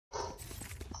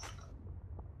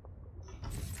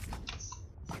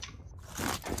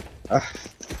Ah,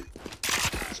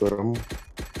 suram.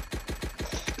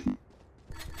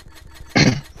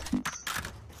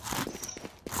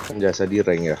 Kan jasa di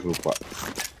rank ya, lupa.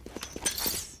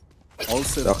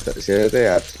 Oke, saya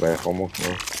lihat supaya kamu.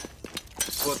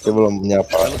 Saya belum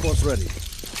menyapa.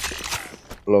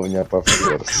 Belum menyapa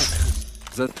viewers.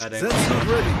 That's not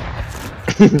ready.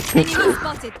 Enemy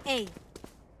spotted A.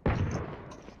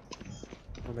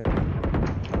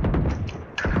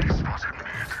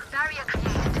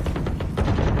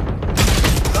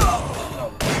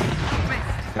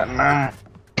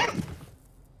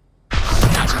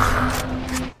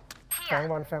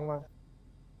 Barrier Fang one.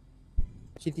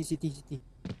 City.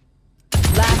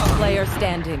 Last player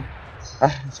standing.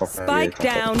 Ah, Spike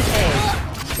down A.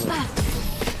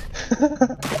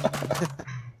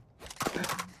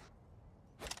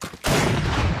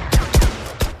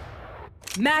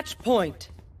 Match point.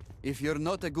 If you're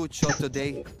not a good shot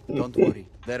today, don't worry.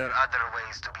 There are other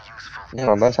ways to be useful. Ini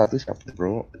nonton satu siapa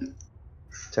bro?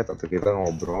 Chat atau kita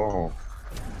ngobrol?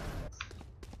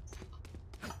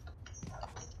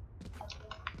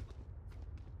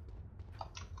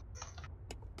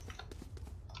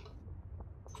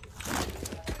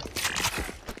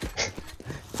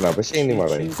 Kenapa sih ini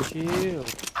malah?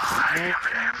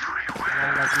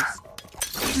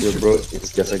 Ya bro,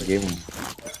 it's just a game.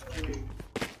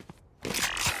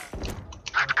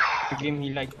 The game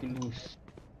he like to lose.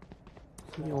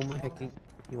 He only hacking.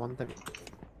 He wanted it.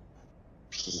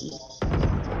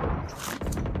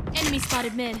 Enemy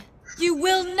spotted mid. You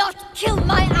will not kill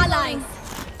my allies.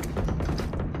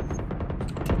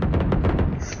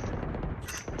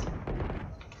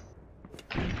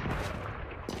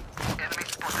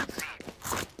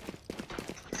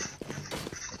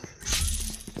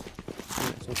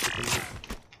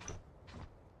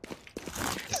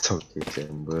 It's okay,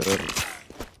 chamber.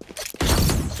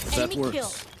 That Enemy works.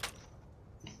 kill.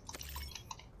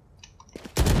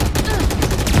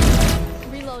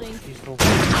 Reloading.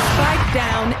 Spike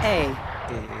down A.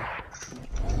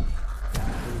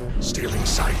 Stealing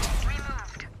sight.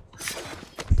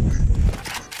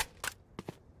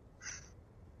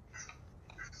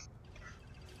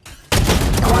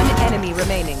 One enemy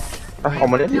remaining. Ah,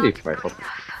 omennya di revive.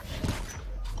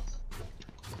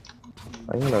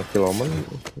 Ayo lah, kill omen.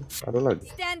 Ada lagi.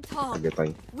 Stand tall. Kaget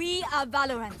aja. We are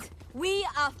VALORANT. We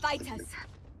are fighters.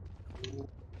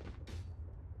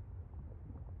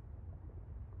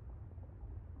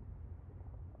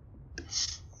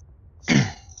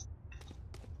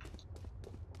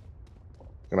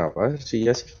 Kenapa sih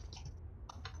ya sih?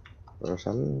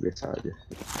 Perasaan biasa aja.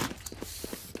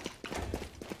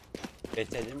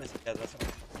 PC aja masih di atas.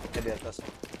 Di atas.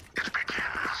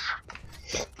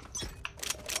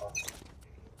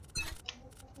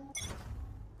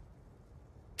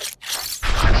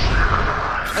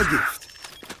 A gift.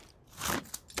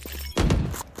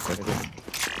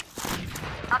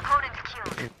 Opponent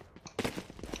killed.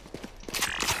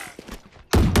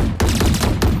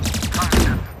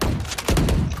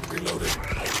 Reloading.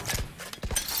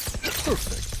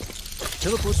 Perfect.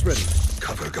 Teleport's ready.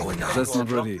 Cover going out. That's not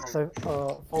ready. So,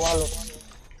 for Valo.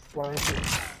 One.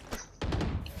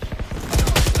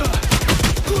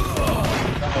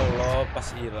 Ya Allah, pas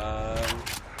hilang.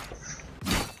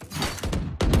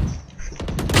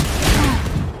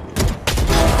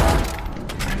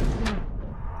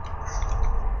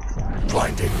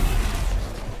 Blinding.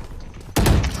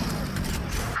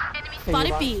 Enemy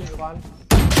spotted B.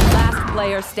 Last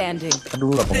player standing.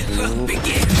 Aduh,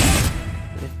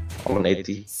 80. Omen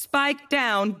 80. Spike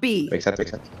down B. Backside.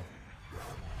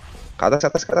 Ke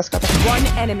atas. One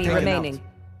enemy remaining.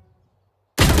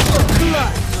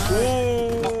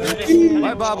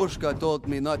 My babushka told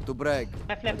me not to brag.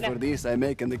 For this, I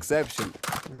make an exception.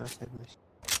 Nice.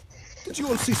 Did you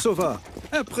all see Sova?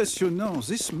 Impressionnant.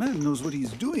 This man knows what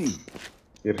he's doing.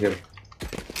 Here.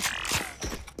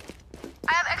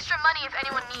 I have extra money if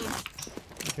anyone needs.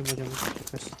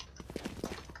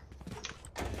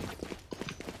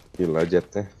 Gila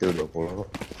jetnya, kill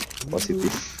 20.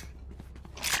 Positif.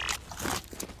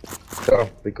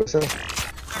 Request.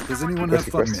 Does anyone have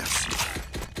fun? Request.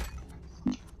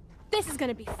 This is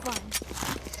gonna be fun.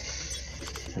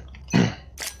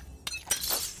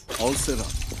 All set up.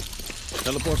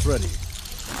 Teleport's ready.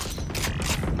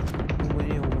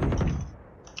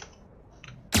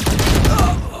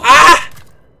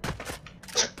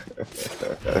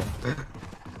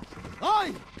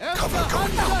 Cover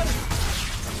going out.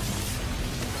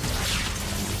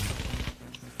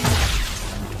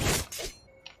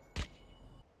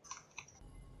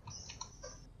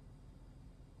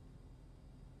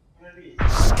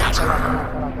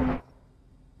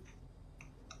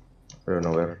 I don't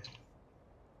know where.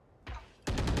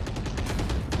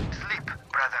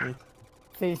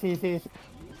 See.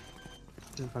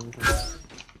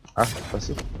 Ah, apa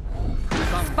sih?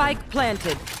 Spike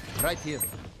planted. Right here.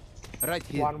 Right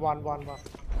here. One.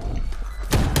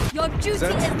 Your duty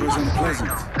That is was not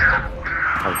unpleasant.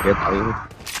 Kaget aing.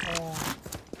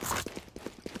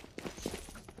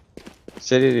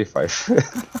 Jadi revive.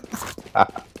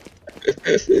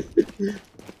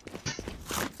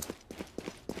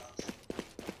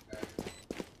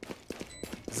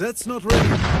 That's not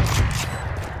ready.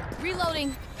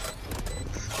 reloading.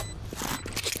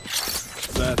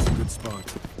 That's a good spot.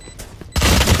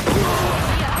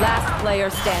 Last player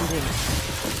standing.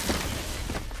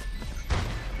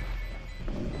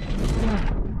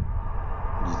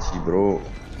 GG bro.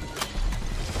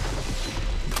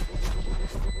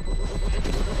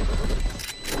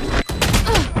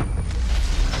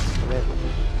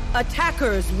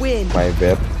 Attackers win. My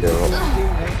bad, yo.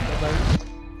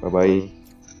 Bye bye.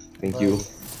 Thank you.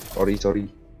 Sorry.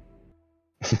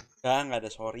 Nggak ada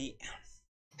sorry.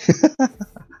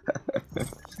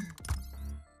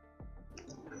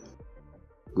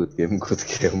 Good game.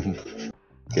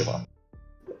 Oke, Pak.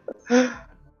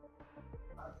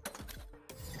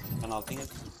 Penalti nggak?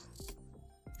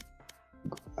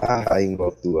 Aing gol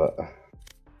 2.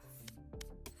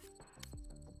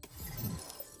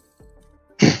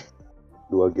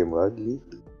 Dua game lagi.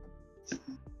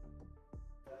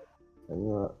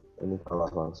 Ini kalah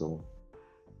langsung.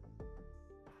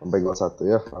 Sampai gol 1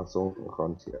 ya, langsung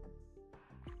account ya.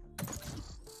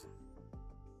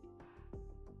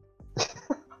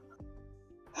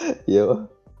 Iya,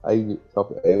 ayo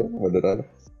beneran.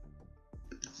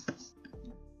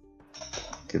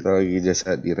 Kita lagi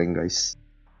jasa di rank guys,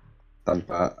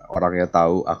 tanpa orangnya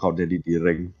tahu akunnya di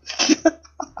rank.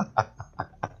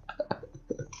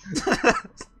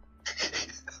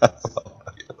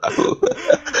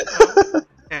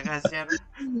 Ya kasihan.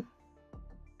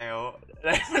 Ayo.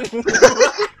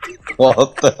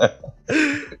 What?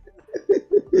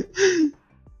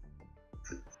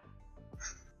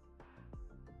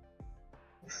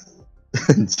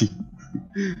 Anjing.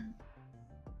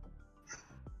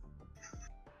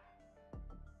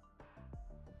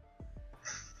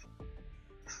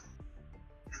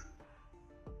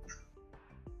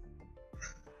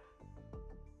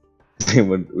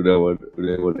 udah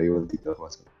mulai 3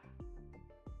 masuk.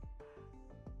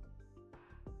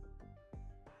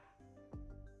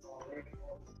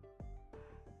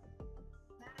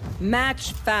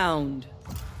 Match found.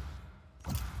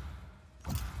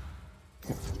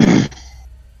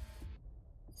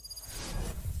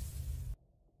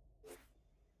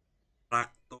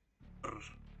 Traktor.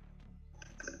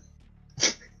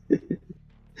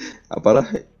 Apalah?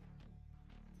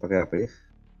 Pakai apa ya?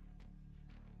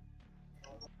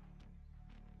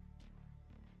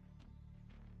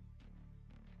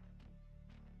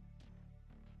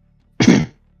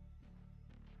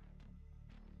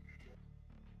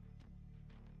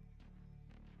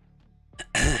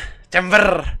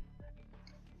 Chamber.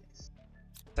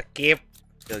 Skip.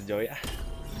 Killjoy ah.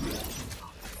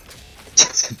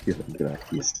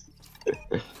 Gratis.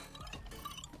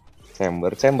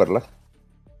 Chamber lah.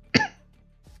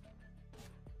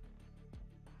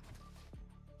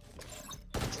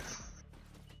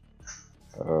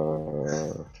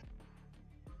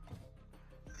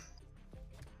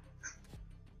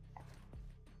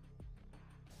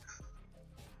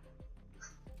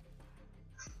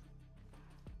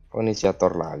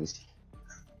 Inisiator lagi sih.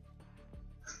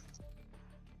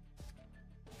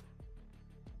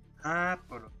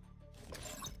 Apa lo?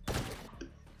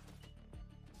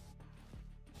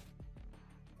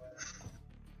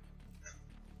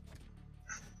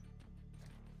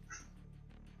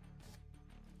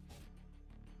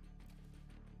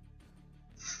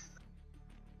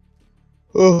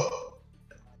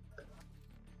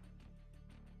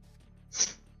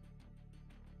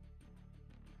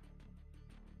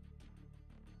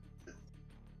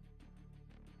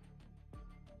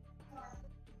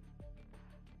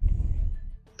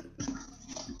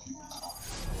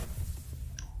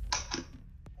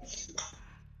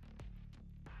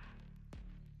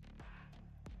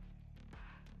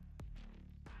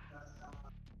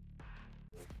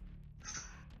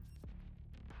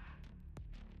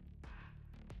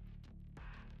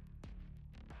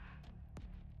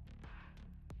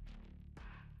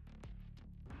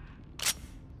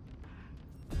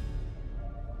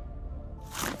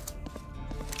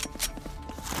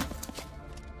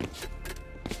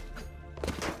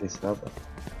 Apa?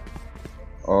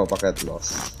 Oh, paket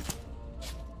loss.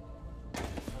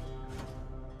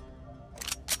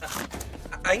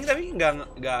 Aing tapi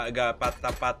nggak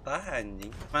patah-patah anjing.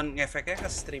 Man ngefeknya ke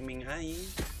streaming aing.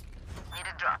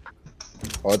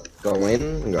 Oh, kau main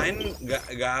enggak? Main nggak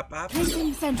apa-apa. Placing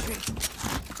sentry.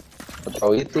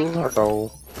 Atau itu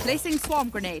atau Placing swarm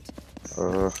grenade.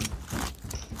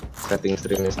 setting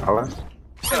streamnya salah.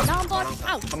 Alarm bot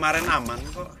out. Kemarin aman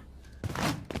kok.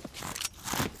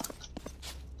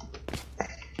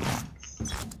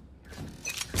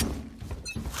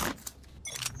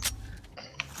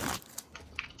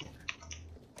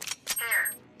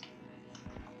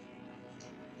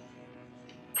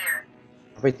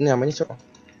 Apa itu namanya, Cok?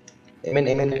 Emen.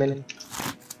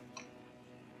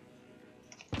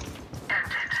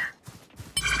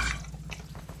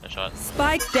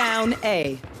 Spike down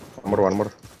A. One more.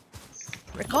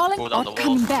 Recalling Go down or the wall.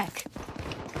 coming back.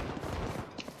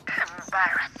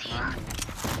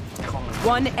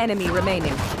 One enemy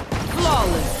remaining.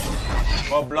 Flawless.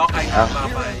 Goblok kayak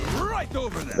apa?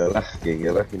 Udah lah, GG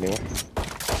lah ini mah.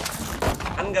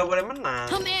 Kan nggak boleh menang.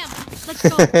 Come am. Let's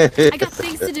go. I got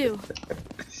things to do.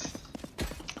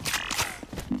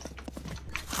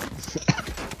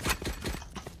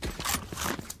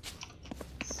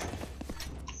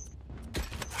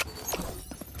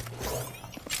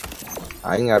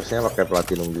 Aing harusnya pakai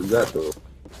platinum juga tuh.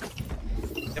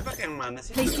 Ya pakai yang mana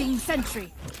sih? Placing sentry.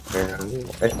 Kayak ini,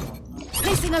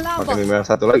 Placing alarm pakai bot. meme yang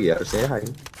satu lagi harusnya ya,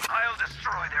 Aing.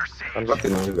 Kan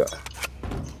platinum juga.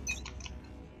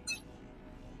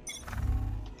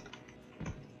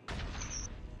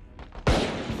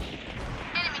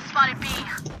 Enemy spotted B.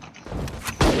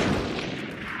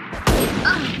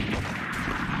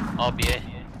 Oh, BA.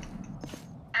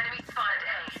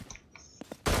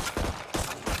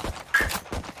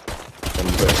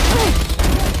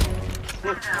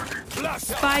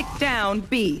 Spike down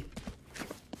B.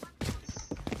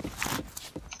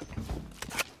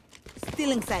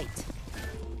 Still in sight.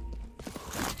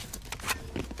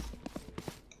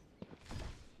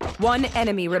 One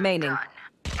enemy remaining.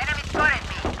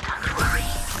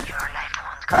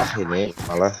 Ini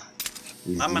malah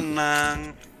easy.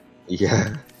 Menang.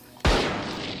 Iya.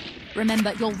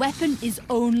 Remember, your weapon is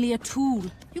only a tool.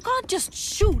 You can't just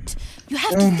shoot. You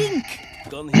have to think.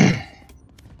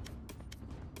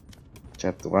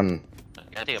 Chat one.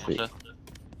 Hati ya maksudnya.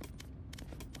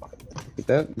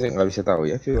 Kita nggak bisa tahu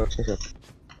ya viewersnya siapa.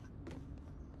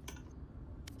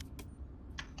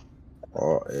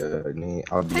 Oh ya, ini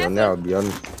Albion.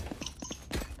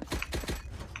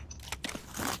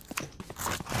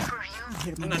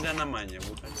 Kan ada namanya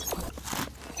bukan?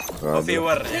 Nggak Oh ada.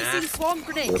 viewernya. Placing swarm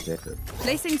grenade. Viewersnya.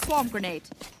 Placing swarm grenade.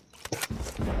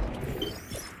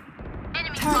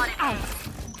 Turret out.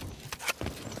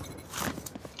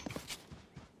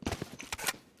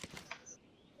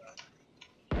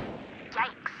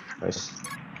 Nice.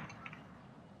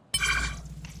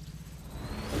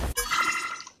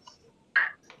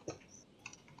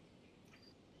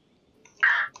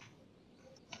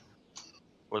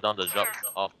 We're down the drop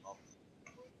off.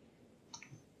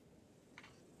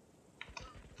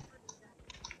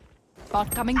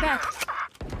 Bot coming back.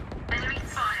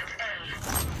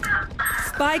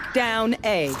 Spike down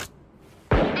A.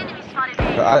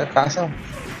 Kasar.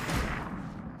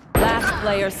 Last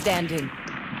player standing.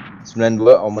 92,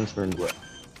 Omen 92.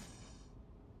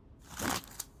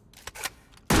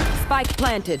 Spike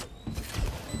planted.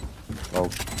 Wow,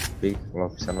 big,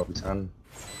 lopisan.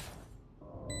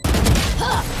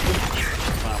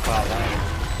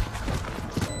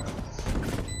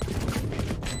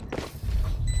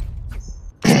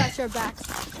 Got your back.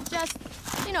 Just,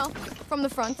 from the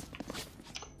front.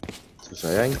 Susah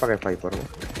ya ini pakai Viper mah.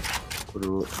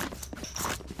 Kudu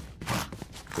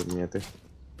timnya teh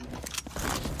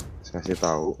kasih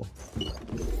tahu.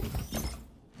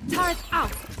 Turret out.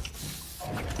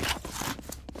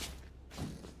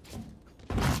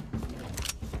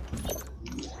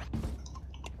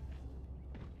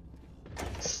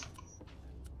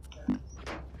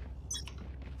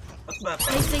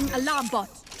 Placing alarm bot.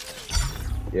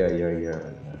 Iya.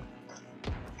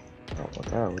 Nggak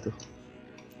tahu tuh.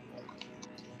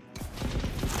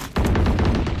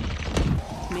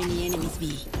 Many enemies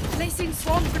B. Placing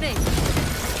swarm grenade.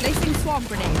 Placing swarm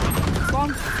grenade.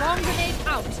 Swarm grenade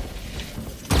out.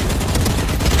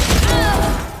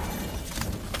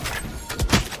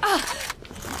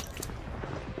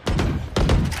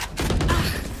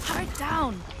 Turret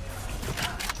down.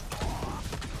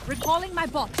 Recalling my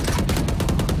bot.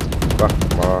 Wah,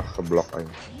 malah keblok aja.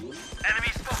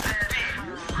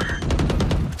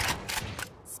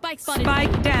 Spike spotted.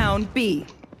 Spike down B.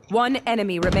 One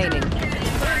enemy remaining.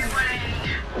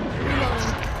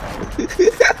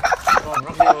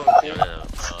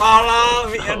 Tolong,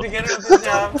 biar dikira itu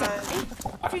siapa?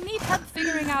 If you need help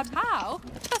figuring out how,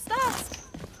 just ask.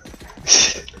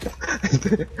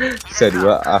 Bisa 2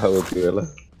 out lah.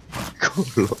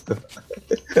 Goblok.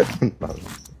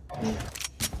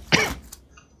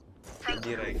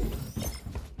 Direct.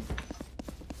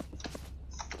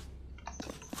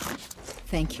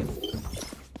 Thank you.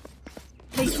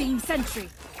 Placing sentry.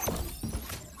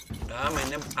 Udah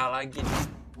mainnya A lagi nih.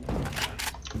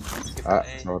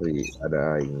 Sorry,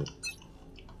 ada ini.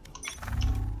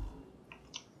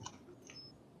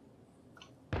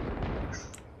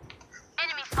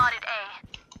 Enemy spotted A.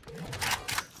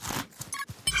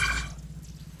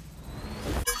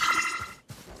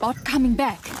 Bot coming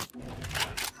back.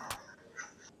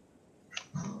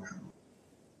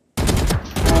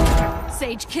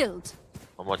 Sage killed.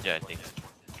 One more jet, I think.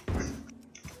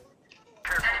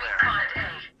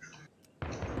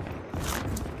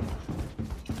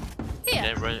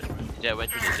 Here. Jet went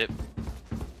to the zip.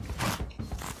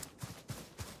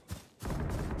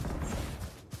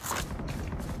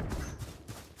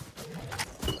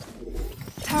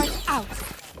 Turret out.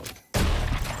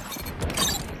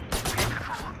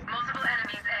 Multiple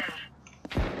enemies A.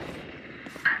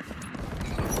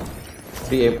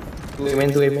 3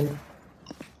 aim, 2 aim.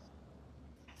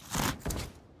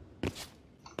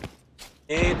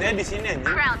 Dia di sini anjing.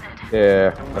 Grounded.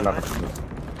 Ya, kena.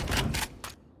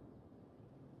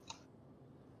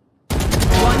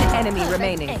 One enemy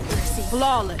remaining.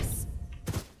 Flawless.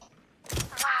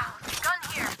 Wow. Gun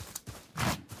here.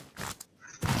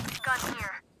 Gun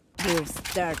here. They're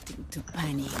starting to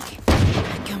panic.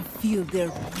 I can feel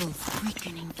their pulse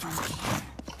quickening from here.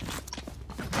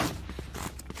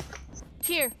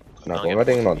 Here. Kenapa nggak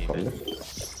ada yang nonton?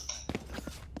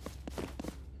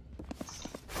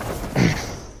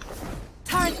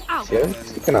 Turret out. Ya,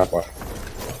 kenapa?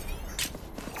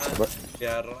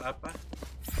 Biar apa?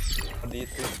 Di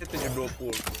Twitch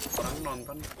 720 orang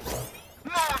nonton.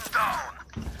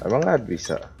 Emang nggak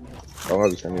bisa? Kalau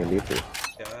nggak bisa milih itu.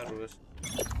 Ya harus.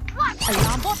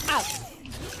 Alarm bot out.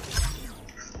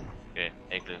 Okay,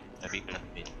 A clear. B clear.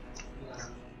 B.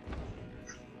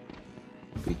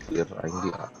 Pikir aing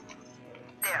dia.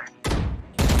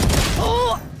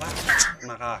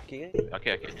 Kena kaki kan?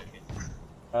 Okay.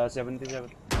 77.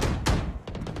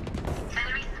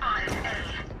 Enemy spotted A.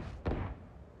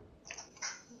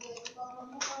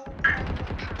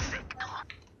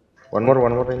 One more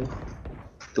ini.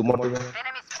 2 more ini.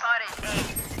 Enemy spotted A.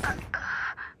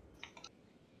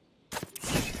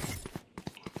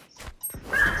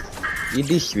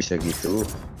 Idih bisa gitu.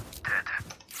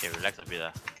 Okay, relax a bit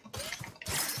lah.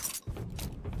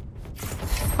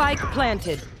 Spike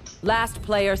planted. Last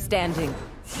player standing.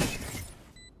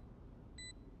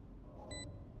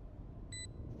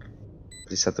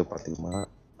 Di 145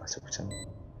 masuk sana.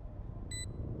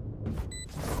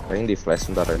 Paling di flash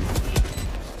bentar ya.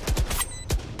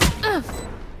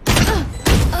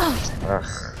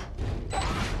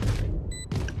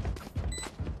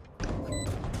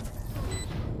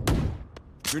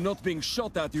 You're not being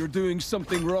shot at, you're doing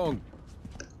something wrong.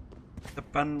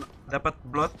 Depan dapat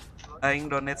blood, aing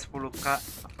donate 10k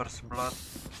first blood.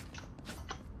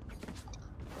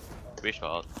 Wish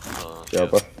out.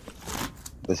 Siapa?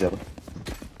 Itu siapa?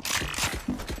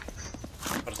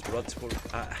 First blood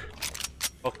 10k.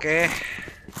 Oke.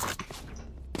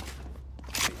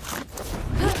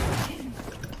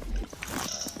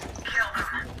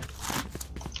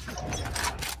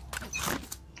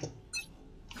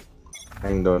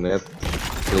 Yang donate.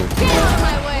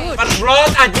 First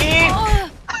blood anjing.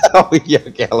 Oh iya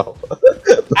kelo.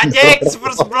 Anjing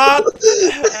first blood.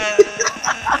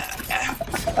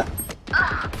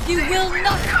 You will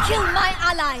not kill my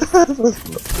allies.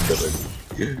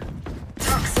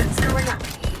 Toxins going up.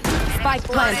 Spike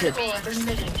planted.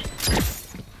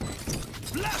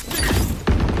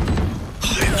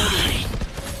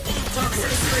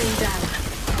 Toxin screen down.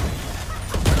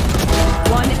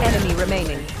 One enemy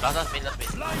remaining. Last main.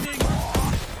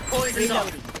 Poison up.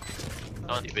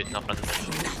 No, wait, no front.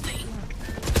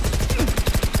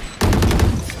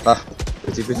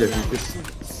 Kecil jaga itu.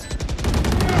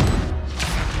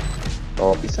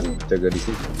 Oh, bisa jaga di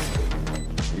situ.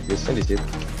 Defense-nya di situ.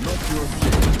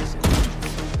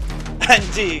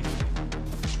 Anjing.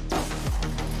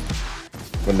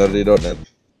 Bener di donate.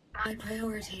 My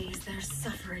priority is their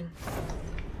suffering.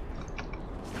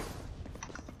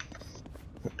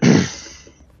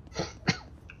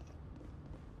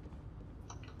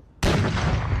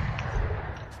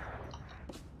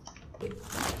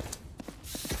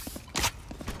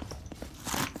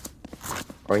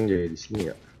 Kau yang jadi di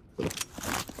sini ya?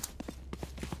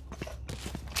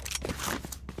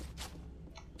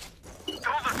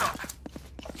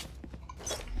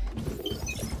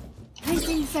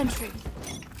 Placing sentry.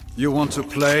 You want to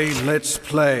play? Let's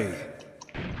play.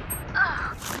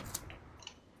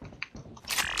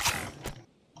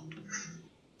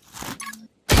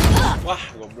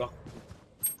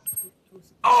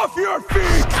 Off your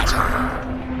feet!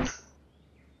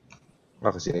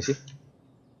 Nggak kesini sih.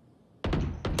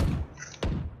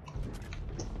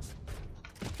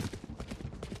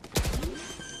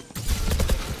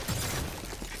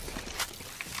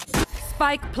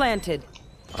 Spike planted.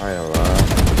 Ayolah.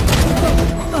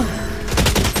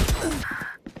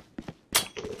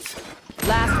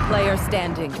 Last player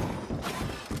standing.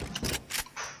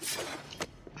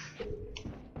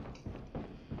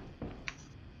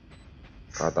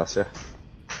 Ke atas ya.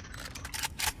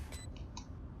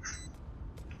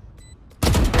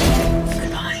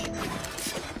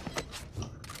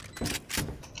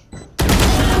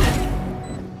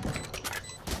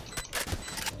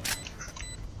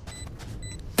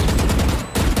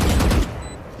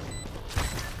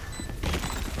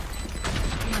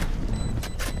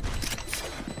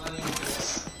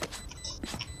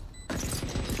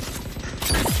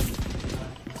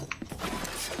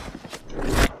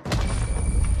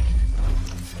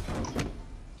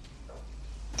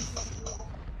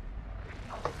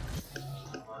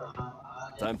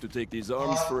 Time to take these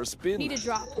arms for a spin. Need a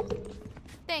drop.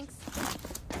 Thanks.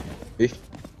 Ih,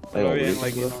 ayo Yang beli.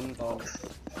 lagi nonton.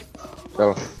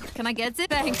 Sel. Can I get it?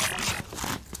 Thanks.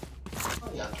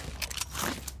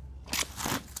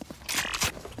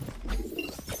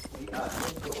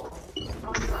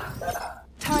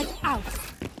 Time out.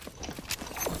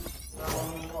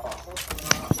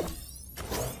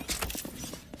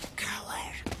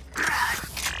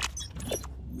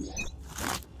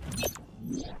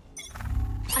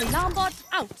 Alarm bot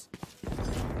out.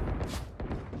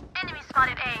 Enemy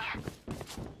spotted A.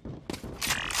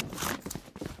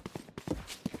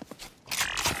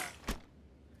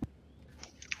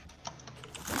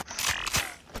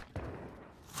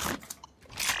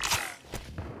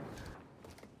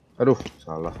 Aduh,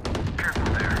 salah.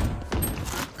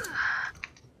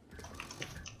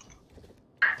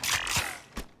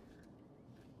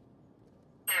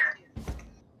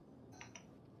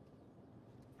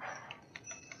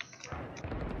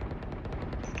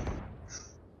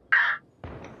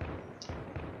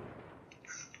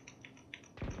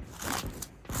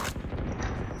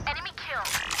 Enemy kill.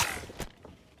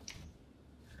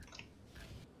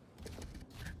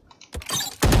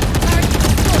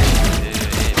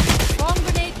 Bomb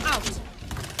grenade out.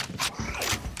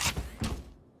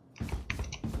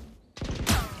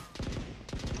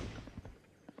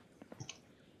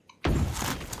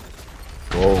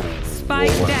 Wow. Spike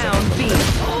Wow. down B.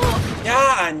 Ya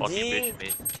Fucking anjing. bitch,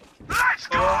 mate.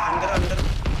 Oh, under.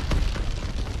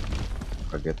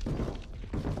 Kaget.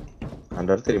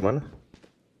 Anda di mana?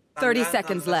 30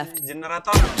 seconds left.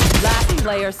 Generator. Last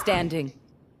player standing.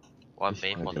 One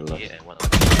main, one Jelas. A, and one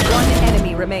One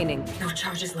enemy remaining. No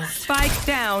charges left. Spike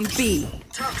down B.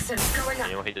 Toxins going up.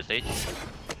 Anyone hit the stage?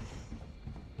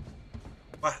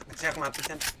 Wah, kecil mati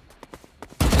kan.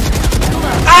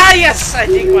 Ah yes,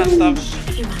 anjing mantap.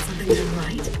 If you want something done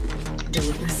right, do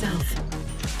it yourself.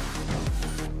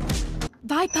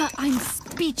 Viper, I'm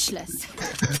speechless.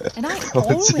 And I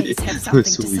always have something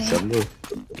to say. Suisan lu.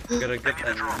 Greget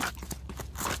anjing.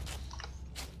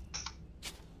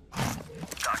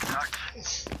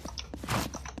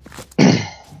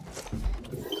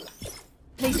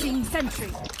 Placing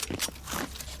sentry.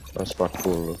 Pas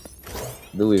 40.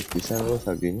 Duit bisa lu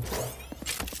saginya.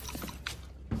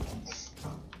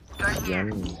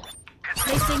 Jangan.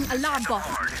 Placing alarm bot.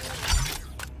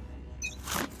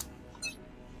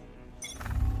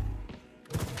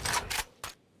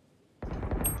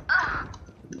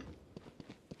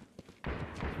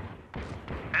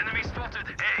 Enemy spotted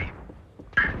A.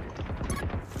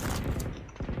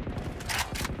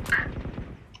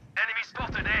 Enemy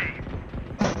spotted A.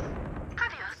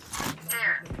 Adios.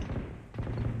 There.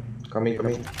 Kami.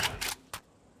 Enemy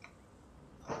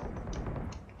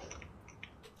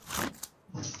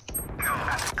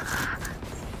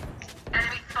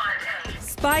spotted A.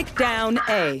 Spike down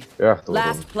A. Ya, tuh.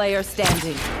 Last player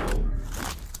standing.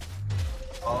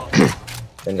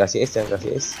 Jangan kasih es, jangan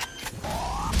kasih es.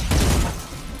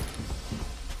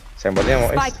 Sembarnya mau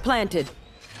es. Spike planted.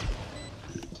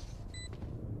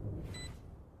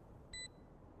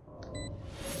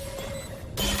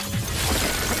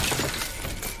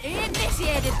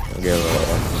 Initiated. Gila.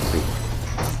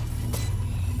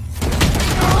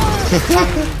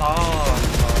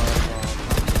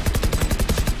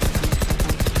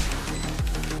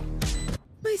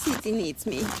 My city needs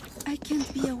me. I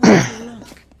can't be away for long.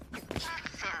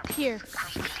 Here.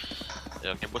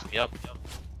 Yeah, can boost me up.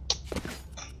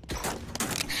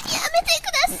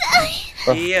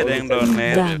 Iya, ada yang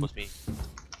donate. Yeah, boost me.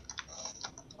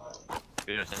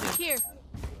 Here, send it. Here.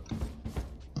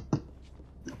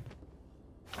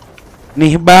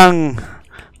 Nih bang,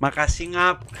 makasih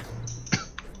ngap.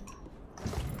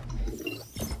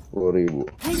 10.000.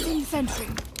 Placing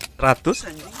sentry. 100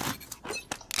 anjing.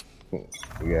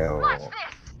 Ya.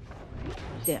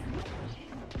 There.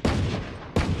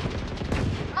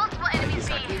 Multiple enemies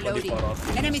B. Reloading.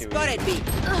 Enemy spotted B.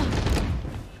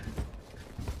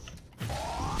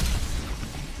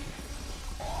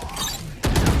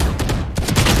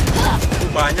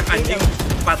 Banyak anjing,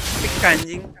 4 pick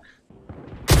anjing.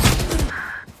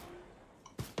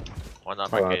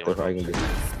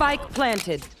 Spike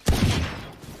planted.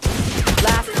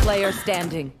 Last player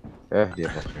standing. Dia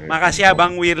pakai. Makasih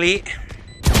Abang Willy.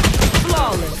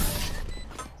 Flawless.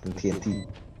 TNT.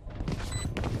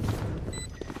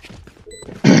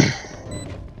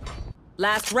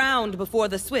 Last round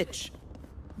before the switch.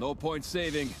 No point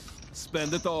saving.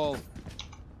 Spend it all.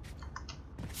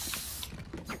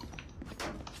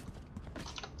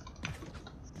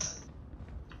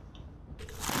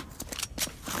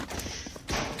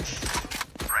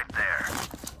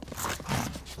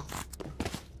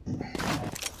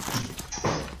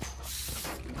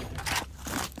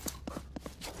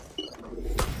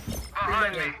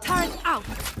 Turret out.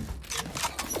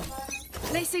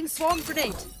 Placing swarm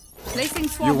grenade. Placing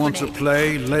swarm You want to grenade.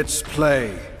 play? Let's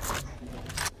play.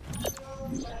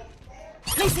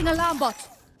 Placing alarm bot.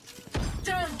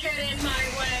 Don't get in my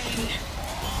way.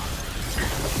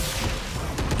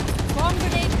 Swarm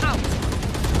grenade out.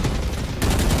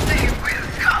 They will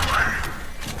cover.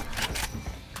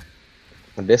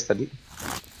 Ngedes tadi.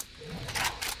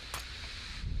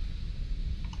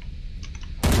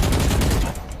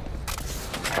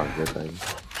 Kaget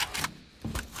aja.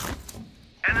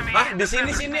 Ah, di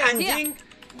sini anjing.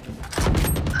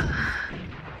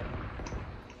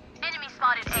 Enemy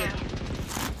spotted A.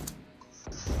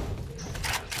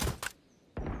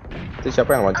 Itu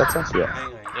siapa yang loncat sih ya?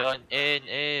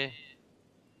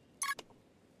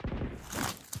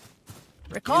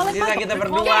 Recalling Sisa kita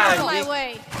berdua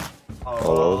anjing.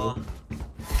 Oh.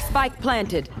 Spike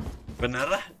planted. Bener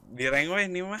lah, di rank we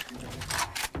ini mah.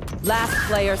 Last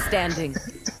player standing.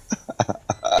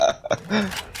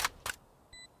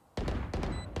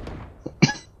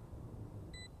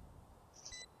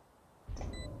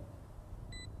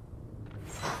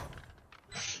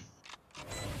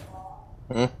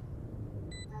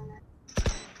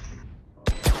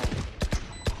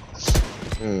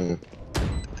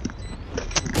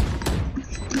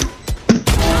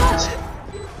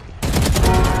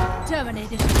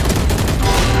 Terminated.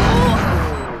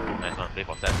 Nice one, play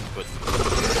for that. Good.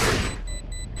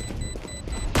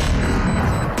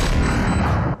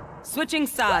 Switching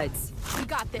sides. We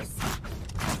got this.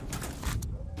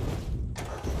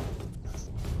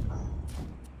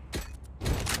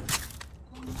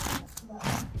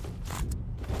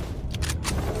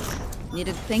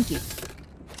 Needed thank you.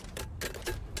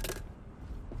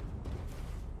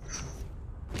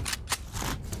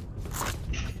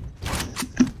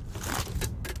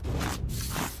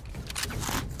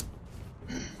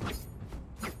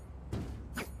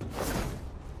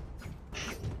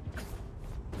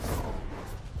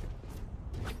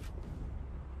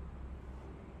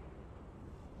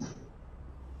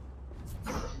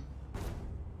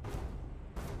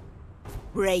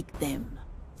 Break them.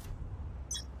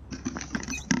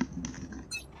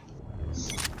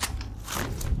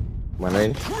 Mana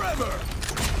ini?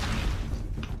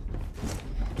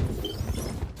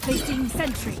 Placing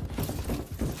sentry.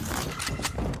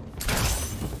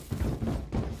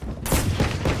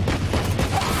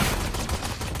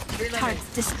 Turrets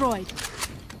destroyed.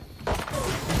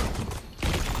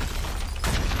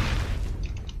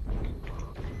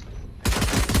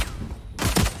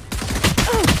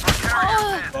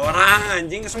 Orang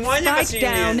anjing semuanya ke Spike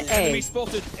down sini. A. Enemy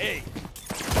spotted A.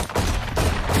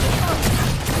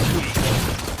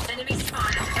 Enemy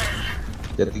spotted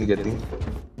A. Jaring.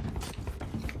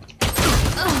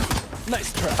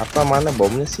 Nice try. Apa mana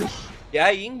bomnya sih?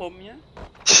 Yaing bomnya.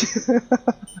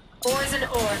 Poison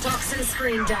ore. Toxin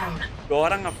screen down. 2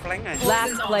 orang ngeflank aja.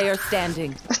 Last player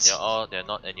standing. They're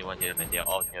not anyone here, man. They're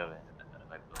all here, man.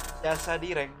 Biasa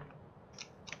di rank.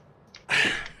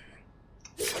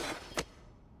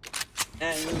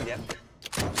 Ini dia.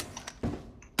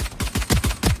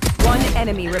 One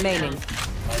enemy remaining.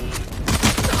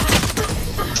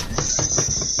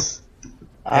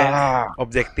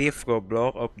 Objektif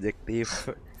goblok, objektif.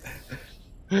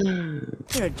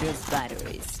 They're just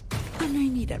batteries. And I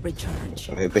need a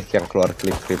recharge. Itu yang keluar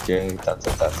klip-klip yang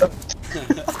dicatat-catat.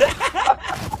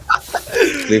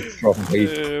 Clip from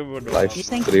live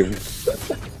stream.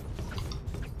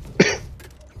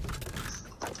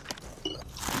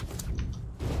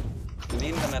 Ini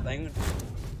internet aing.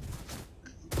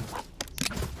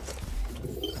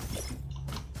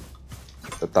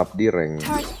 Tetap di rank.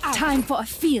 Time for a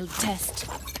field test.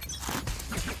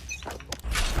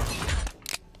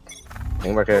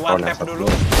 Yang pakai phone yang satu.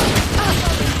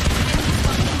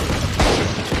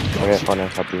 Pakai phone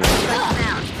yang satu.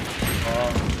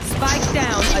 Spike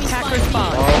down, attacker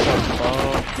spawn.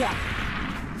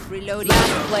 Reloading.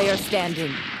 Last player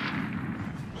standing.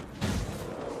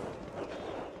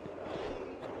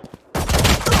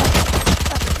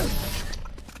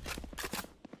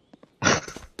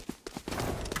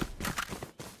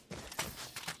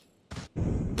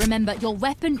 Remember, your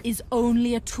weapon is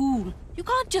only a tool. You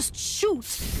can't just shoot.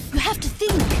 You have to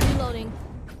think. Reloading.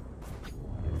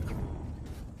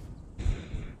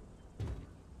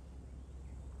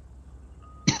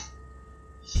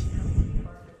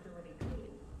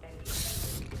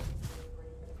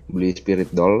 Beli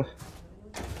spirit doll.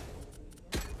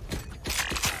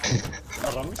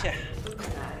 Serem sih.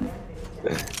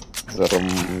 Serem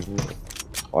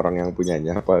orang yang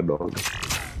punyanya apa doll?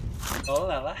 Oh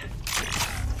lah.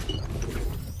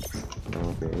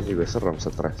 Oke, ini juga serem,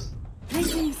 stres.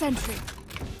 Placing sentry.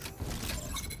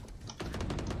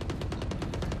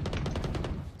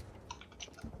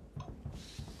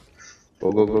 Go.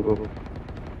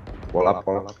 Pola.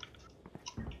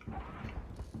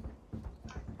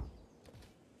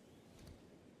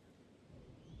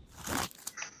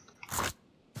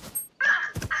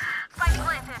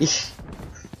 Ih,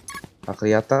 nggak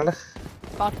kelihatan lah.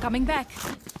 Bot coming back.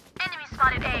 Enemy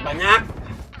spotted A. Banyak.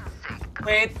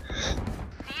 Wait.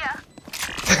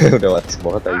 Udah watis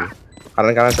banget aja.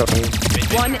 Kanan serang.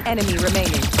 One enemy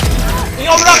remaining.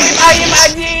 Ngobrol kita ayam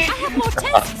aja. I have more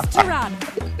tests to run.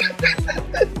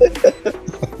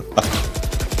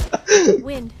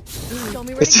 Wind. Show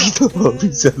me where to Itu go.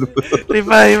 bisa lu.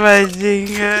 Revive anjing.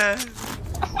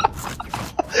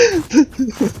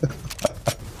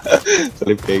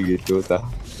 Selip kayak gitu tah.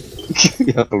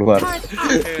 Yang keluar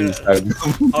Instagram.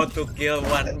 How to kill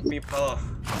one people.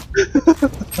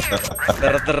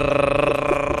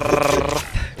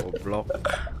 Goblok.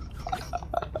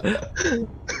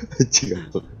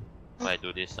 If I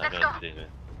do this, I'm gonna do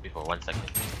this before 1 second.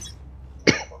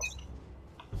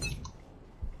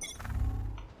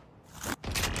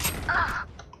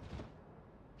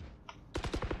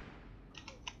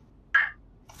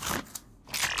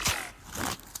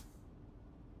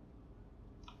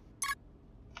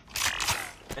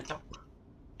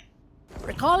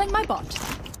 Recalling my bot.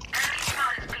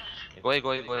 Go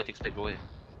away, take split, go away.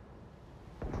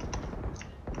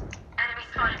 Enemy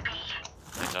spotted B.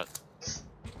 Nice shot.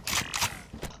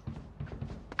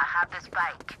 I have this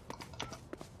bike.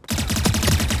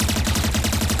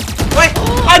 Woi,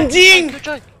 anjing!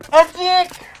 Anjing!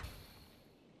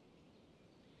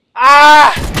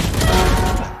 Ah!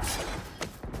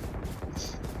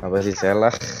 Apa sih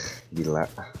salah? Gila.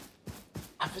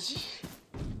 Apa sih?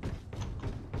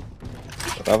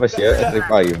 Apa sih ya?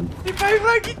 Revive. Revive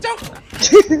lagi, cok.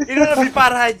 Ini lebih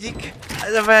parah, Jik.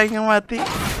 Ada yang mati.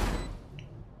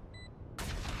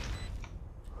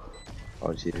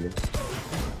 Oh, sini.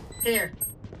 Here.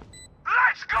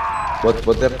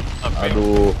 Bot-botnya.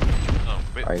 Aduh.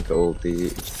 Aing ke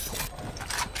ulti.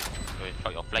 Wait,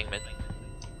 fuck your flank, man.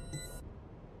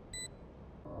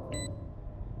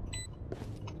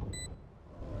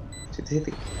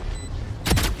 Siti.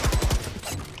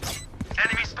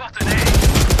 Enemy spotted A.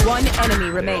 One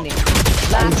enemy remaining.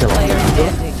 Last player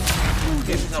standing.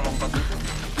 Dia bisa lompat.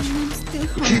 I'm still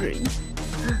hungry.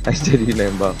 Aing jadi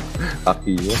nembak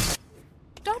kakinya.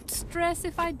 Don't stress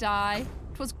if I die.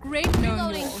 It was great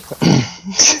knowing you all.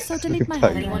 Also delete my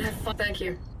hand. Anyone have fun? Thank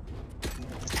you.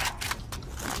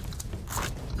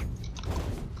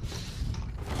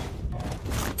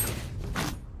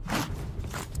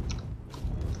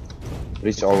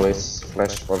 Reach always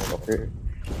flash first, okay?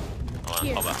 Oh,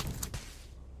 I'm back.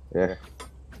 Yeah.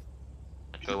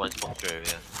 Show one smoke through,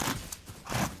 yeah.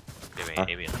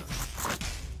 Maybe.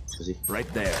 Right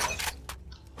there.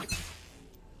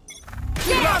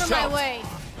 Get out of my way!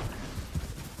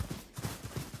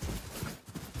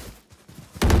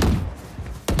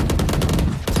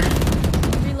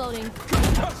 Reloading.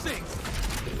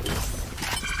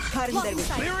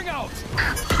 Clearing out.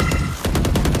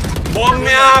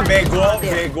 Bomnya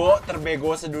bego,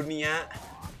 terbego sedunia.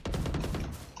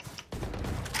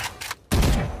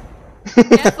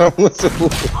 Musuh.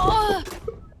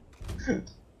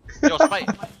 Yo, spike.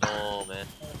 No, man.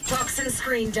 Toxin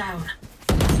screen down.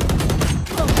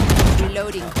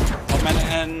 Reloading. Omen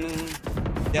and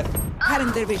Jet. Cutting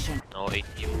their vision. No, 8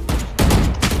 team.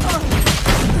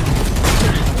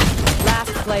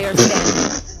 Last player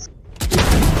standing.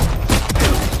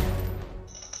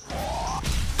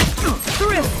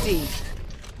 Thrifty.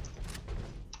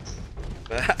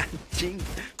 anjing.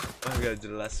 Wah, gak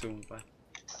jelas sumpah.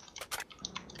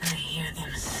 I hear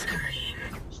them scream.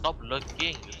 Stop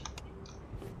looking.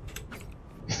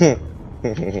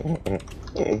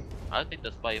 I'll take the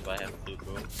spy if I have to,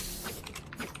 bro.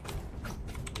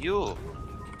 You.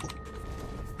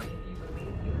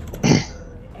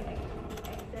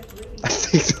 I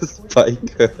think the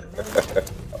spike.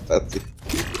 Apa sih?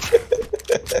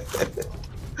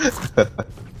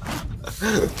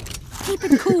 Keep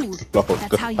it cool.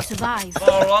 That's how you survive.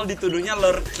 Tolol dituduhnya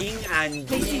lurking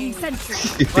anjing.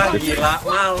 Sentry. Wah gila,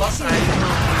 malos anjing.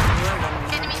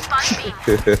 Enemy spotted B.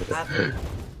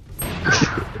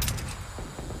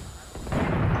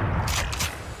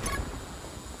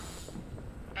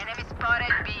 Enemy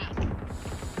spotted B.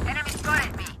 Enemy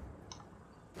spotted B.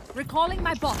 Recalling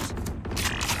my bot.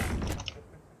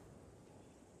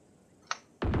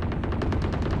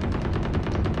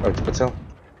 Oh, cepet sel.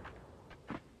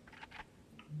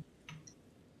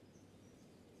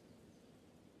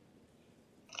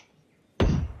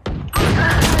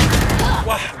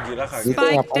 Wah gila kaget.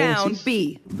 Spike down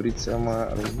B. Bridge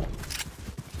sama Lima.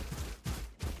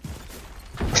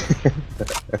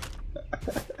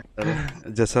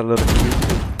 Jasa lurking.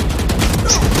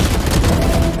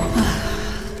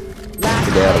 Last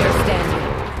player standing.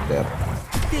 There.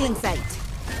 Feeling sight.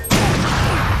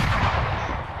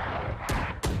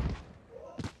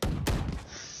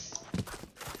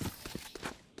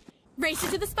 Race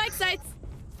it to the spike sites.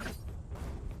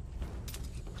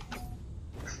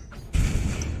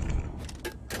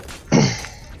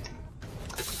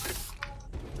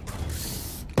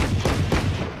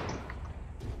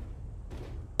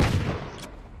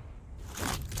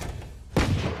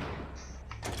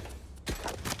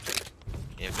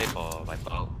 Yeah, play for my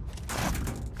ball.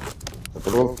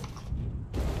 Betul.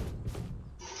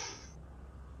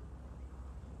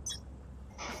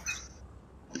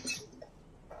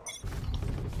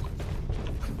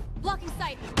 Blocking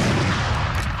sight.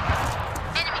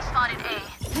 Enemy spotted A.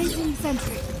 Placing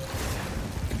sentry.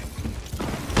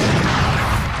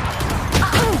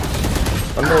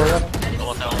 Aduh ya.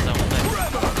 One time.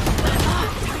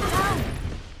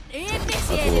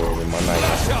 Initiated. Aduh, gimana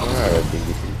ya? Ada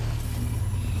tinggi sih.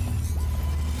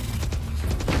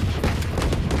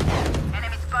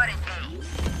 Enemy spotted A.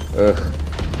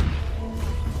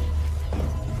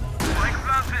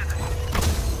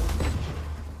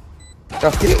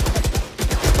 Kiri.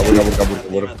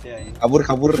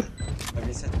 Kabur. Gak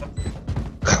bisa cepet.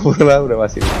 Kabur lah, udah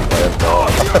masih.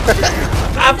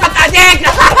 Dapat anjing.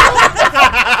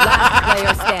 Last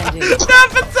player standing.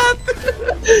 Dapat satu.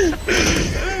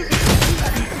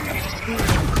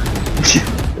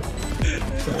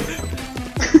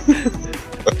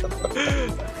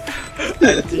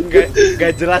 Anjing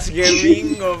gak jelas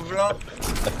gaming goblok.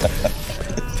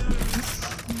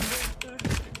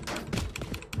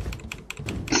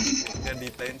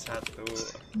 Nge-detain satu.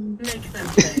 Make them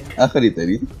think. Aku di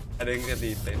tadi. Ada yang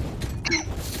nge-detain.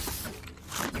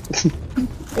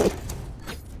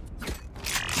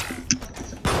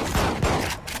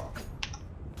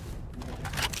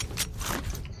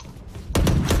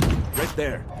 Right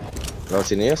there. Lewat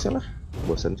sini ya salah.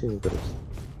 Bosan sih terus.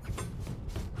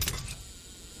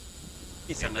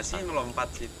 Bisa nggak sih ngelompat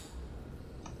sih?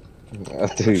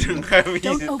 Aduh. Nggak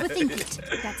bisa. Don't overthink it.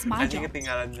 That's my Anjing job.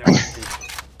 ketinggalan jauh sih.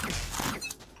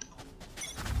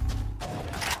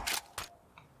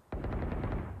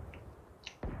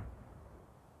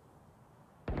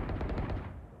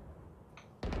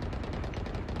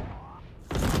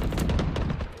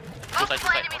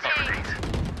 Wait.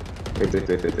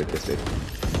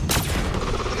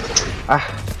 Ah.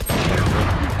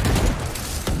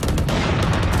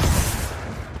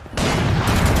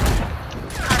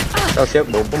 Kau siap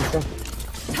bawa bom kan?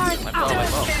 Tar.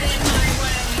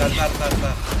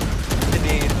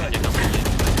 Jadi itu aja kamu.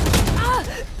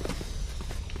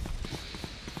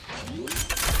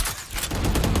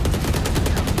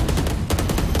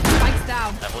 Spikes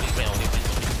down.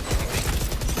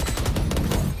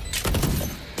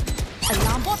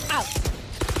 Alarm bot out.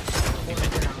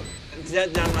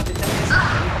 Jangan mati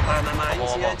pertahanan aja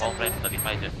sih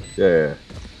aja. Ya.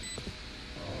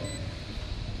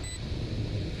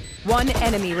 One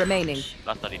enemy remaining.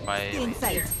 Last 35. Feeling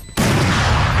sight.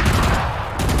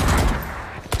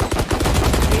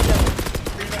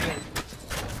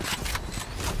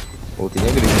 Ultinya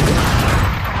gede juga.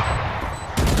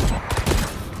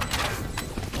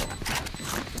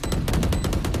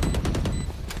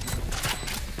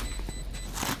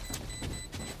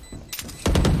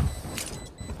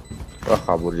 Wah,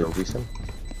 kabur jauh bisa.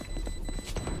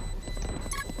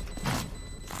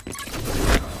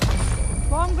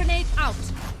 Bomb grenade out.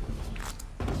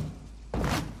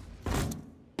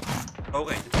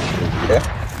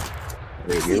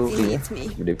 GG ultinya. needs me.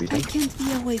 Gede I pisan. can't be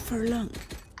away for long.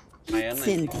 Lumayan Let's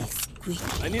end aja. this quick.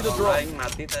 I need a Kalau drop. aing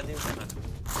mati tadi udah mati.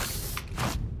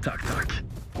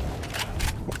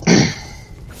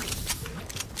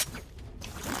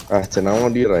 Cenah mau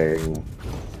di rank.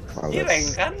 Males. Ireng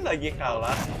kan lagi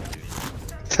kalah.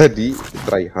 Tadi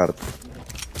try hard.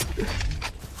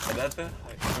 Ada tuh.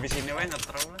 Habis ini mah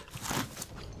nge-throw lah.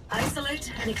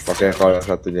 Isolate and Pakai kalau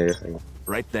satunya ya.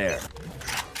 Right there.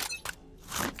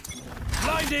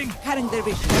 Blinding. Cutting their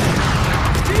vision.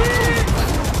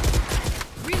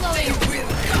 Reloading.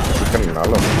 Kenal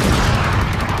loh.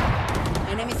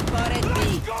 Enemy spotted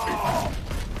B.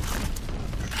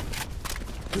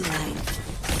 Blind.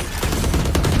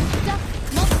 Duck.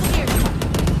 Multiple here.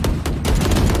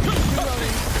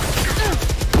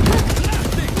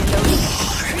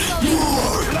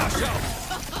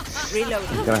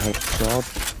 Reloading. Gonna headshot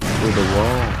to the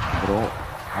wall, bro.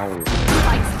 Ow.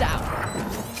 Lights down.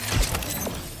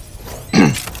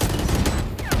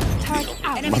 Target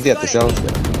out. Mati atas sel.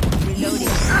 Reloading.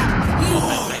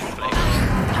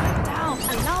 Down.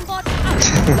 Alarm bot out.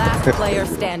 Last player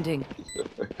standing.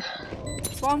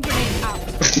 Swarm grenade out.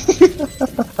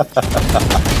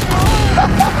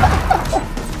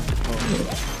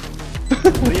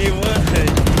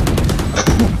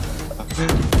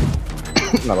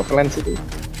 Kenapa kalian situ?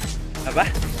 Apa?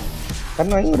 Kan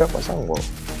Aing udah pasang kok.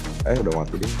 Udah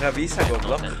mati deh. Nggak bisa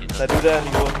goblok. Tadi udah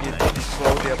ribuan gitu di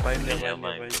slow diapain.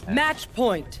 Match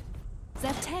point.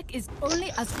 Their tech is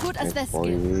only as good as their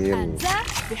Point. skill. And there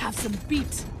we have some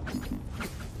beat.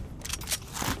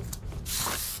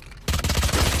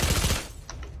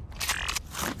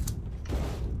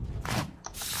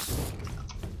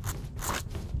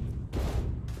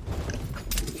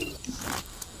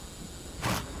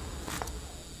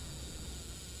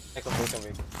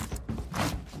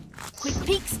 Quick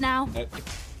peeks now.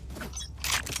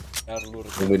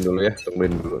 Tungguin dulu ya,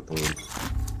 tungguin.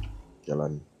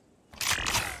 Jalan.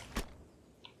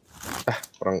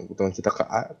 Perang teman kita ke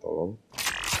A, tolong.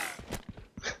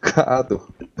 Ke A tuh.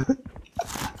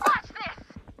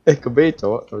 Ke B,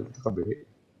 cowok. Kalau kita ke B.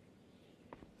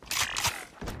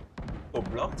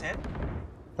 Goblok, Cen.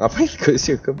 Ngapain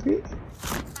ke B?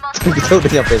 Kita udah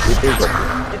nyampe situ kok.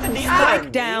 Itu di Strike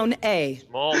down A.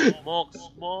 Smoke.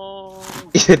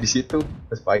 Iya di situ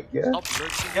spike ya. Stop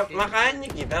lurking. Ya makanya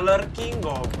kita lurking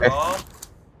goblok.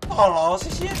 Tolol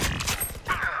sih ya.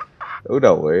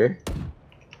 Udah weh.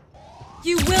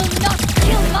 You will not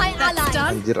kill my ally.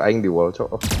 Anjir aing di wall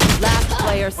cowok. Last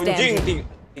player Anjing standing.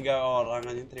 tiga orang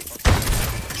anjing triple.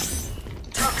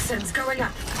 toxins going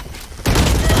up.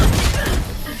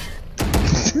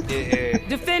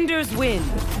 Defenders win.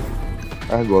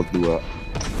 Gold 2.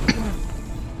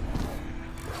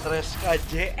 Stres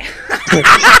KJ.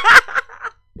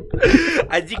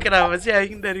 Aji kenapa sih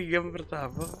aing dari game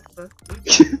pertama?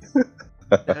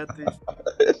 Hati.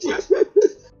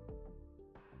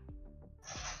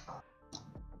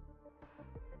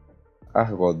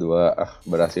 Gold 2.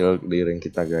 Berhasil di rank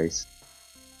kita guys.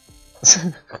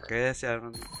 Oke,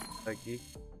 siaran lagi.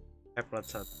 Plat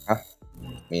 1.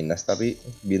 Minus tapi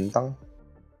bintang.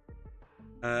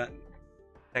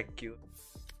 Thank you.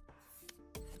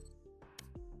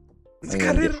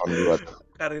 Karir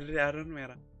Karir Aaron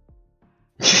merah.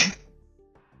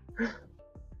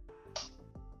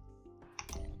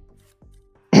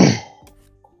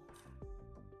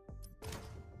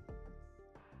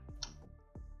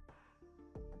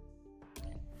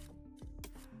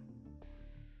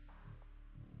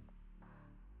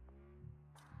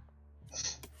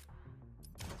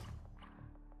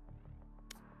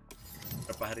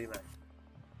 Berapa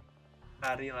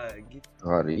hari lagi?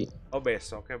 Hari. Oh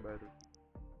besok ya baru.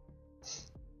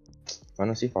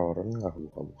 Mana sih Valorant nggak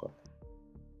buka-buka?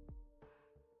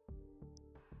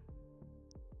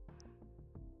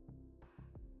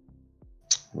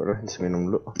 Baru isi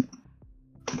minum dulu.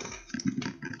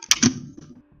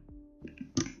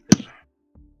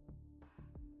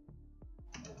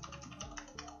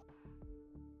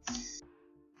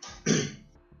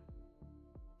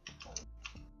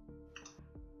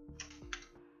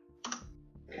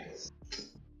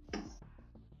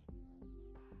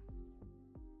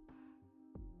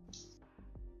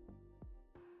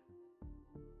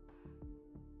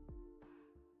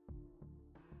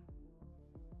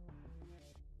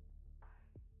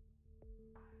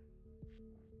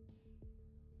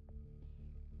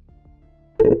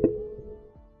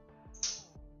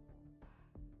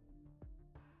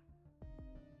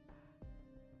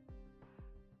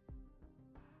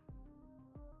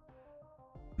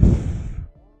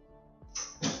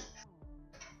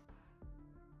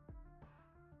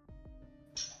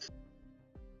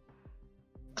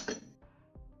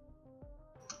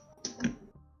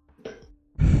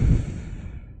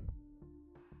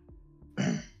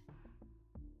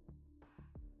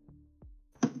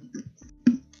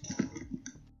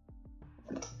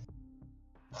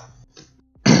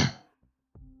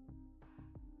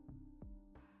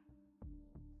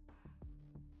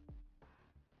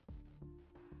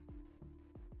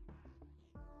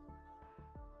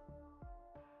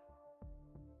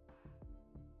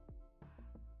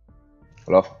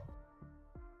 Halo.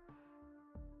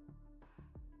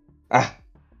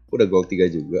 Udah gol 3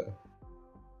 juga.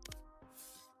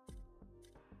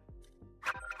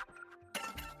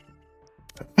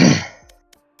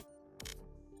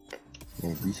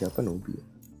 Nubi siapa Nubi?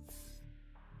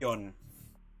 Yon.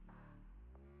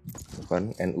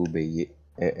 Bukan NUBY,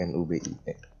 NUBI.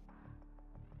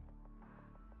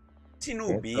 Si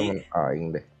Nubi. Temen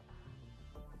aing deh.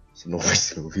 Si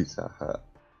Nubi saha.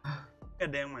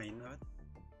 Ada yang main kan?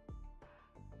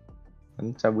 Kan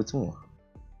cabut semua.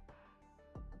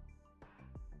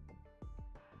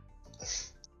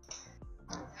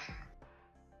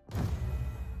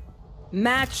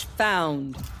 Match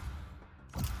found.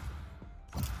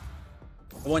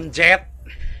 One jet.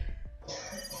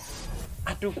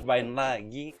 Aduh, main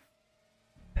lagi.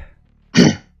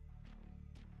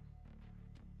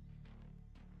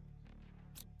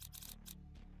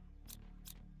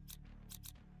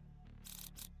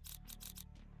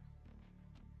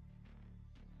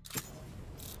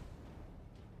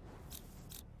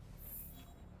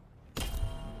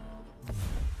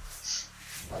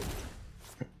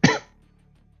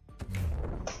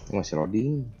 Masih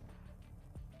loading.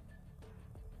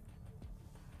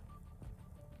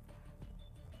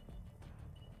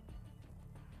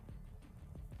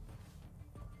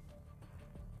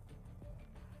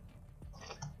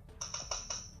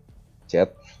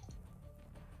 Chat.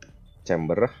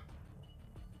 Chamber.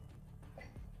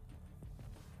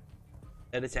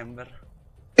 Ada chamber.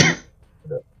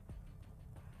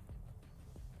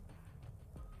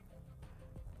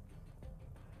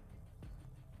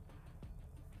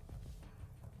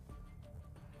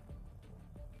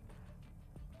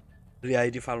 Beli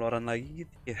ID Valorant lagi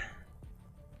gitu ya.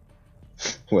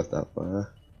 Buat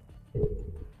apa?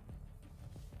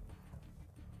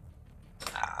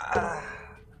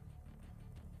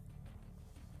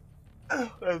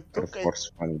 Force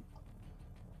fun.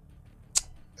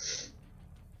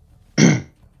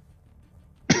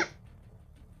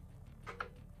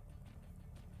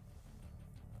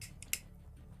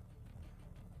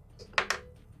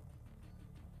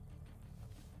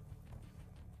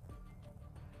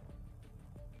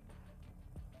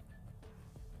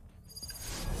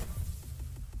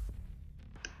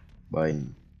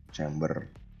 Bind chamber.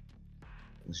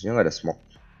 Maksudnya nggak ada smoke.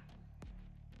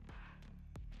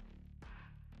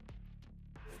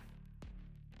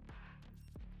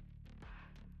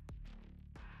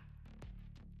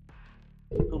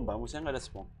 Bagusnya nggak ada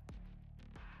smoke.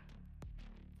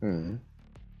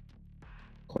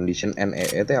 Condition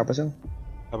NEE itu apa sih?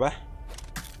 Apa?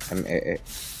 NEE.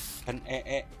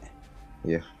 NEE.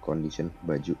 Ya, condition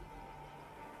baju.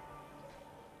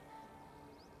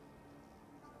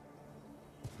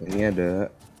 Ini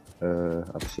ada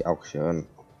apa sih, auction.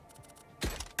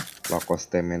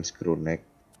 Lacoste men's crew neck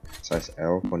size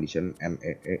L, condition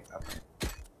NEE apa?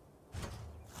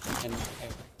 NEE.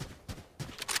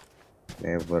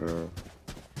 Never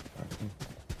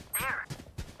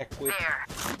Equip.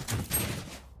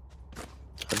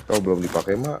 kan kalau belum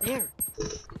dipakai mah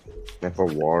never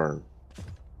worn.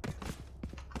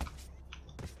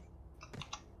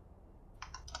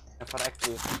 Never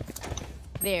equip.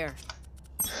 There.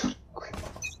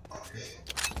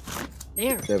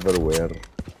 There. Never wear.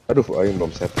 Aduh, aing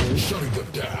belum set.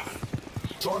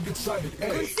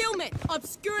 Concealment,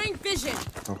 obscuring vision.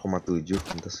 0,7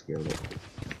 pantas skill.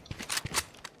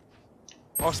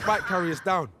 Our spike carrier's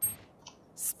down.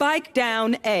 Spike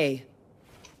down A.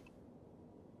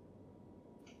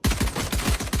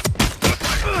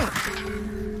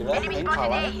 Enemy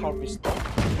spotted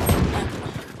A.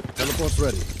 Teleport's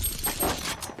ready.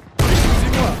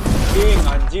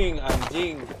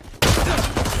 Anjing.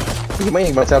 Gimana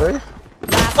yang caranya?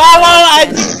 Tolol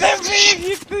anjing tapi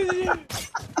gitu.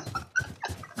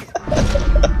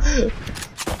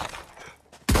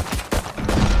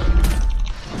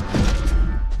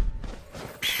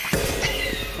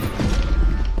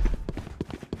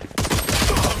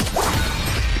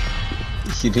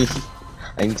 Sini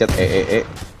aing chat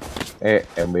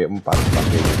MB4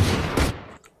 pakai.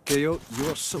 Keo, you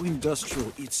are so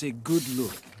industrial, it's a good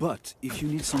look. But if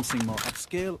you need something more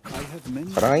upscale, I have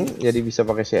many. Sekarang aing jadi bisa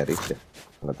pakai series ya,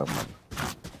 nggak teman.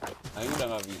 Aing udah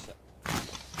nggak bisa.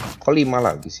 Kok 5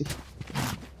 lagi sih?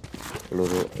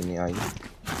 Peluru ini aing.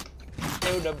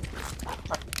 Udah.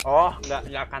 Oh,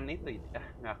 nggak akan itu ya,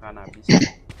 nggak akan habis.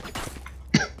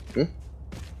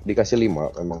 Dikasih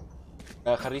 5 emang.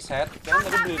 Nggak ke reset, kan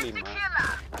tadi beli 5.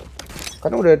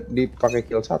 Kan udah dipakai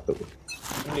kill 1.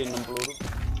 Beli 6 peluru.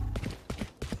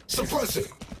 Suppressing.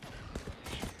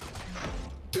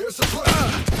 There's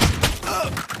suppressing.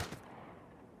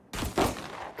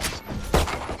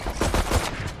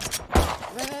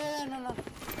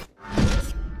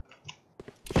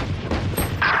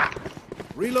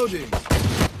 Reloading.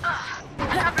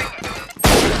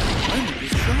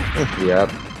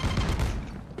 Lihat.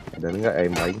 Ada nggak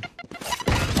aim aing?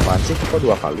 Apaan sih?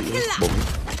 Kok 2 kali ini bom?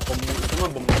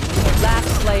 Last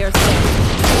player standing.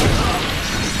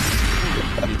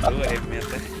 Itu aimnya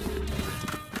teh.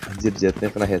 Anjir, jetnya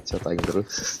kena headshot aing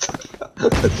terus.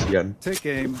 Kasian.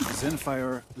 Take aim, then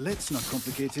fire. Let's not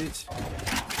complicate it.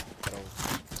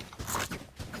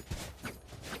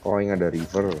 Oh, ini ada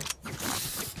river.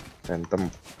 Phantom.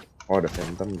 Oh, ada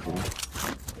Phantom di sini.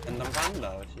 Phantom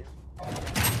Vandal sih.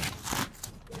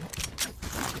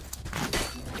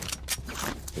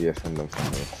 Iya, Phantom.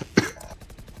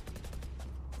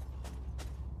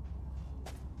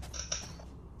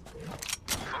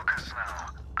 Focus now.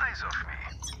 Eyes off me.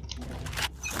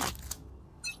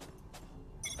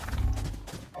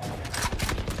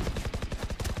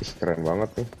 Ih, keren banget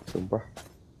nih, sumpah.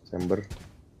 Chamber.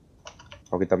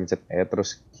 Kalau kita mencet E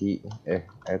terus Q, E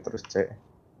terus C,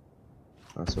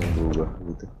 langsung berubah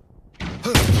gitu.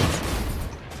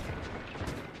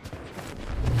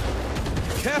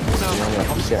 Careful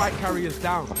now. Spike carriers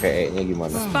down. Pakai E-nya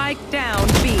gimana? Spike down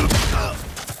B. I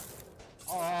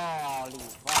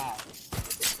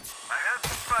have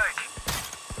the spike.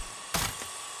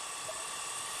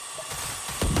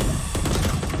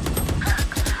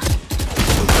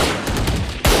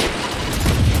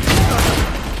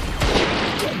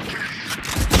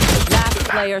 Last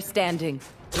player standing.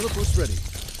 Teleport's ready.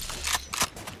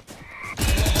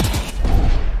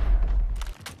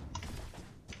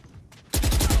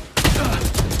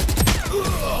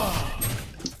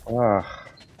 Wah,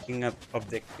 Ingat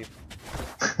objektif.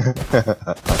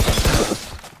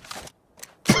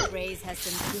 Raze has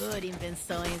some good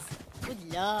invenções. Would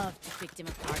love to pick them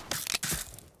apart.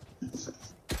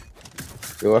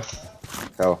 coba,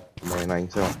 kau main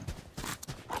so.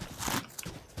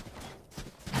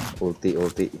 Ulti,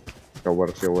 shower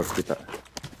kita.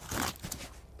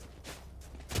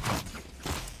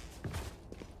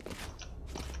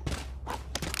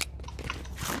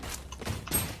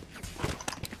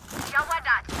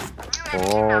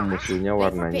 Oh, musuhnya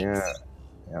warnanya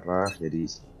merah, jadi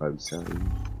nggak bisa ini.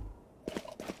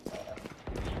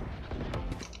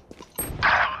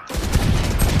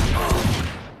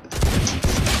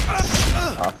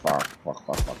 Fuck.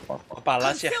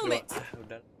 Kepala sih ya.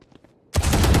 Udah.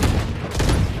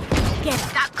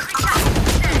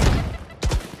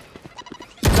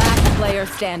 Last player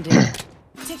standing.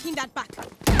 Taking that back.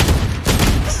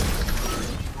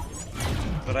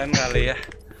 Keren kali ya.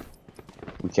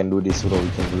 We can do this, bro. We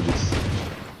can do this.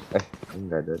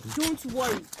 Enggak ada. Don't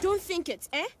worry. Don't think it,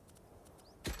 eh?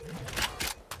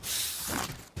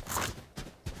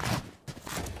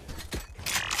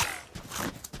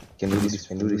 Can do this.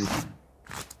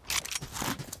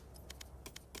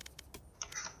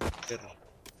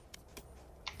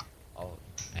 Oh,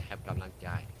 I have กำลังใจ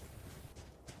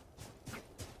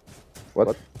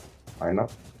What? I know.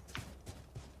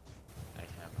 I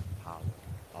have power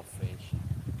of friendship.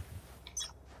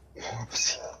 Apa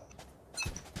sih?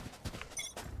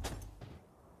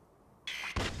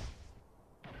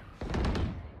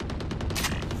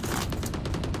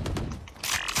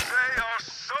 They are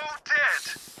so dead.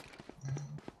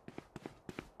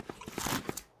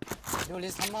 Spike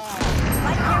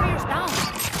carriers down.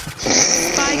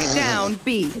 Spike down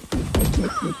B.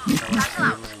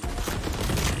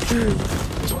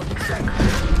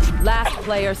 Last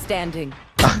player standing.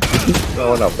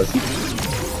 Lawan apa sih?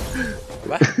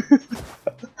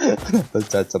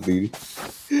 Tercacat diri.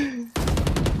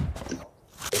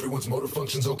 Everyone's motor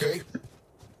functions okay?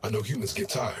 I know humans get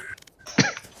tired.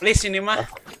 Please ini mah.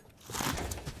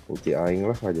 Ulti aing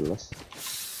lah, nggak jelas.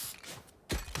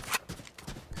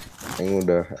 Aing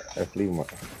udah F5.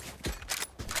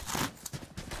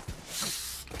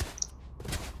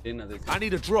 I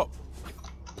need a drop.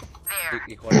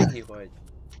 Ikon.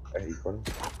 Ikon.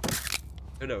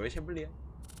 Udah wes beli ya.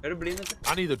 Udah beliin aja.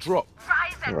 I need a drop.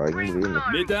 Aing beliin.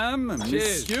 Mesdames,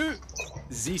 messieurs,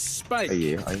 this spike.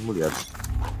 Iya, aing mau lihat.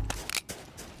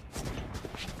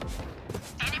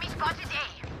 Enemy spotted A.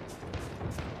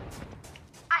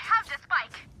 I have the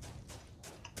spike.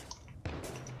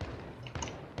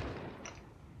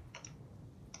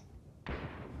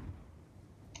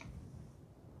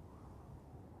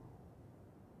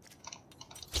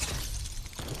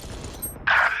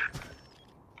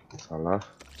 Salah.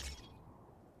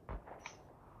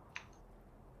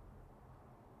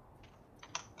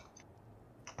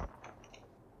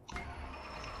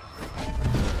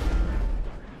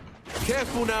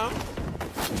 Careful now.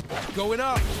 Going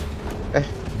up.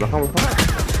 Belakang.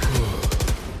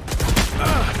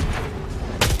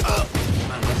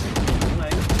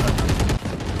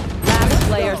 Last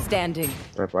player standing.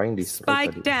 Trap aing di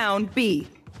Spike down B.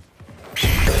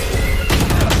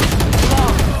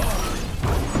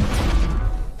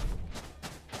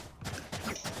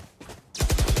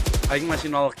 Aing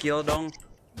masih 0 kill dong.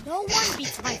 No one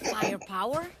beats my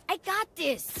firepower. I got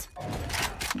this.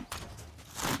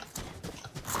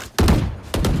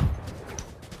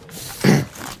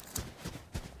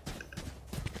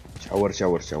 Shower.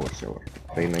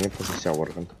 Reina-nya pasti shower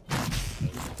kan.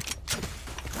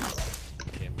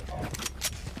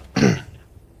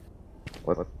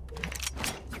 What?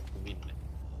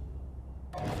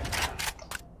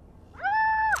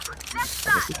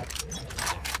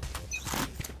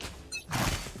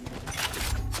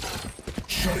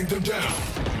 Shutting them down.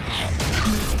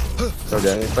 So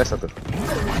jangan flash satu.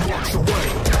 Watch away.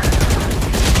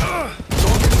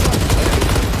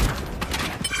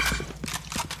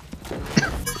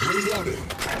 Reloading.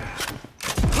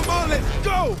 Come on, let's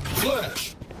go!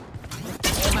 Flash.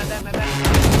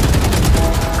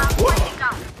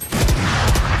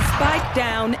 Spike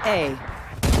down A.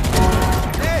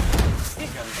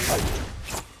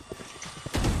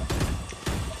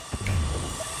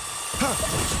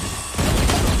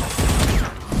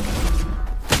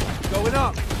 Going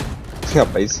up.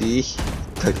 Ngapain sih?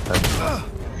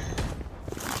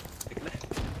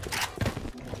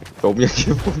 Tomnya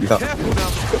gitu ya.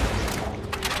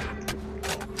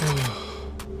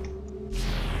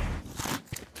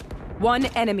 One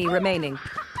enemy remaining.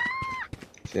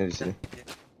 Di sini.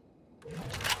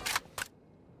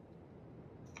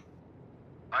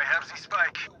 I have the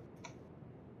spike.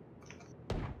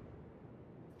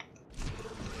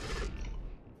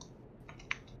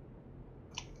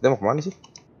 Kita mau kemana sih?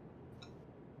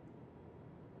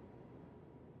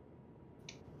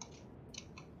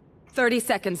 Thirty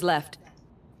seconds left.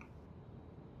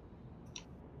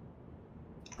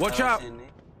 Watch out!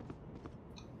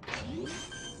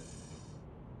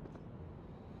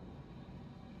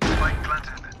 Spike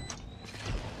planted.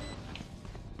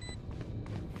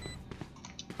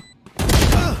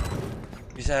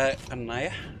 Bisa kena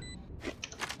ya?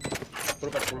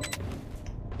 40.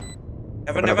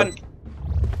 Heaven.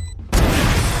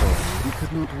 We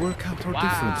could not work out our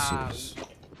differences.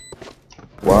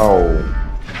 Wow.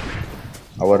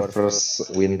 Our first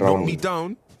win Knock round. me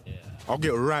down, I'll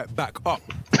get right back up.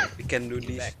 We can do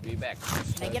this. Can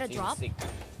I get a drop?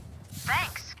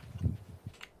 Thanks.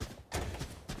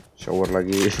 Shower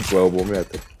lagi bawa bomnya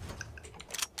tuh.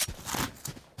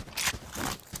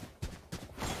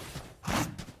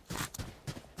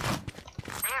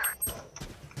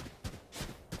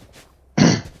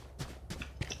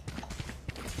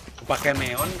 Pakai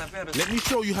neon tapi harus. Let me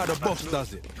show you how the boss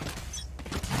does it.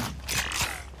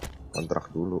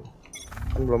 Kontrak dulu.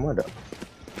 Kan belum ada.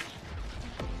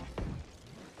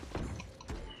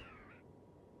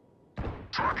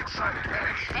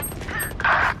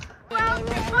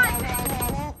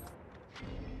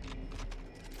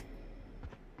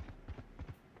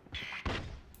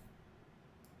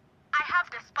 I have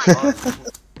the spike.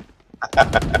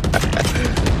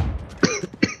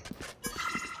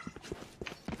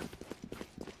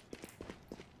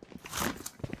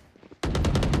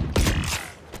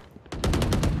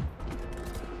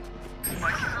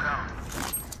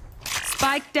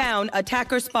 Spike down,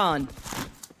 attacker spawn.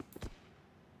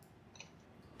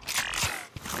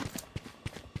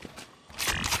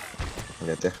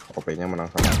 Lihat ya, OP-nya menang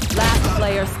sama. Last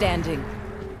player standing.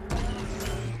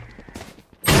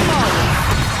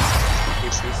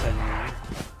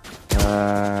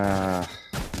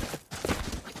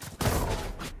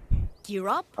 Gear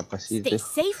up. Apa sih Stay itu?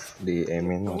 safe. Di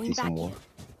Emin Going mati back semua.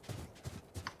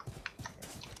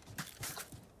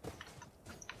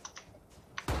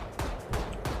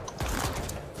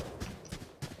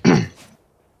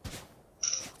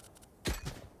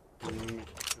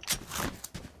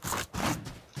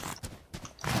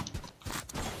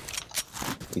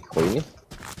 Iko ini.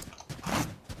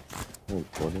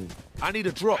 Iko ini. I need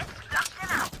a drop.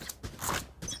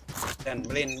 Dan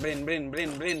blin.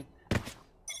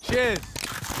 Cheers.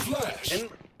 Flash.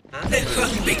 And the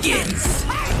fun begins.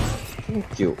 Thank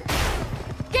you.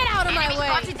 Get out of my Enemy way.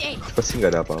 spotted A. Pasti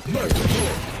nggak ada apa-apa.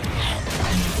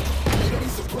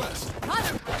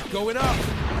 Going up.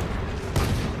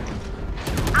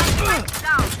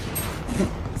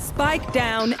 Spike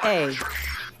down A.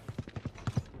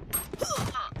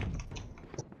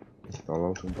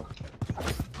 Tolong sumpah.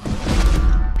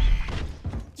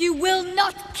 You will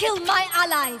not kill my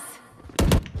allies.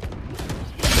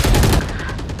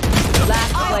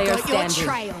 Last I'll player got your standing.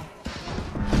 trail.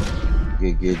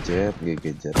 GG Jet.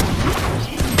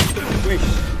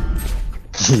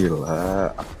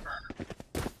 Gila.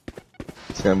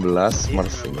 19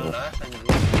 Marcelo.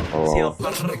 Oh.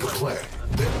 Silver. Make a plan,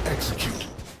 then execute.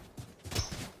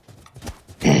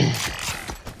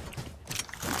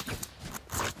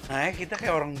 Nah, kita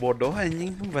kayak orang bodoh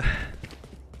anjing, Mbah.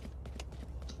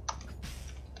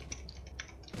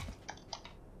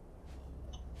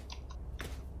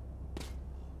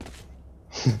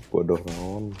 Bodoh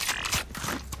naon.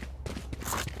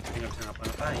 Nggak bisa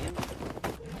ngapa-ngapain.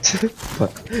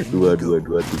 2 2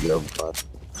 2 3 4.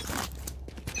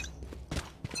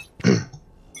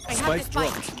 Spike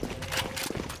drop.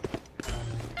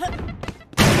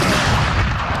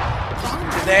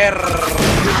 Der.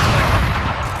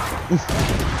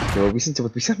 Coba bisa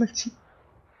cepet bisa sih.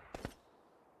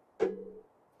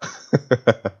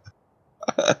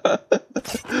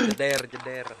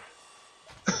 Jeder.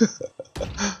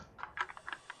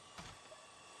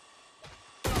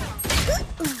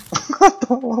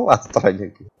 Tolong astranya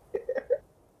gitu.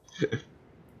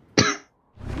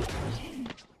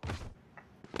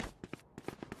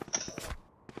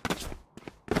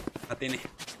 Mati nih.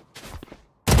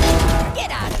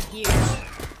 Get out of here.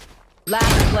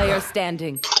 Last player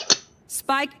standing.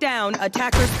 Spike down,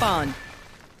 attacker spawn.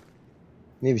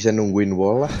 Ini bisa nungguin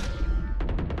wall lah.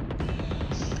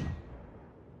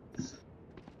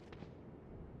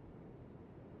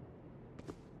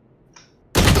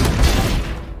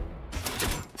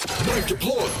 Knife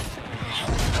deployed.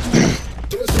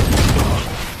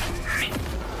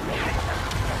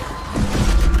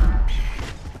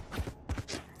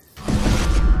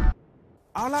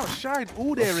 I'll outshine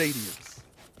all their radiance.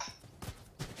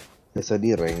 Biasa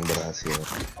di rank berhasil.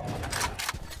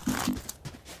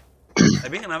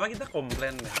 Tapi kenapa kita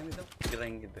komplain ya? Kan kita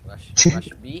bilang gitu.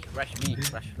 Rush B, rush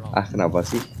long. Ah, kenapa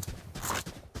sih?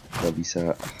 Gak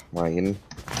bisa main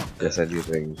biasa di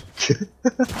rank.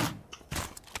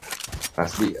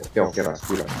 Rasbi, oke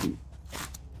Rasbi.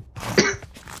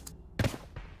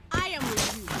 I am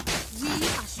with you. We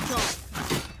are strong.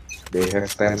 They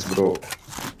have stance, bro.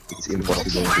 It's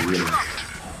impossible to win.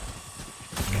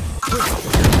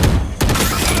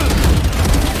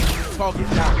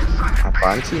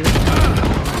 Apaan sih ini?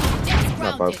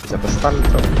 Kenapa bisa ke-stun,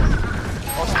 bro?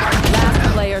 Last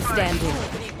player standing.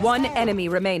 One enemy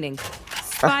remaining.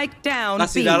 Spike down.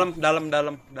 Masih B.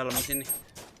 dalam sini.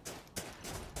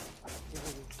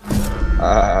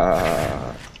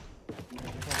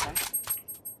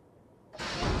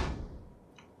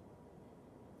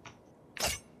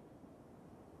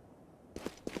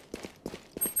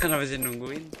 Kenapa sih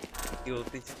nungguin?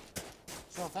 Ulti sih.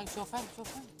 So fang.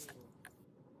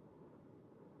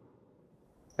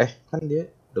 Kan dia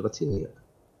dekat sini ya.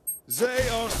 They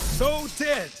are so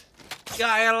dead.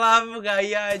 Ya elah,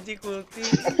 gaya aja kulti.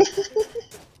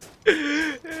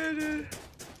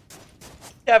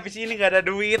 Ya habis ini gak ada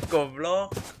duit,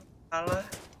 goblok. Salah.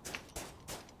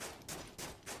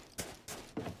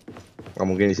 Nggak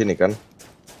mungkin di sini kan?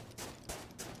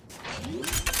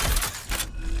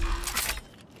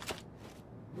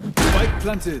 Spike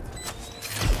planted.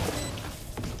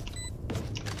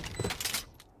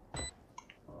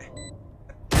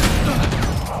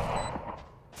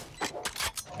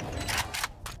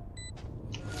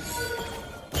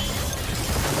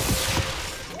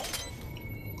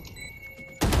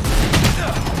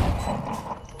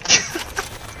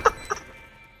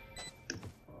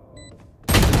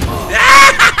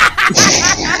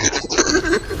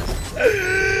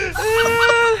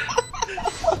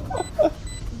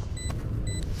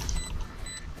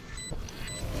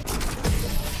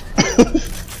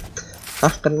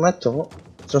 Kena cowok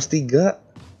 103.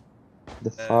 The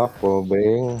fuck,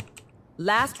 bang.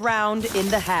 Last round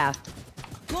in the half.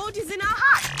 Gold is in our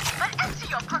heart, but empty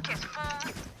your pockets, fool.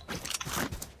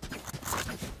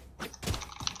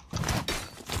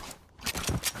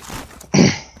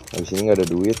 Habis ini nggak ada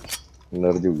duit,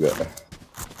 bener juga.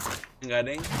 Nggak ada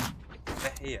yang.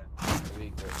 Iya.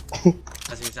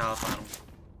 Masih bisa farm.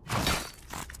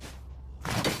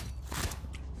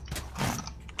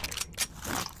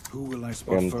 Who will I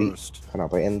spot first?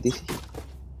 Kenapa NT sih?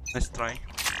 Let's try.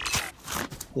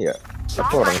 Iya,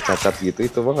 tapi orang cacat gitu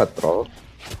itu banget troll.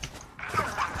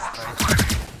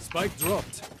 Spike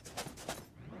dropped.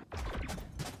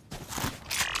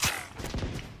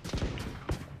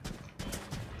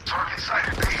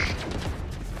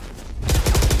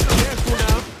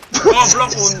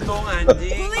 Goblok untung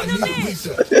anjing.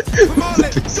 Come on,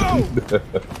 let's go.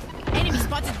 Enemy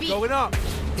spotted B. Going up.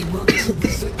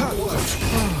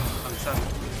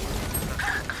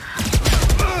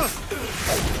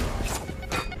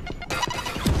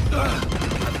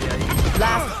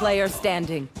 Last player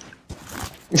standing.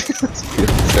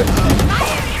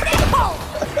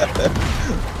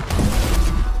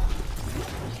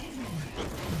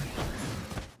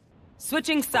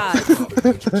 Switching sides.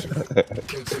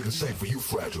 Can't say the same for you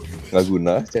fragile humans. Nggak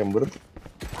guna chamber.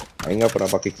 Aing nggak pernah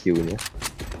pakai Q-nya.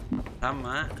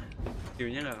 Sama.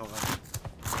 Q-nya nggak kepake.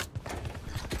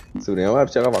 Sebenarnya mah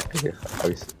harusnya nggak pakai ya.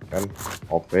 Habis kan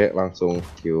OP langsung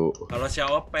Q. Kalau si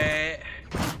OP.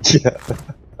 Iya.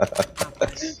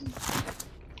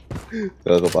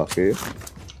 Kalau kepake.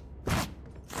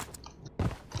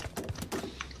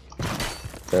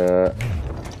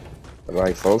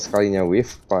 Rifle sekalinya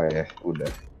wave apa ya? Udah.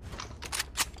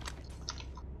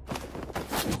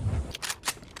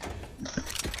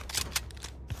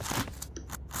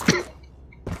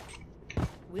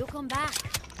 We'll come back.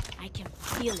 I can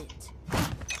feel it.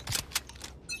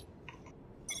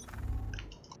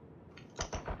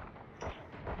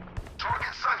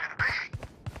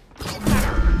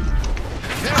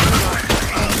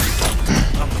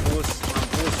 Mampus.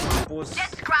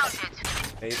 Just grounded.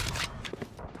 Wait.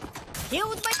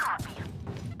 Healed my copy.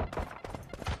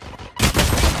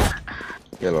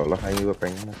 Ya loh, Aing juga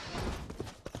pengen.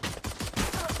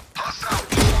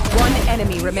 One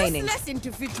enemy remaining. Useless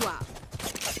individual.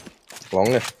 Long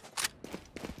ya?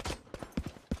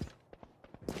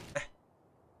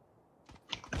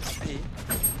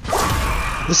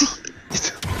 Apa sih?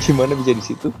 Itu gimana bisa di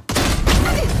situ?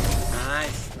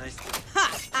 Nice. Ha!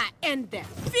 I end them.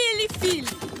 Feely.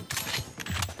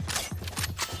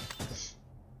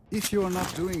 If you are not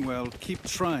doing well, keep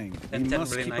trying. You Vincent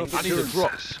must beli keep naik. up the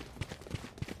Request.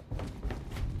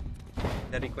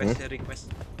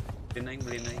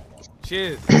 Beli naik.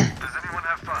 Cheers.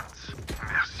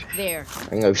 There.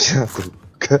 Aing nggak bisa tuh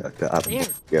ke arah.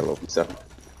 Ya lo bisa.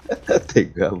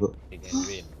 Tega lo. We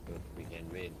can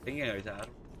win. Tinggal nggak bisa.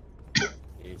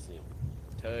 Easy.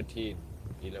 13,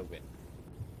 11.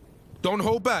 Don't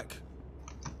hold back.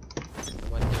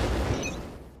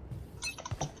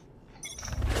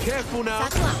 Careful now.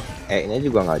 E-nya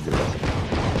juga nggak jelas.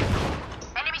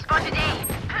 Enemy spotted A.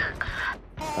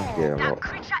 Ah, ya lo. That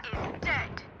creature is dead.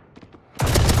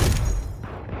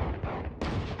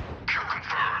 Kill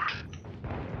confirmed.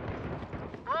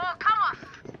 Oh, come on.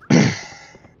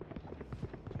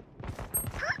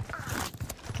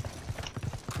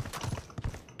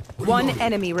 One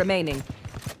enemy remaining.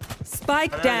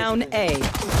 Spike down A.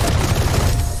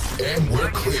 And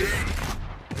we're clear.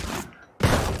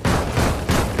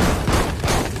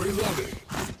 Reloading.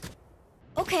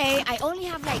 Okay, I only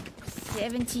have like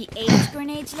 78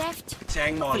 grenades left.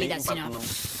 Sayang Hopefully molly that's 46. enough.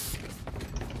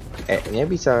 E-nya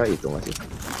bisa itu nggak sih?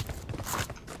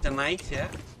 Bisa naik ya.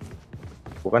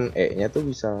 Bukan E-nya tuh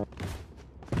bisa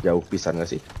jauh pisan nggak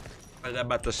sih? Ada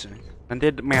batasnya. Nanti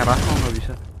merah kok nggak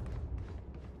bisa.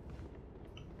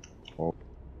 Oh.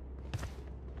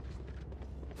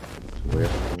 Gue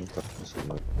ntar masih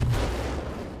mau.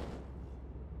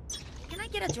 Can I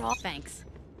get a drop? Thanks.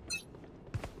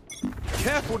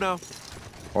 Careful now.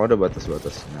 Oh, ada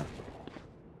batas-batasnya.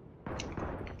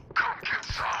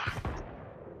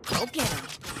 Okay.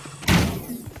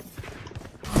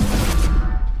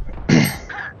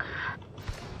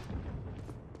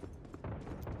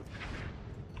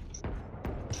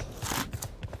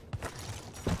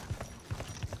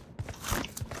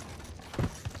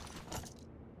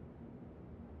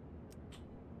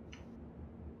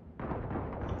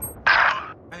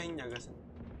 Aing jaga sih.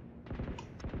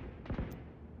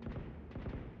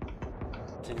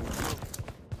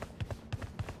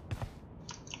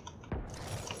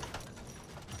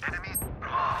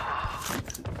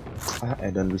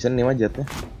 Dan Vincent nih mah jetnya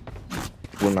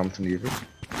 26 sendiri.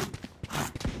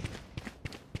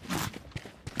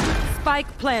 Spike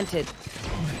planted.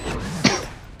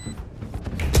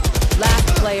 Last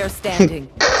player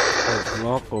standing.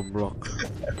 Goblok.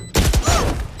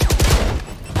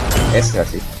 S nggak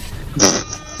sih?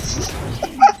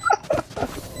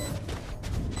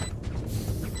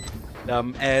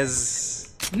 Dumb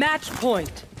as. Match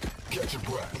point. Catch your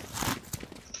breath.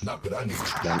 Not that I need.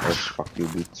 Dan S, fuck you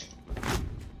bitch.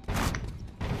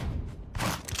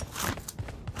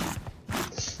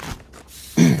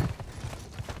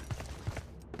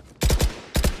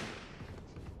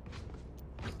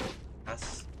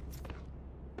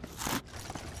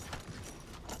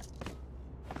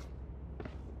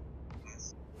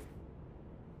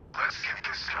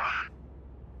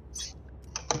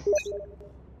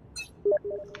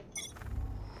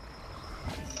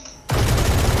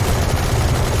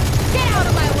 Get out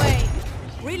of my way.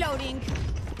 Reloading.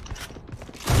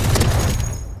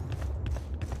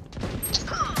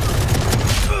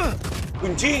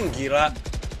 Kuncing gila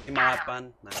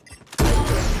 58. Nah.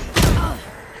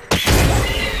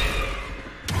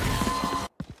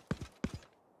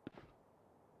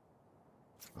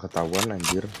 Ketahuan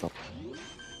anjir.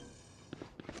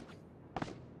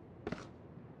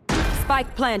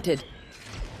 Spike planted.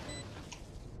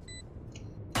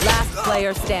 Last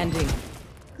player standing.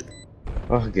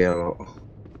 Oh, gelo.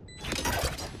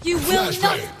 You will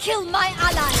not kill my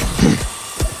ally.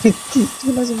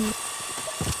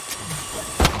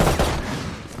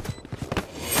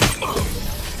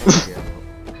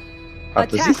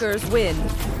 Attackers win.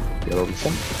 Gelo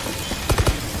bisa.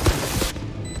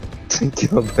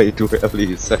 Kill by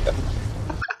duelist.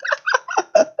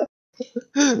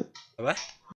 Apa?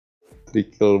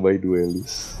 Trickle by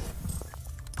duelist.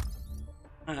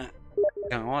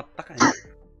 Yang otak aja.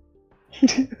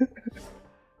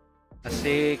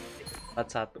 Asik.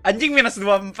 41. Anjing minus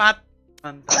 24.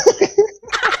 Mantap.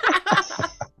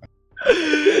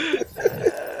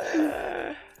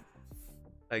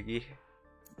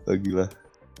 Lagi lah.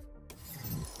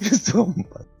 Minus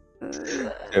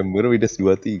 24. Chamber minus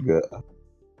 23.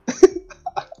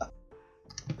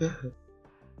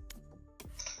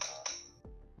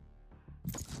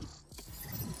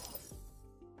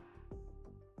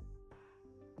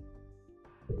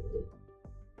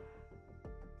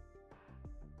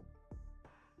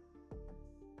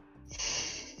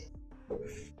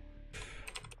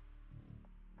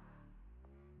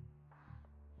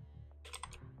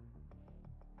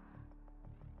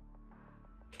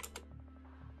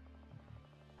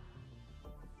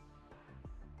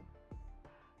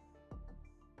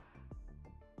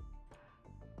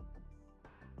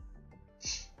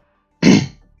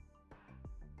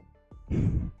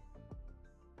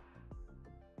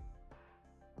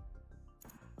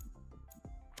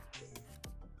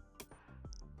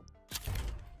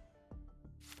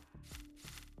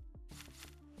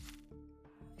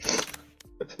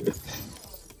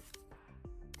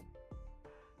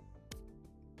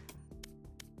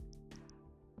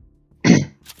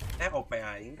 OP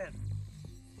aing kan.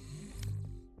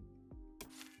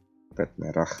 Pet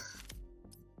merah.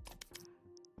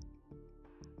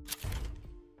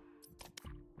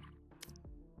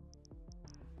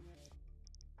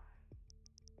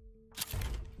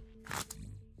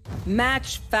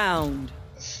 Match found.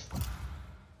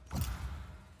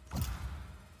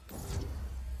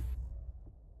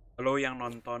 Halo yang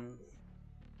nonton.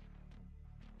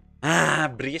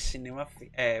 Breeze ini mah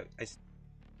Breeze.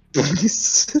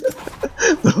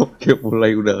 Oke,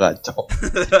 mulai udah kacau.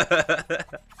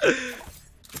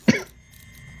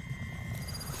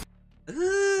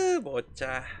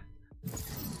 Bocah.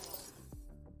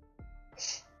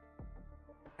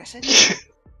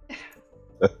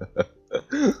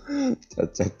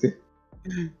 Cacat tuh.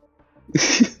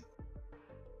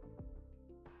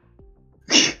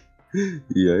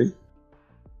 Iya.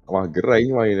 Mager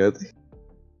aing mainnya tuh.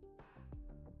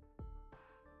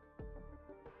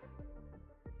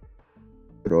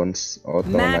 Bronze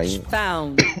auto Match naik.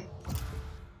 found.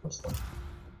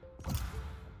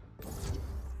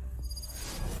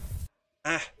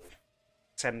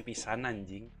 Sen pisan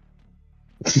anjing.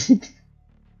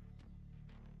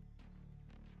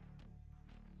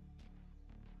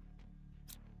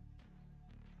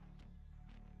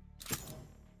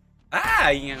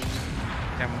 Yang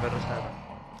chamber sana.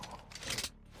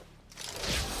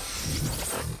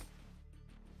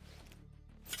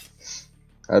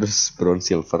 Harus bronze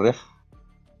silver ya.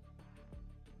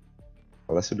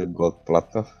 Kalau sudah gold plat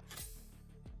tuh.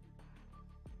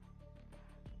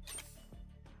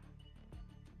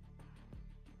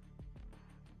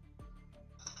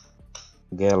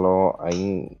 Gelo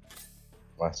aing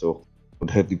masuk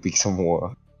udah di-pick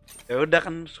semua. Ya udah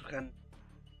kan sukan.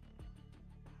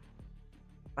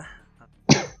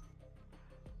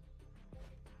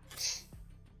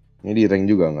 Ini di rank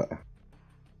juga nggak?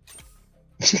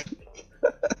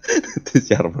 Itu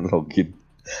Charman login.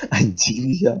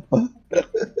 Anjing siapa?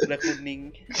 Udah kuning.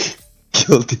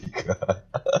 Kill 3.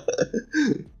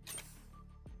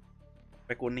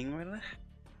 Sampai kuning malah.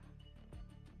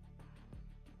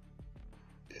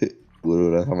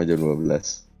 Buru lah sama jam 12.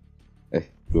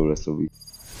 12 lebih.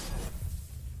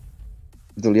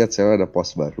 Itu lihat saya ada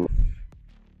post baru.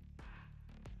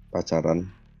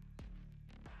 Pacaran.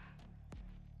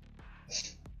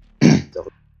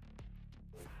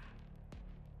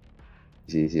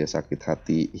 Sia sakit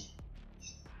hati.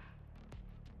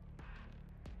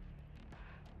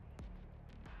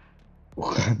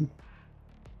 Bukan.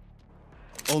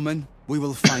 Omen, we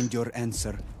will find your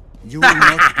answer. You will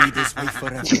not be this way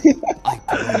forever. I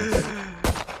promise.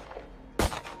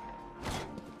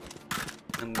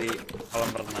 Nanti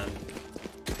kolam renang.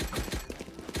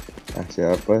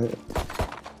 Siapa?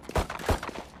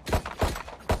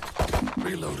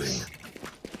 Reloading.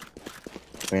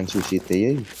 Main sushi teh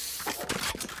ya.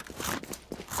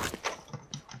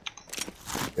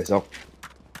 Besok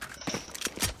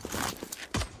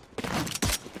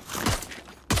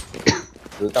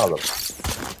Lu tahu loh.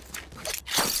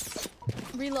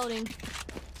 Reloading.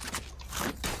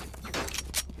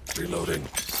 Reloading.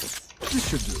 This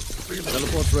should do.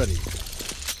 Teleport ready.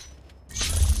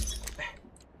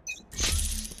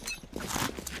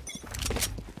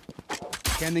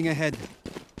 Scanning ahead.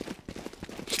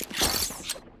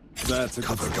 That's a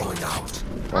Cover going out.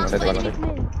 One side.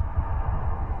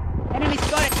 Enemy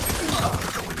spotted.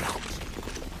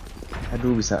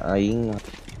 Aduh, bisa aing.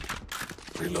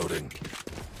 Reloading.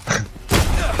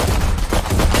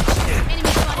 Enemy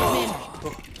spotted mid.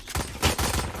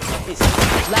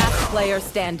 Last player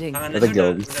standing. Kita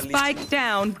jauh. Spike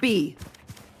down B.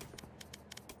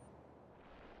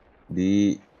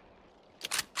 Di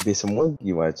semua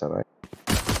gimana caranya?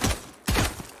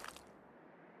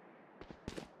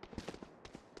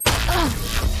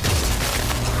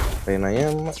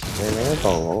 Renanya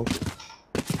tolong.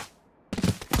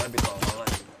 Lebih tolong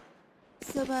lah.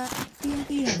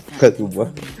 Gak coba.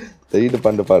 Tadi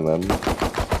depan-depanan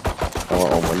sama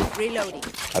Omen. Reloading.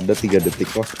 Ada 3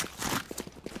 detik mah.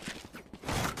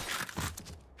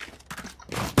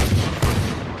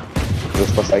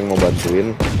 Terus pas aing mau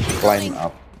bantuin, climb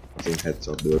up, langsung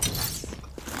headshot dulu.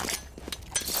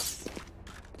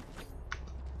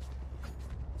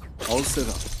 all set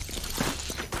up.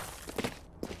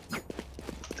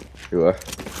 Yuk,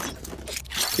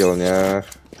 skillnya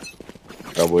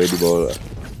gak boleh di bawah,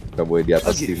 gak boleh di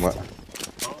atas 5.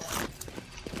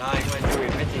 Nah, ini maju,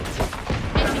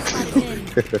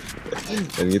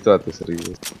 Dan gitu atuh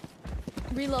serius.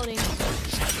 Reloading.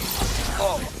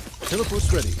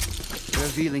 Teleport's ready.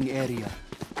 Revealing area.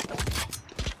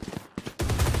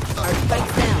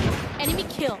 Spike down. Enemy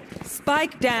kill.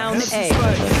 Spike down A.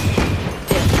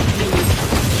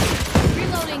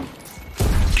 Reloading.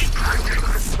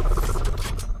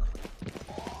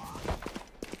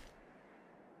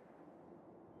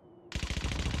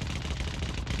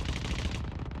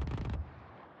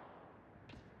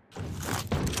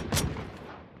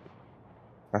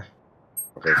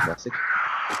 Oke, klasik.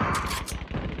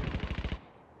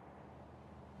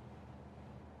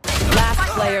 Last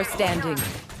player standing.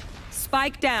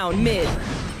 Spike down mid.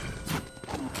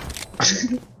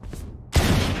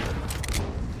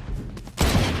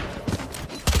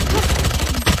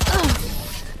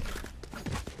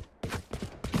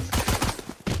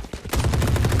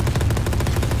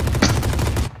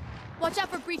 Watch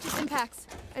out for breaches impacts.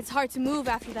 It's hard to move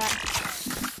after that.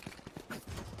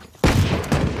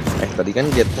 Tadi kan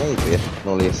jetnya itu ya,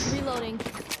 nulis Reloading.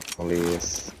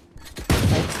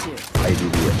 ID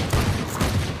dia.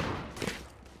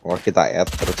 Oh, kita add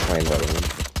terus main bareng.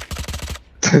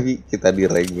 Tapi kita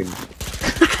direngin.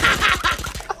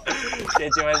 Dia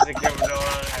cuma skip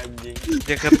doang anjing.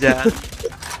 Dia kerjaan.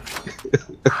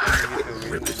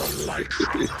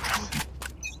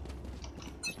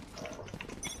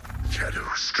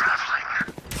 Shadows traveling.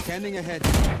 Scanning ahead.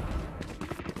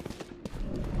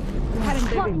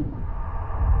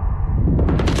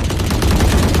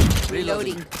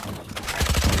 Reloading.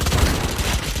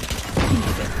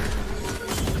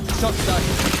 Shot done.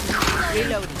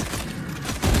 Reloading.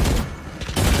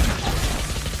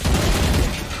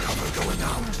 Cover going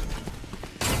out.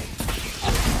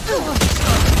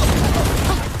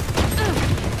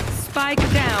 Spike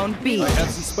down B. I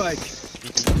have some spike.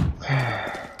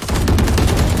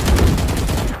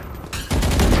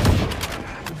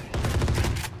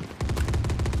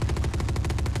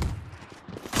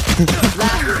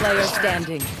 Last player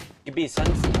standing. Ibisan.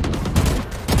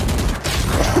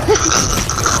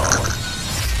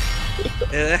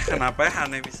 Kenapa ya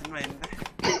aneh bisa main teh?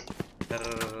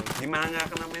 Gimana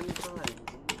nggak kena mental lagi?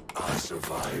 I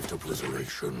survived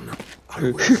obliteration.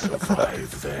 I will survive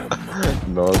them.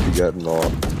 030.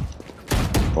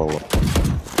 Power.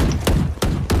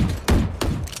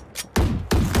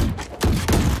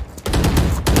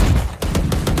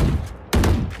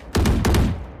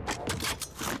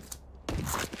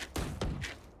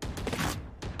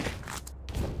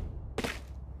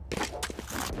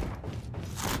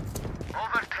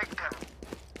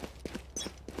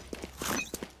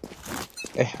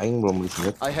 Aing belum beli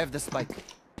senjata. I have the spike.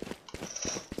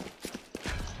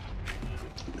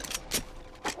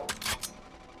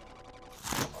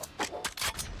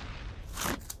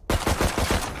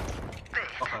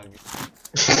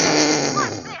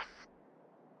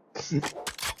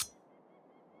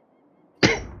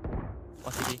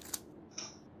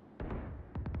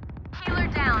 Healer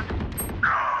down.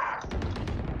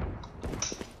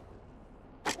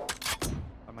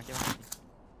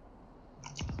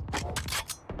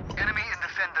 Enemy in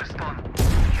defender spawn.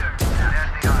 Here, there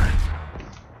they are.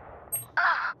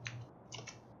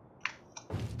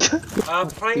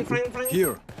 Frank.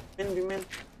 Here. Bimen.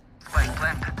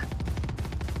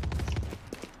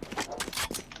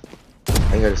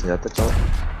 Nggak ada senjata cowok.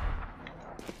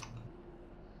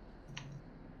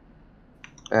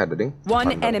 Ada ding.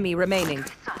 One enemy remaining.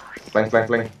 Flank.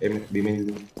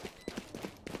 Bimin.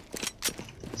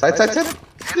 Side.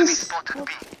 Yes.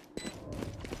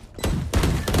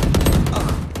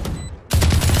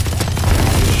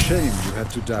 Shame you had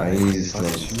to die, Nice.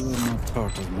 but you are not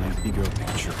part of my bigger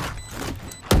picture.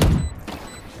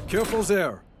 Careful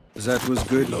there. That was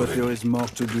good, but there is more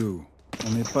to do.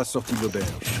 On n'est pas sorti de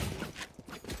l'auberge.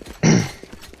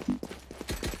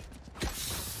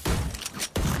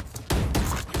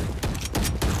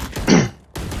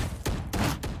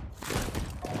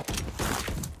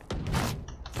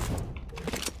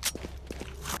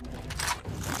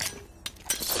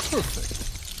 Perfect.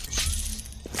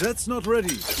 That's not ready.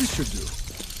 This should do.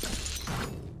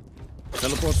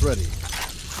 Teleport's ready.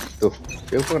 Tuh,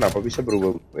 Phil kenapa bisa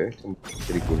berubah ya?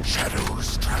 Jadi kuning.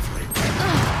 Shadows traveling.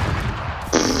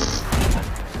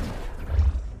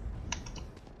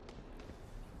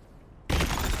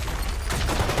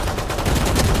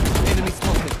 Enemy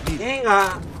spotted.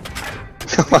 Enggak.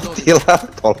 Mati lah,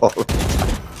 tolol.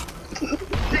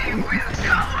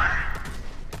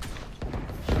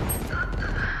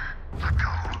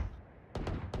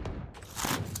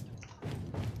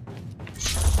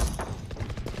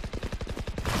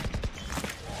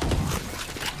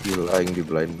 Gila yang di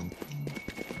blind.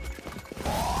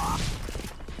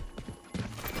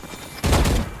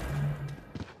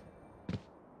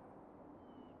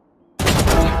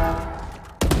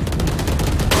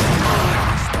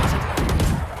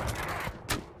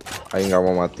 Aing nggak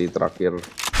mau mati terakhir.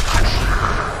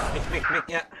 Mik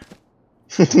ya.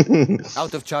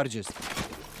 Out of charges.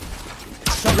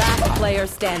 Last player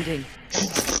standing.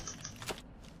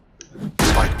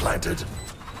 Spike planted.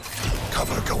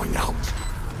 Cover going out.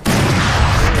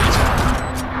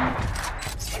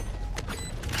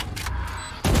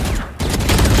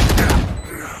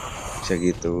 Bisa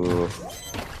gitu.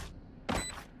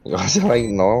 Gak usah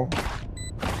lagi nol.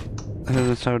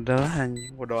 Saudara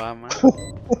anjing bodo amat.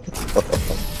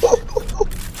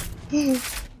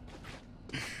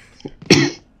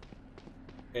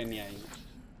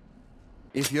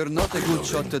 If you're not a good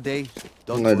shot today,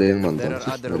 don't Nggak ada worry. yang nonton There are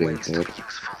sih, other nggak ada yang ways. denger.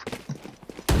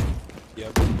 Ya.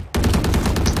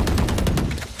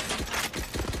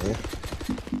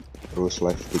 Terus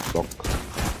live TikTok.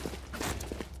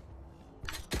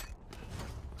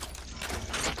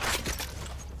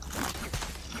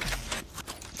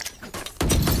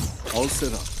 All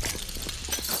set up.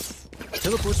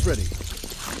 Teleport's ready.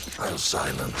 I'll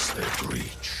silence their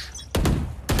breach.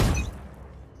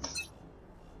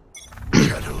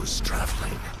 Shadows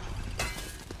traveling.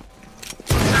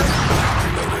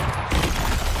 Reloading.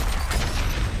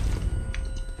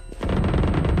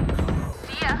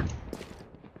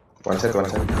 One set. Enemy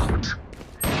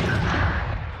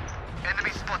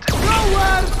spotted.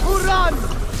 Nowhere to run!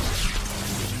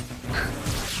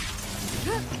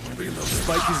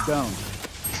 Spike is down.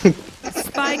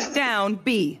 Spike down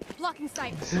B. Blocking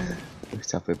sight.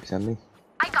 Capek pisan nih.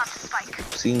 I got the spike.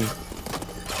 Pusing.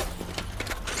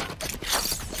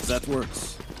 That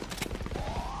works.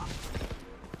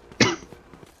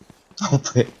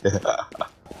 Sampai.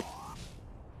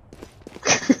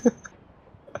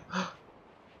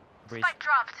 Spike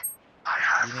dropped. I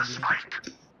have the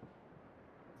spike.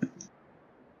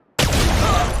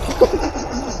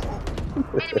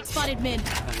 Enemy spotted mid.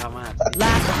 Enggak mati.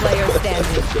 Last player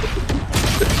standing.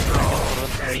 Turun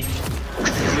kali.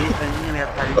 Ini lihat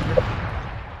kali.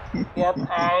 Lihat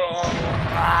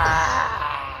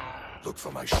Look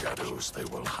for my shadows, they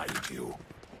will hide you.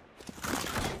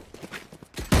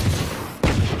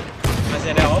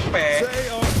 Masih ada OP. They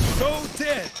are so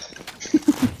dead.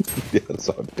 Dia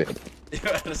so dead. You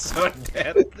are so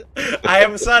dead. I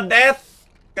am so dead.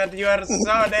 God, you are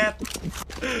so dead.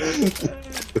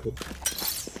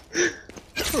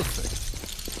 Perfect.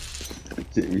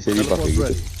 Bisa dipakai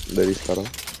gitu dari sekarang.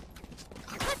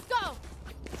 Let's go.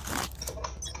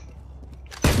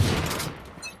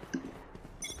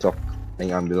 Cok,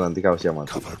 yang ambil nanti kau siapa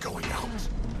mati. Cover going out.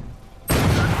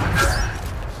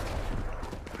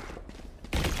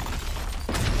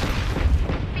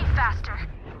 Be faster.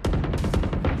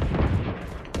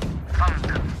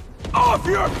 Off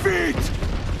your feet!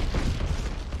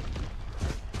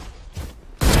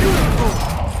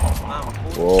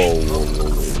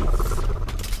 Wow.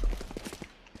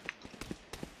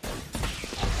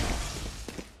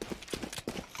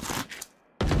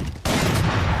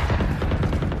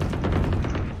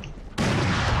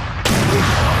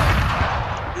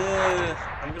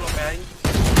 Ambil OP aing.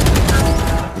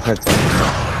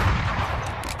 Cok.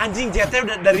 Anjing jetnya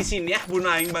udah dari sini ya, bunuh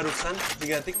aing barusan.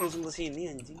 3 tik langsung ke sini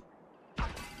anjing.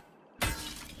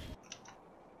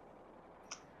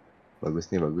 Bagus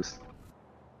nih, bagus.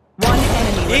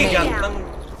 Ih, ganteng.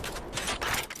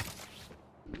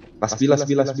 Pas bilas.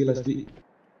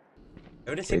 Ya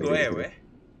udah sih gue we.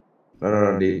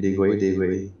 No, they go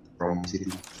from city.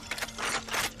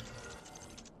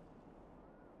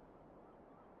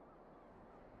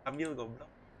 Ambil goblok.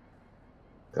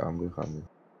 Ambil.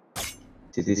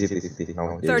 City.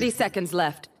 No, 30 seconds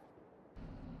left.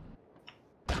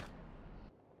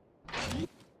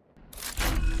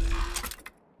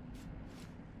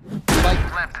 Spike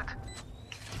planted.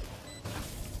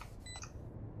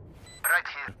 Right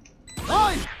here.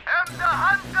 I am the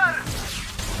hunter.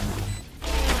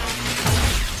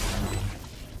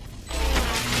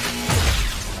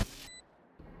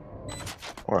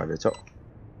 Wah, ada cok.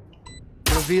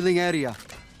 Revealing area.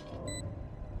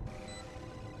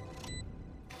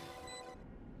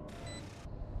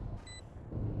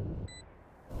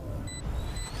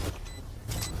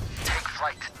 Take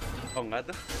flight. Oh enggak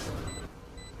tuh.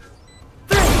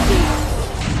 They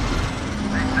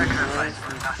sacrifice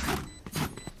for nothing.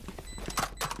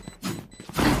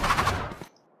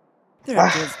 There are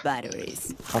just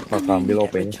batteries. Apa ambil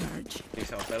OP-nya?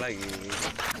 Bisa OP lagi.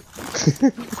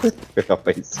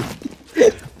 PKP sih.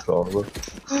 Troll.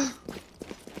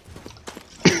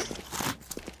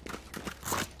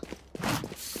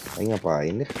 Ini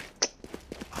ngapain ya?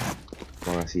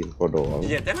 Mau ngasih info doang.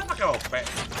 Iya, emang pakai OP. I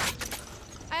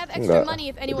have extra money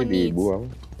if anyone needs.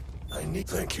 Dibuang. I need,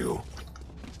 thank you.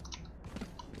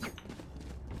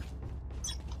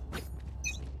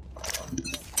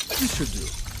 This should do.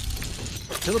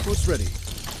 Teleport's ready.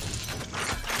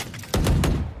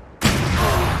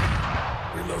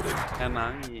 Reloading.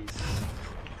 Nangis.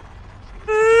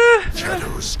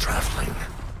 Shadows traveling.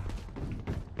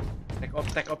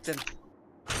 Take option.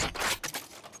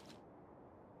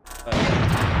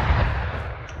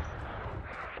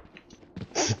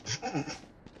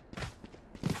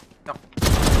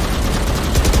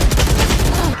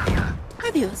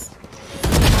 Adios.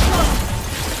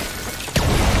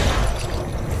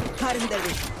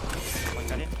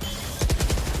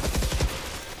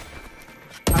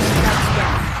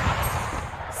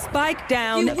 Spike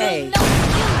down You will A. not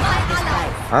kill my ally.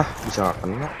 Hah? Bisa nggak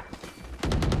kena?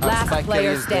 Last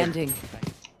player standing.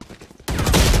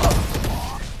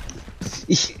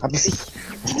 Ih, apa sih?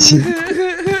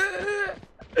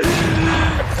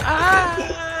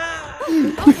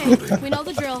 Okay, we know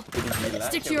the drill.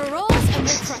 Stick to your roles and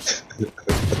we'll crush it.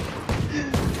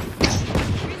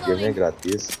 Gamenya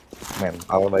gratis,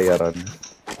 mental bayaran.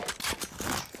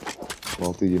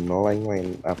 Mau 7-0 aing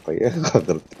main apa ya? Gak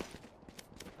ngerti.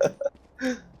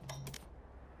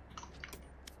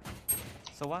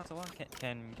 So what?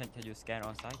 Can you scan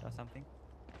on site or something?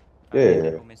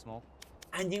 Yeah. Smoke.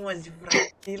 Anjing masih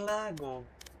berarti lah, go.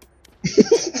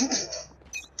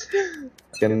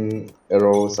 Can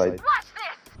arrow side. Watch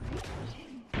this.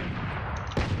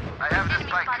 I have the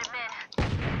spike.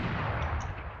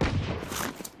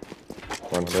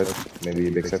 One side, maybe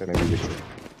back side.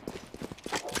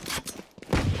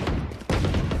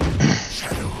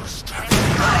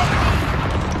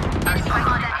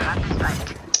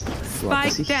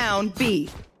 Spike down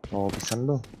B. Oh, pisan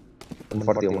dong.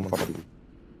 40.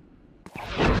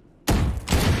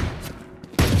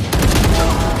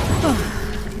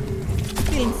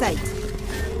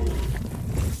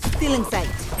 Stealing sight.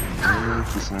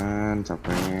 Pisan,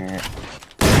 capek.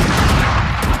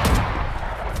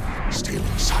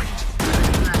 Stealing sight.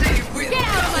 Get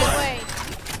out of my way.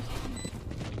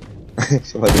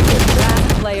 Last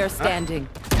player standing.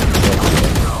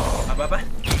 Apa?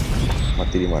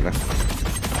 Mati di mana?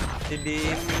 Di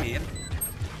mid.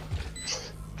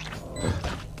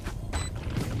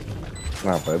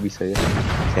 Kenapa bisa ya?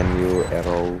 Can you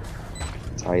arrow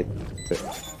side?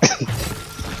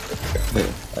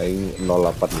 Aing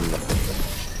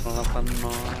 085.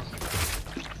 080.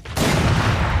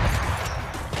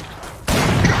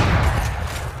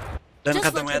 Dan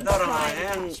kata Meta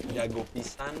orang-orangnya yang jago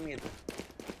pisan gitu.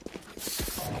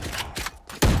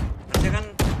 Nanti kan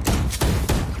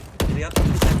lihat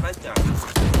bisa baca kan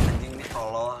anjing nih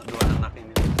solo 2 anak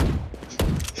ini.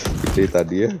 Jadi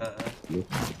tadi ya.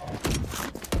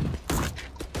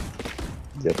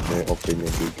 Jetnya OP-nya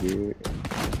gigi.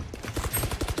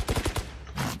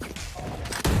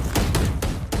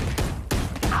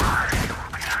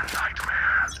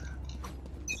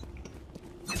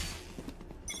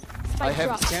 I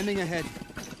have scanning ahead.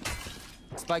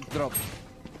 Spike drop.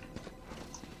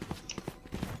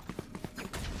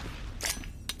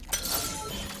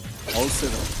 All set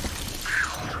up.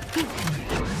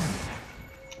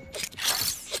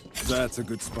 That's a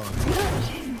good spot.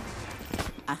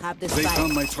 I have this They spike.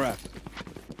 found my trap.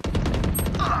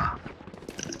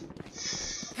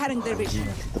 Cutting their vision.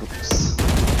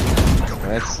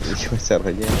 Nice, besar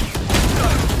aja.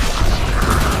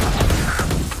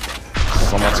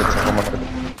 Sama market.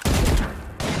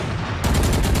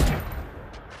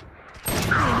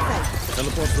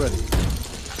 Teleport ready.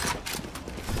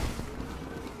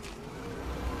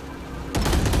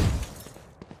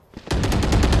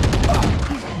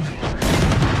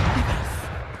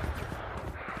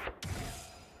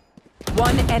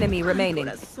 One enemy remaining.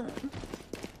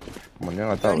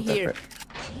 Temennya nggak tahu TP.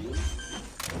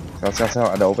 Sel,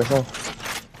 ada OP sel.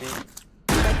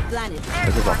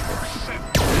 Itu pak.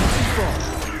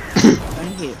 I'm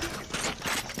here.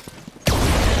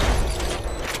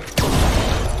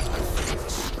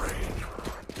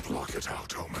 Block it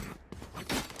out, Omen.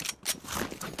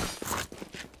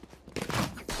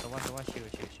 The one, shoot.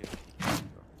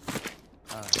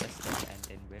 Let's stop and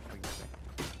then wait for you back.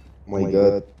 Oh my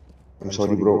god. I'm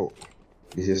sorry bro.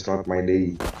 This is not my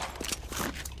day.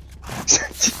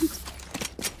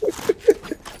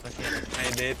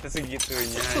 Ide itu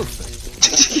segitunya.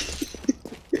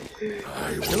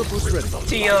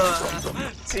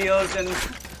 Chill dan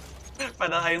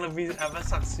padahal yang lebih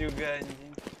sucks juga anjing.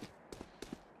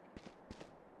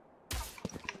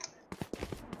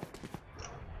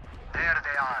 There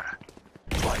they are.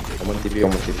 Kamu TV.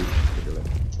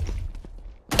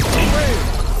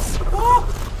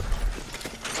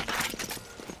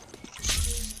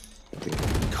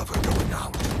 Cover going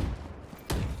out.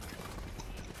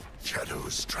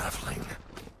 Shadows traveling.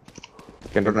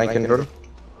 Kendor naik.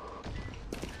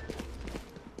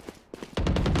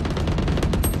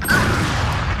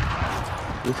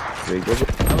 Very good.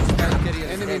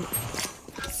 Enemy.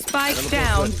 Spike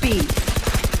down B.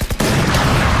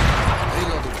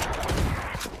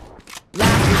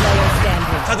 Last player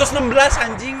standing. 116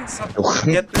 anjing.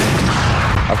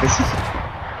 Apa sih?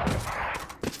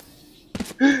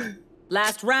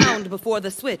 Last round before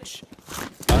the switch.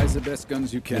 Buy the best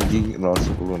guns you can. Anjing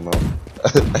 010 0.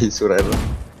 Ayo surel.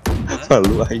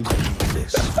 Malu aing.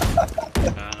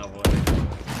 Nggak boleh.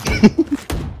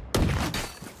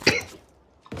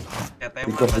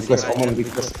 Request, common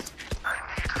request.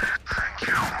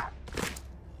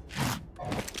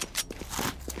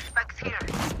 Specs here.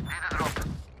 Need a drop.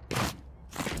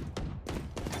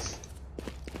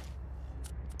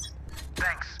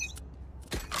 Thanks.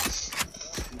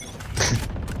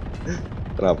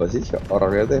 Kenapa sih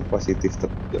orangnya teh positif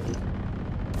terus?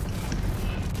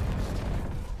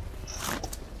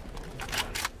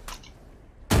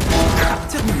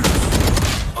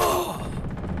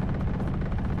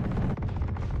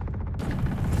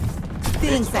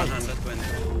 Vincent.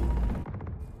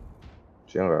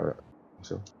 Siapa nggak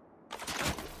langsung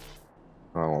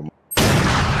ngomong.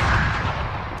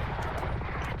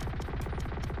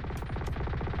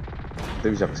 Kita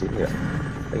bisa kesini ya?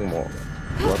 Kita mau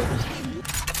keluar.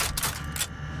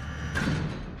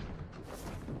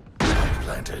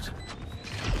 Planted.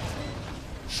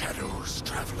 Shadows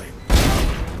traveling.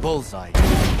 Bullseye.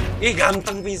 Ih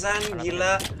ganteng pisan,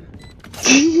 gila.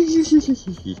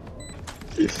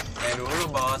 Dulu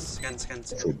bos, scan.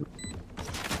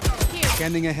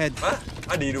 Scanning ahead. Hah?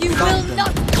 Di hidup. You will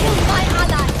not kill my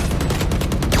ally.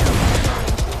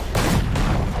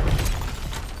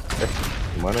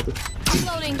 Gimana tuh?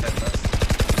 Reloading.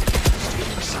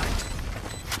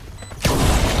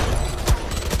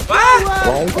 Wah!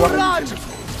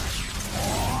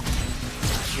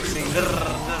 Singer.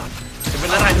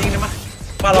 Bener anjing ini mah.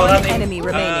 Valorant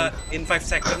in 5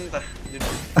 seconds tah.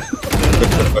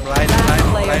 Blind.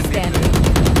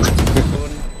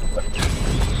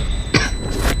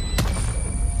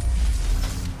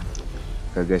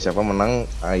 Kagak siapa menang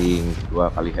aing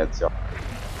 2 kali headshot.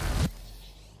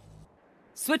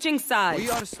 Switching sides.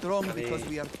 We are strong because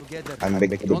we are together. I'm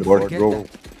back to the Don't board, forget bro. that.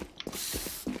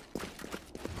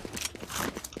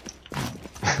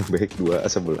 Baik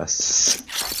 2-11.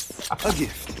 A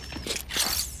gift.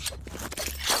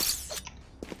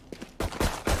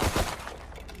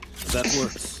 That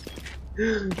works.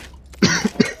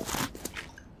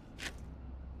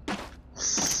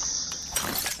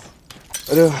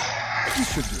 Aduh. You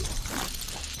should do.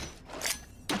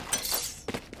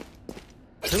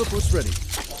 Teleport's ready.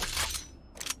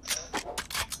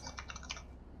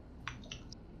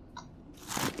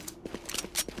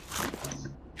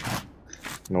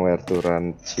 Nowhere to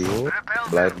run, chill.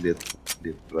 Blind did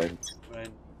blind.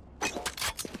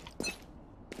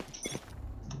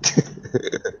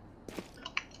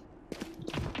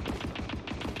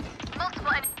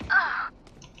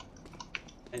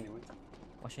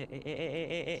 shit.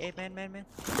 Hey, man.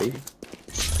 Hey.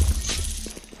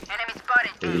 Enemy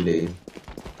spotted. Reloading.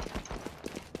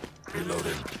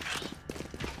 Reloading.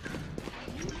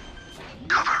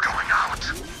 Cover going out.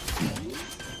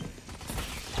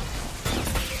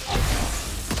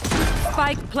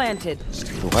 Spike planted.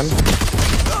 Bukan?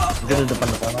 Dia di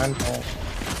depan-depanan.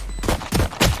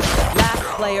 Last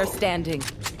player standing.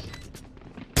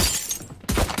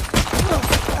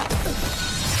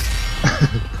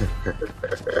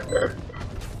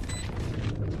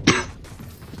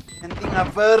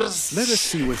 Let us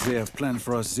see what they have planned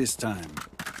for us this time.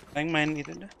 Yang main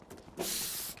itu dah.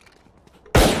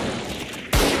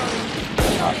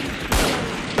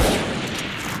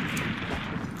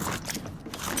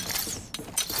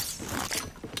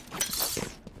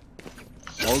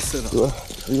 All set up.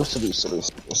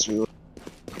 Serius.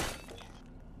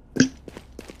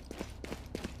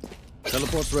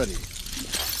 Teleport's ready.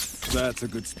 That's a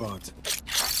good spot.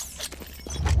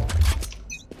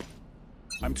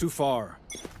 I'm too far.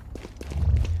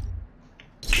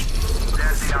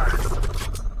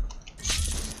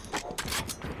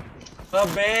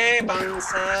 Babe,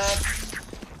 bangsat.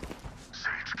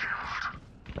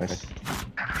 Nice.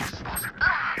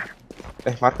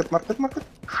 Market.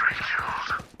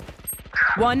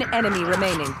 One enemy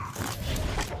remaining.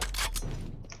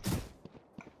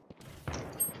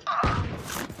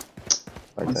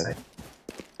 Right.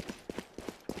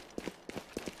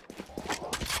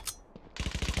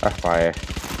 Pakai.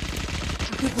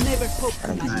 You've never poked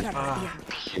my character.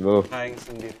 Ibu. Aing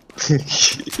sendiri.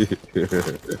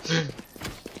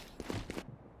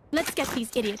 Let's get these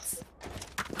idiots.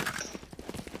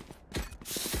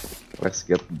 Let's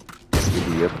get this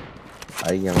idiot.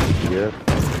 Aing yang idiot.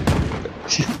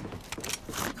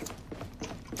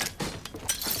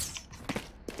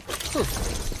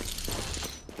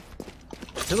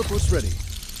 Teleport's ready.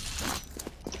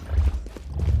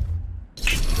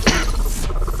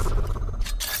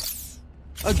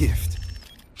 A gift.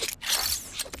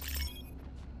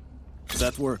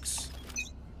 That works.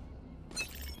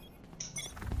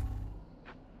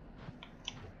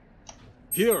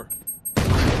 Here.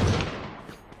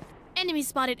 Enemy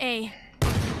spotted A.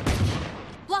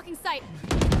 Blocking sight.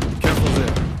 Careful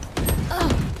there.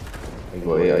 I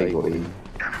go A.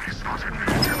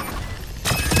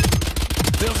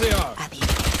 There they are.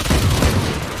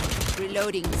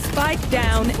 Reloading. Spike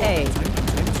down A.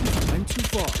 I'm too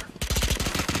far.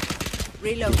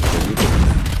 Reload.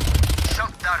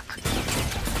 Shock dart.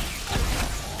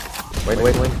 Wait.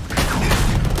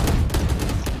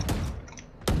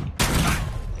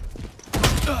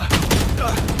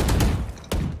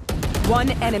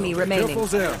 One enemy remaining. Careful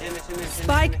there.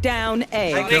 Spike down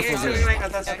A. Careful there. Naik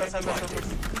atas.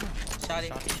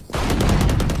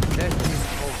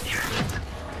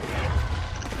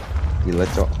 Gila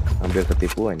cok, hampir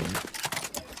ketipu aja.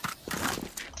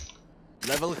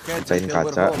 Level head. Pecahin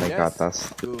kaca, naik ke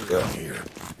atas. Ya.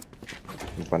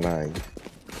 Depan aja. Need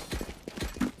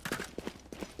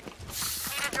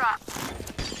a drop.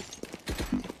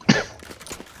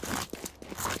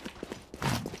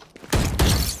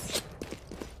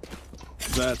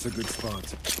 That's a good spot.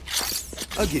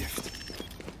 A gift.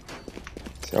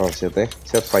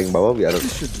 Siap paling bawah biar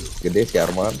gede si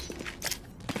Arman.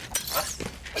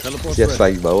 Teleport Siap ready.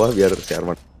 paling bawah biar si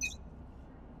Arman.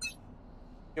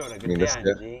 Ya udah gede Minus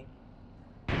ya. anjing.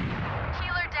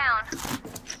 Healer down.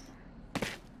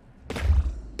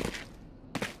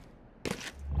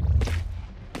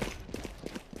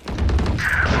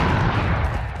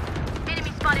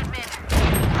 Enemy spotted mid.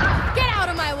 Get out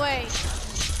of my way.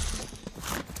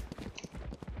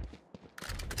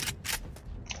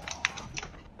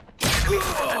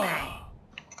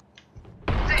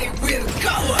 They will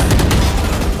cover.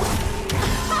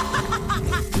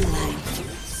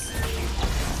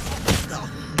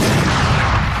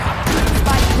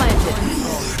 Spike planted.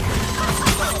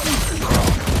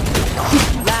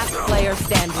 Last player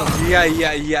standing.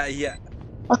 Iya.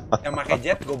 Yang pakai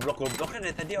jet goblok-goblok kan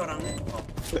dari tadi orangnya.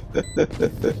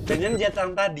 Jangan jet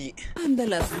yang tadi. I'm the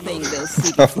last thing they'll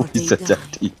see before they Bisa die.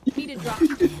 jadi. Need a drop.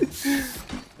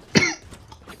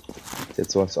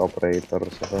 That's one's operator.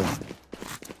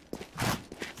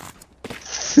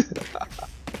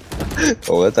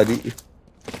 Oh tadi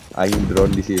angin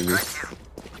drone di sini.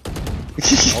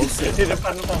 Di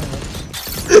depan kamu.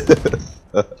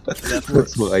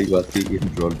 Semua aing matiin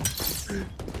drone.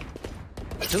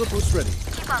 Teleport's ready.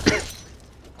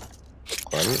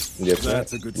 Kan lihatnya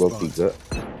That's a good blok spot.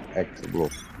 3 X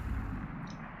blok.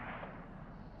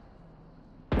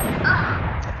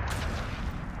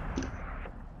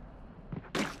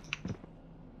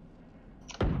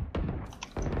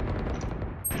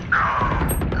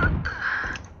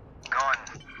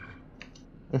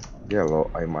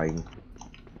 Yellow, I'm eyeing.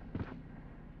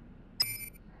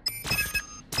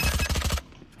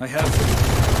 I have.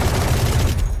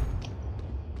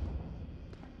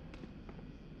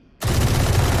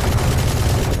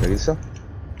 There is some.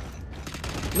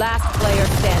 Last player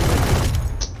standing.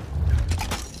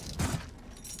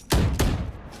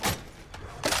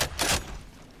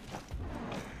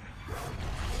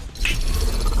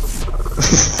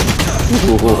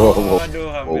 Waduh,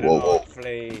 hampir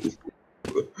outplay.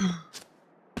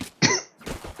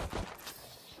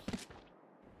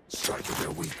 Strike at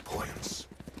their weak points.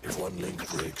 If one link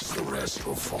breaks, the rest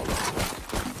will follow.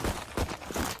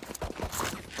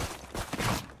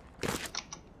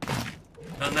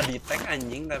 Nggak detect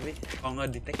anjing tapi kalau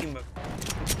nggak detect imbang.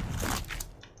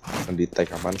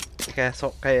 Ngedetek kapan?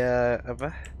 Kayak apa?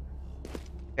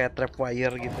 Kayak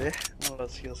trapwire gitu ya. Kalau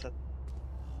skill set.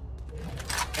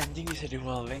 Anjing bisa di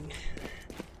wallbang.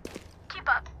 Keep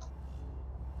up.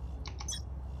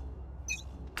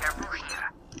 Careful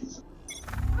here.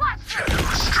 What?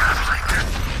 Shadows traveling.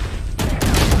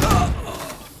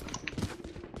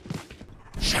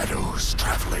 Shadows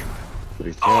traveling.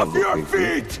 Off your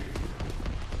feet!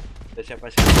 Ada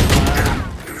siapa?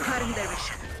 Cutting their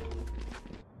vision.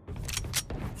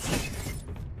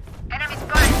 Enemy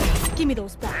spotted. Give me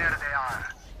those back. There they are.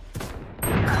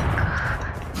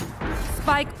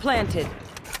 Spike planted.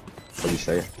 Kok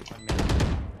bisa ya?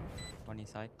 One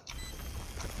inside.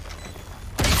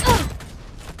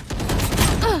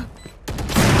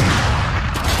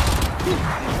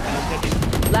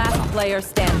 Last player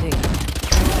standing.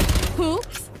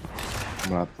 Oops.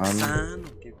 Melatan.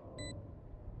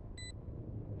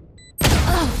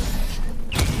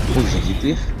 Bisa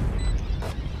gitu ya?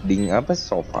 Ding apa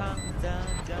sofa?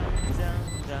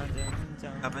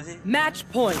 Apa sih? Match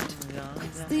point.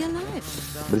 Stay alive.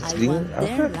 Berseding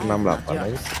apa? 68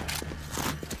 aja.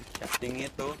 Ding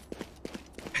itu.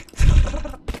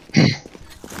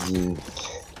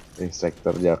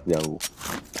 Insektor jarak jauh.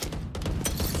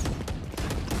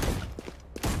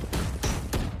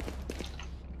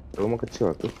 Rumah kecil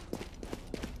tuh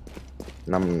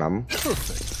 66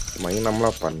 main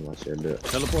 68 masih ada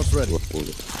Teleport ready.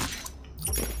 20.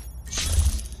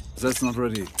 That's not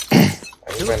ready.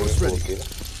 Teleport ready.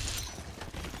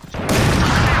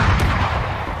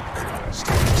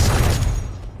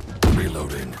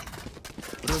 Reloading.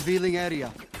 Revealing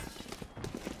area.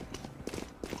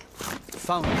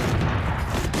 Found.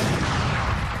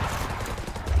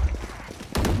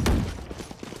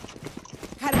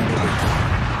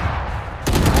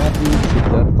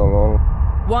 Sudah tolong.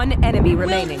 One enemy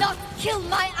remaining. Will not kill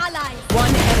my ally.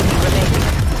 One enemy remaining.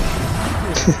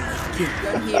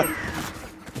 You're here.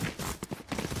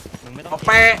 OP,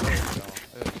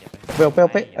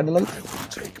 ada lagi.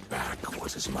 Take back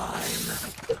what is mine.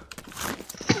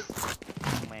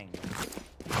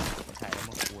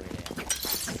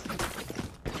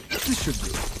 This should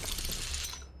do.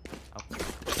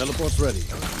 Teleport ready.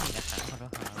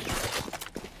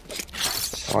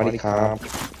 Sorry, Kap.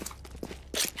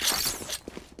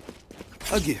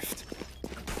 A gift.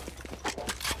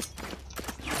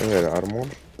 Ini ada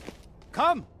armor.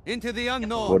 Come into the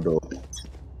unknown. Bodoh.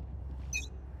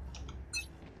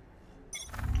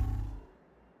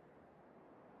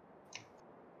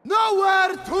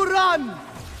 Nowhere to run.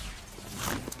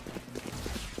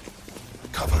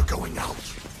 Cover going out.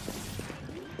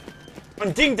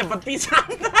 Anjing cepet pisan.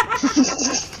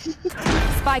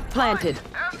 Spike planted.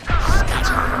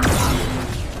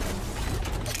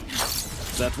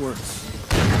 That works.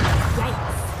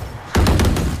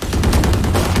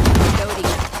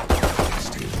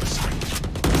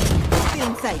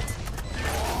 In sight.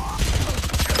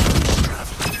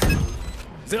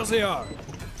 There they are.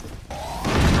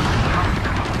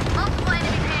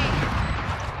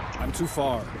 I'm too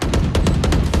far.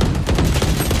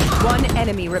 One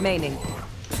enemy remaining.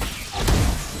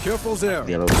 Careful there.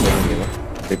 Dia lalu gila.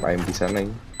 Tip ayam di sana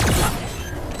ini.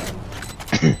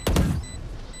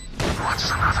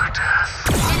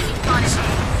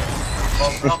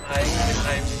 Goblok aing.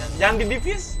 Jangan di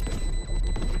diffuse.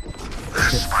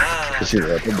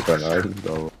 Itu bukan aing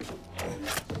tau.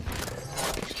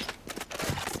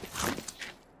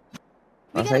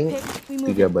 Aing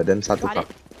 3 badan 1 kak.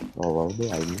 Oh, deh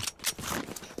aing.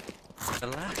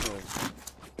 Telah.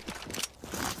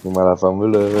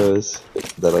 518.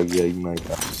 Udah lagi aing naik.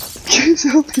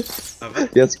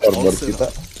 Lihat scoreboard kita.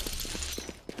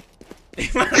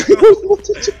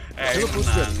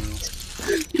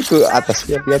 Itu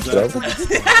atasnya lihat berapa?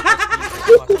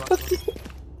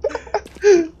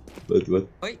 Buat.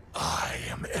 I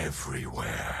am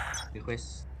everywhere.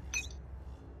 Request.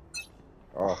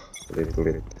 Oh,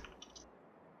 clear.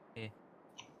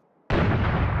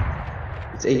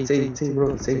 It's A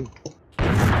bro, it's A.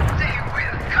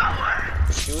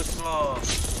 Shoot lo.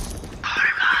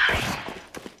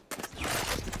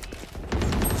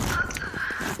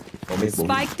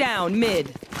 Spike down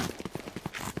mid.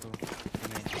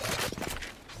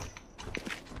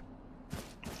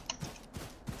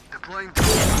 Deploying.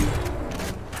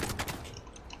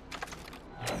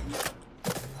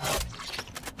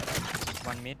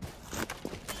 One mid.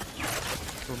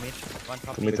 Two mid. One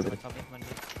top Mid, mid. two One mid. top mid. One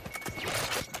mid.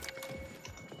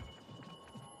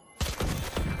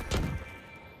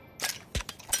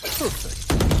 Perfect.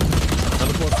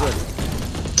 Teleport ready.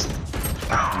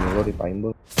 Lo di paintball.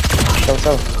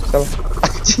 Sel.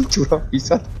 Anjing curang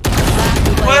bisa.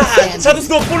 Wah,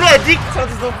 120 anjing,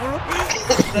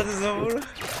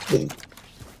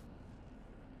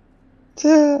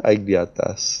 120. Aing di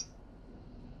atas.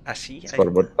 Asih,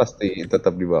 Scoreboard pasti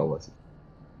tetap di bawah sih.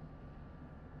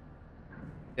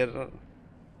 biar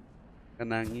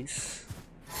nangis.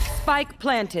 Spike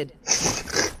planted.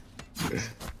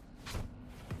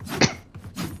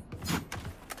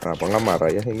 Kenapa nggak marah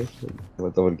ya ini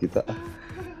teman-teman kita?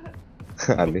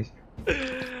 Aneh.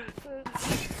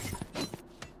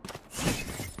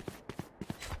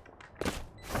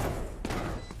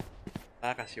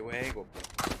 Kasih wae gue.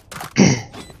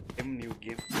 New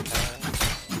game.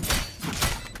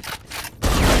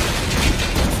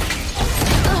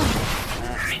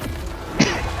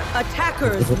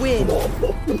 Attackers win.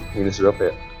 Ini sudah apa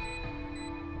ya?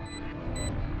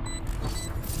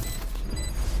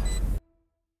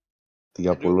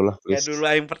 $30 lah Ya please. dulu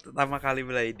yang pertama kali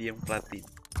bela ID yang pelatih.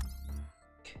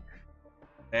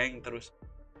 Bang terus.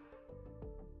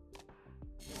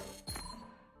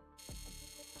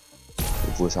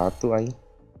 Satu aing.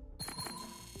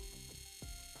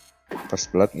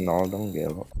 First blood 0 dong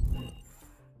gelo.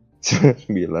 9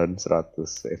 100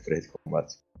 average combat.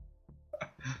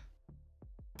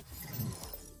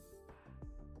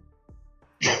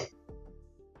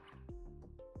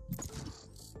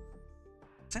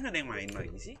 Saya nggak ada yang main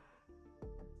lagi sih.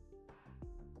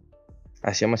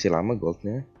 Asia masih lama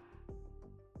goldnya.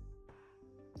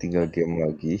 3 game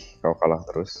lagi, kalau kalah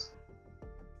terus.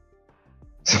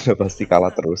 Sudah pasti kalah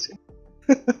terus ya.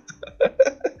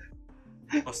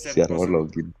 Siar mau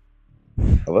login.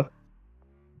 Apa?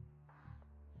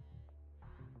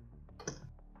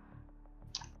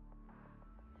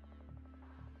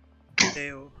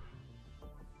 Theo.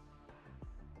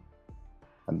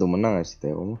 Antum menang gak sih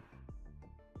Theo?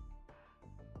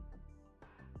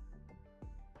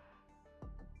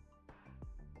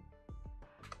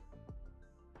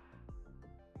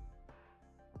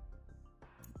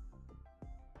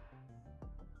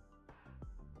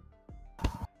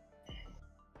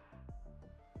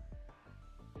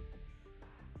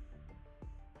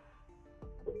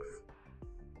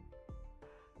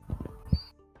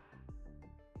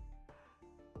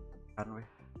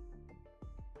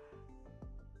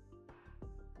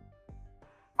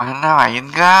 Mana main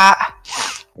gak?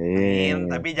 Main,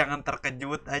 tapi jangan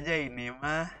terkejut aja ini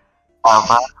mah.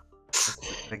 Apa?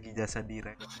 Lagi jasa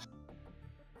direct.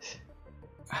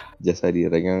 Jasa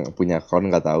direct yang punya account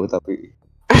nggak tahu tapi.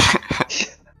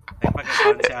 Saya pakai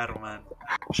account si Arman.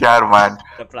 Si Arman.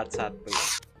 Ada plat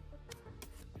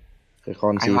 1.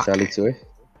 Account si Felix weh.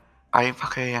 Ayo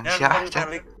pakai yang Ya, siapa?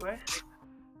 Felix weh.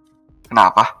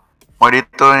 Kenapa? Mau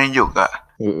diturunin juga?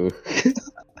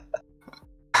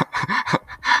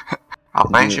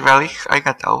 Apa yang si Felix? Ayo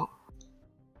nggak tahu.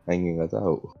 Ayo nggak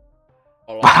tahu.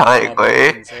 Balik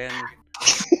gue.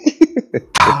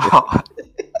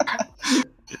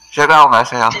 Saya tahu nggak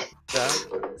saya?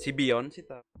 Si Bion sih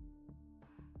tahu.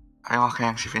 Ayo pakai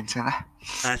yang si Vincent lah.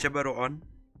 Nah, saya baru on.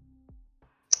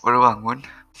 Baru bangun.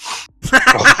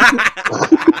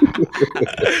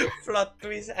 Plot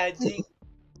twist aja.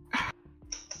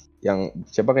 Yang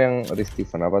siapa yang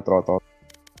Steven apa Troto?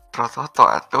 Troto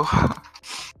atuh.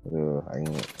 Aing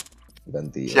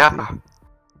ganti. Siapa?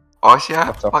 Oh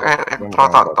siapa? Pakai yang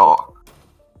Troto.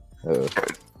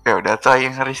 Ya udah tuh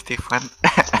yang hari Steven.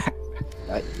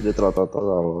 Udah Troto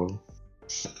loh.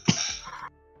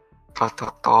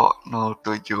 Troto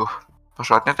 07.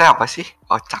 Passwordnya teh apa sih?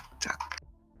 Oh cak.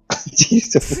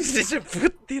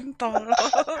 Disebutin tolong.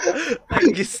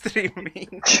 Lagi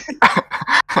streaming.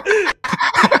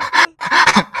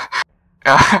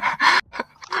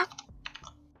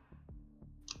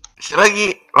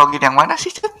 Lagi login yang mana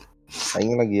sih, Cen?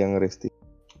 Aing lagi yang resti.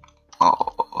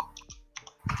 Oh.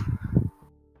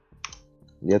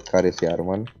 Lihat karir si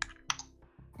Arman.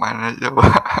 Mana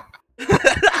coba?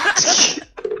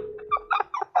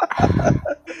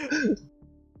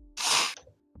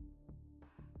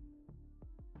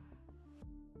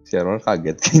 Si Arman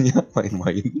kaget kayaknya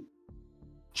main-main.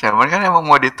 Cuman kan emang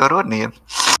mau diturunin.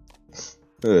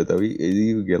 Tapi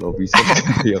ini Gelo Vincent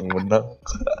yang menang.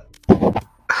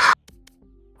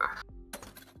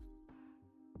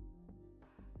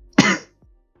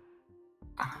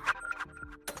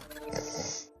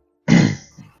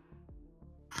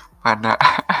 Mana?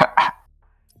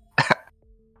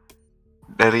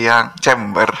 Dari yang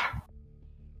chamber.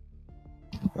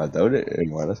 Gak tahu deh dari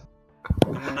mana.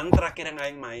 Menang terakhir yang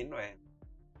aing main, weh.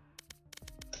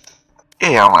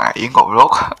 Iya main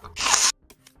goblok.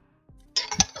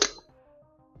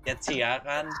 Lihat sih ya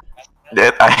kan.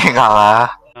 Dead aing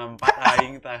kalah. 4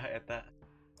 aing tah eta.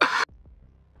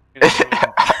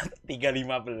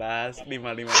 3-15,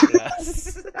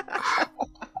 5-15.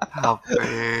 HP.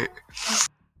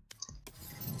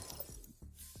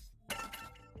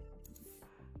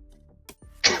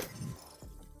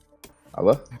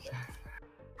 Apa?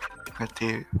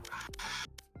 Berarti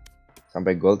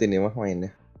Sampai gold ini mah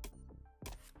mainnya.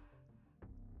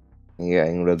 Iya,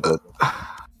 yang udah gold.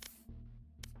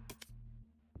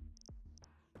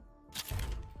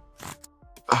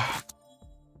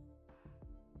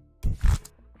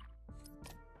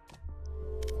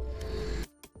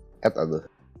 Aduh.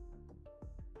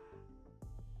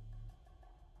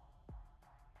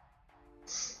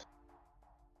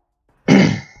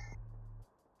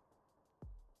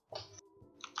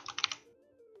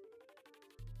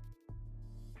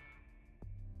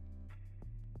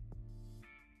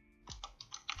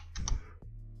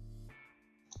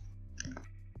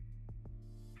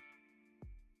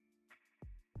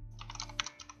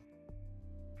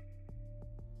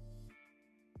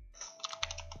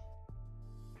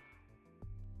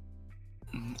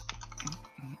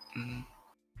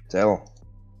 Cel.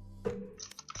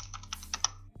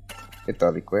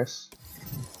 Kita request.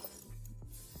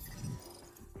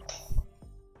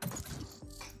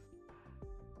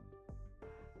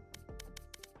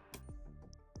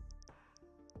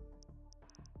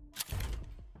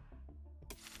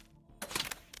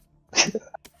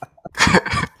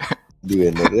 Di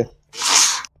banner ya.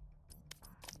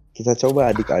 Kita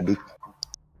coba adik-adik.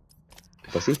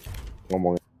 Apa sih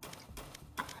ngomongnya?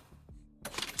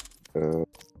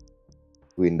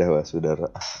 Windah wah saudara.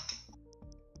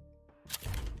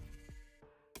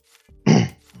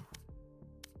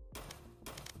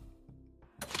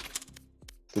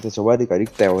 Kita coba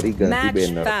adik-adik teori ganti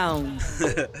banner.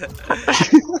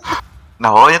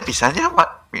 Nah, oh ya bisanya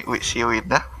Pak si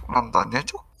Windah nontonnya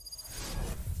cuk.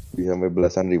 Bisa sampai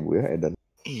belasan ribu ya Edan.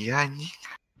 Iya anjing.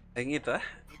 Yang itu ah.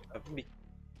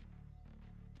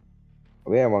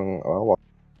 Tapi emang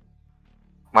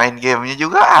main gamenya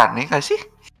juga aneh gak sih?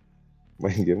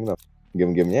 Main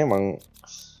game-gamenya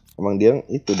emang dia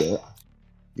itu dah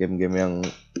game-game yang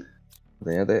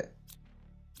ternyata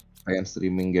pengen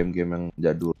streaming game-game yang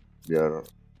jadul biar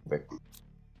back.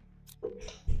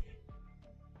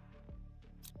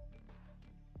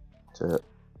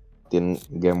 Cetin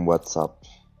game WhatsApp.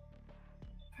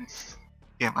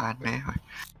 Game aneh.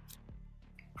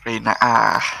 Reina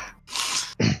ah.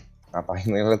 Ngapain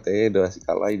ngelet udah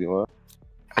kalah ini mah.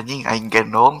 Anjing aing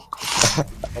gendong.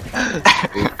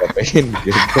 Pengen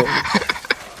gendong.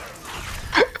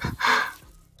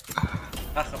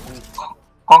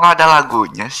 Kok nggak ada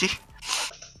lagunya sih?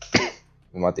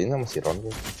 Matiin sama si Ron.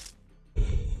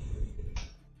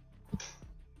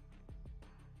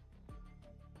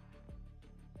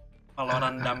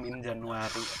 VALORANT damin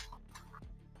Januari.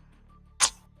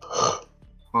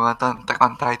 Gua nonton Attack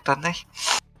on Titan nih.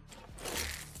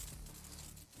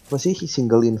 Apa sih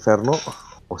single Inferno?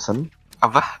 Bosen.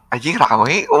 Apa? Anjing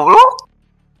rame goblok.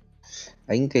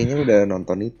 Aing kayaknya udah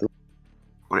nonton itu.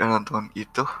 Udah nonton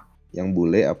itu. Yang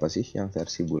bule apa sih? Yang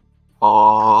versi bule.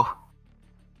 Oh.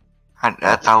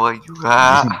 Anda tahu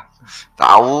juga.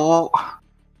 Tahu.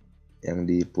 Yang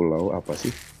di pulau apa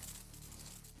sih?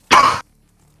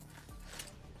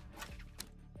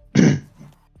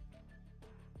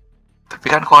 Tapi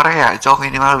kan Korea, cowok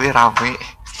minimal lebih rame.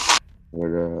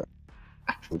 Ada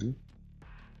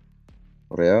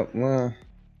Korea mah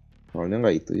soalnya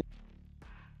nggak itu ya.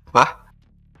 Wah?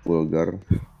 Vulgar.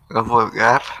 Gak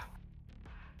vulgar.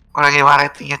 Orang yang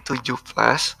ratingnya 7+.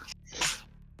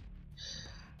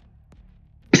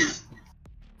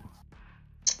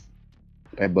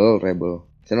 Rebel.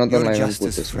 Saya nonton Your layangan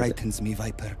justice putus. frightens me,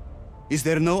 Viper. Is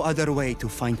there no other way to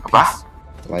find Apa? peace?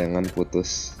 Layangan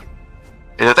putus.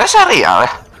 Itu teh serial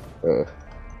ya?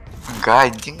 Enggak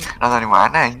anjing, nonton di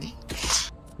mana anjing?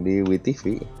 Di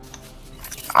WTV.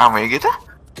 Rame gitu?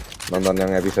 Nonton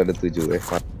yang episode 7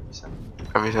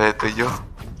 Episode 7.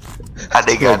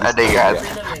 Adegan.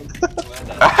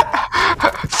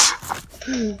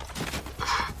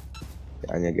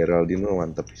 Hanya Geraldine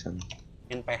mantep pisan.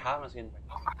 In PH masukin PH.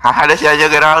 Hah, ada si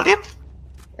aja Geraldine?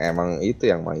 Emang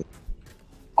itu yang main.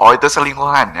 Oh, itu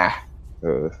selingkuhan ya?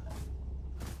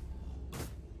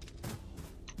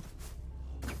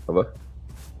 Apa?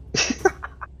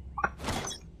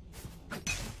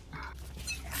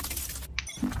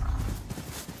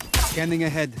 Scanning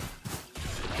ahead.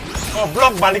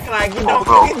 Goblok, balik lagi dong.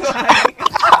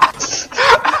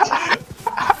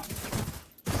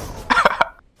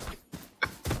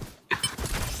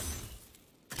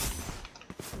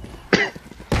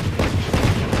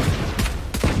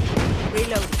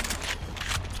 Reload.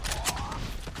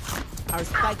 Our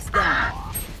spikes down.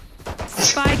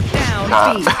 Spike down.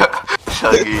 B.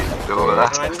 Segitu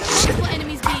lah.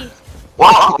 Enemies B.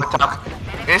 Wah, kocak.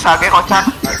 Ini Sage kocak.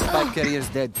 Spike carrier's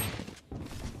dead.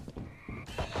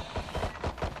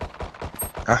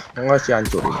 Ah, enggak sih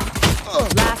hancurin.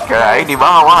 Kirain di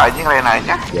bawah anjing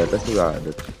Renanya. Di atas juga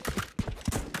ada.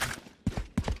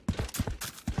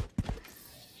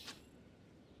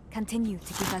 Continue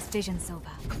to give us vision,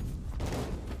 Silva.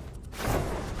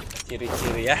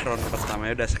 Ciri-ciri ya round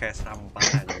pertamanya udah kayak sampah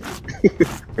aja.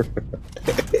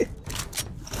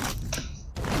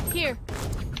 Here.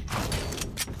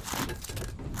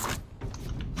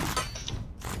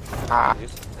 Nah,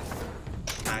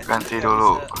 ganti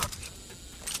dulu.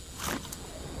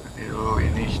 Ganti dulu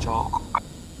ini cok.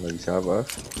 Nggak bisa apa?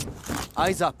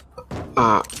 Eyes up.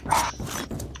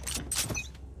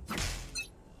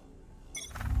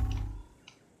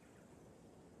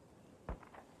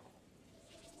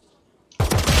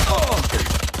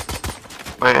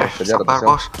 Sabar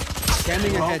bos.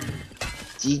 Scanning ahead.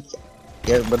 Cik,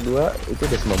 ya berdua itu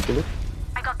udah 90.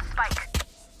 I got the spike.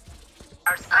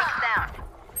 Our spike down.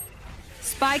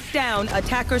 Spike down.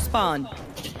 Attacker spawn.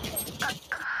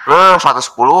 110.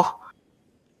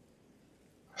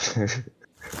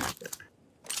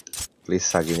 Please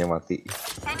Saginya mati.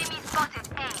 Enemy spotted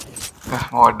A.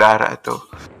 Modar tuh.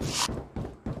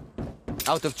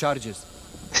 Out of charges.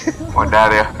 Modar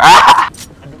ya.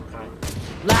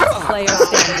 Last player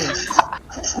standing.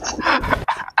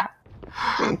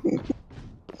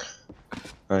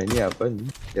 Nah ini apa nih?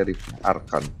 Dari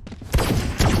Arkan.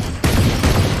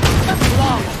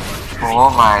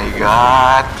 Oh my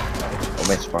god.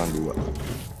 Match pang 2. Oh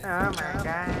my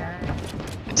god.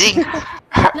 Jing.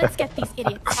 Let's get these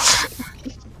idiots.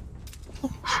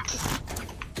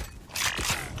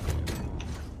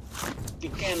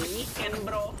 Weekend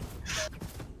bro.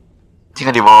 Jika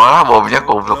di bawah lah bomnya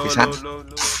goblok pisan.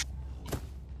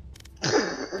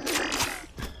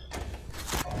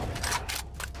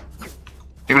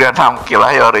 Ini udah tampil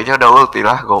lah, Yorinya udah ulti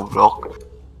lah, goblok.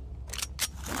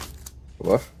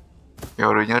 Wah,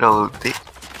 Yorinya udah ulti.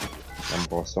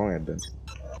 6-0 ya dan.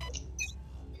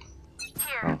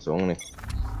 Langsung nih.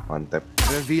 Mantap.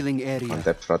 Revealing area.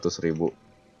 Mantap 100.000.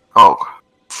 Oh.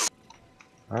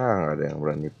 Ah, nggak ada yang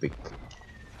berani pick.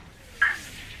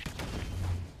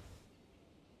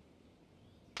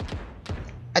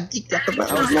 Anjing jatuh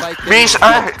banget. Miss,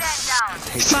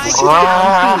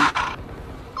 wah.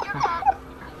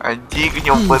 Anjing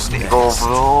nyumpet nih,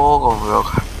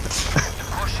 goblok.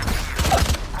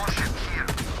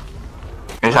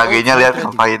 Ini Saginya lihat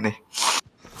ngapain nih.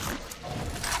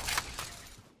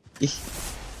 Ih,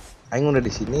 aing udah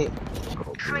di sini.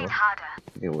 Goblok.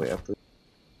 Ini WA tuh.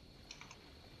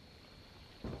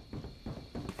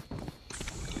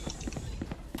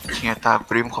 Ternyata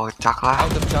Brim kocak lah.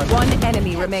 One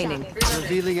enemy remaining.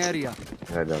 Revealing area.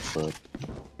 Nggak dapet.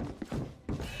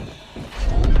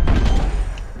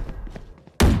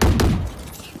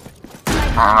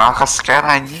 Nah, ke scan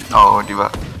anjing. Oh, di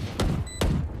bawah.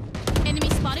 Enemy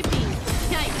spotted B.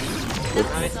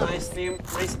 Nice team,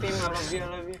 I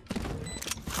love you.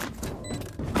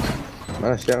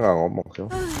 Mana sih nggak ngomong sih?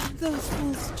 Those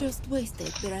fools just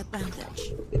wasted their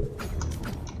advantage.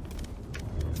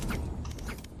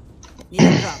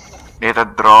 Need a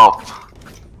drop.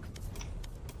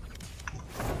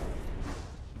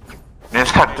 Need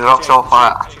a drop so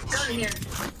far.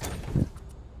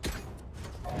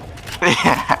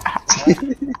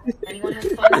 Anyone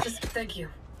have funds? Thank you.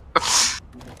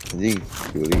 Anjing,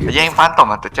 Juli. Aja yang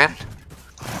phantom atau Chen?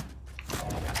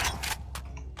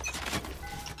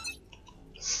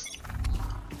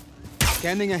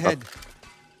 Scanning ahead.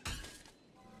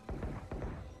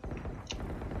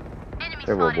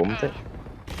 Bawa bom teh.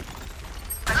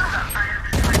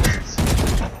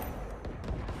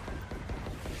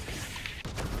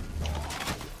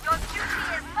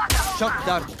 Shock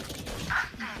dart.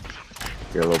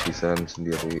 Yellow pisan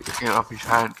sendiri. Yellow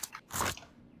pisan.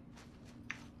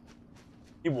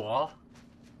 Di wall.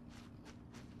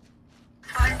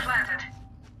 Spike planted.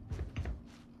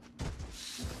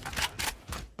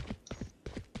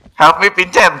 Help me,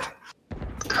 Vincent.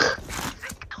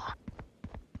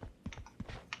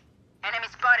 Enemy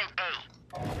spotted A.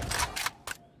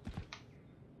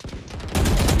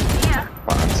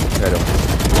 Apaan sih? Nggak ada.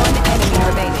 One enemy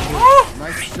remaining.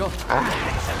 Nice shot.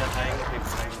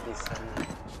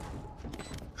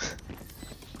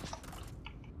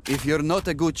 If you're not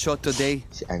a good shot today,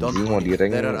 Si don't anjing mau worry. direng.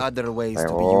 There are other ways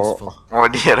to be Teo. useful. Mau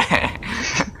direng.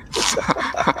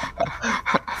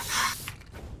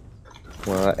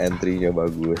 Wah, entry-nya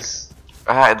bagus.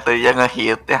 Entry-nya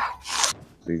nge-hit ya.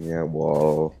 Entry-nya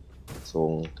wall.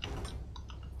 Langsung.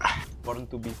 Born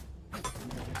to be.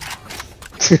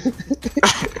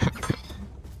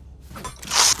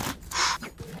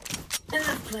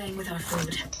 Enough playing with our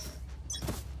food.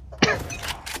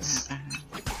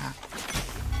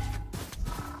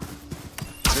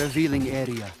 Revealing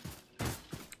area.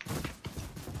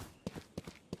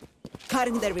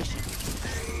 Cutting their vision.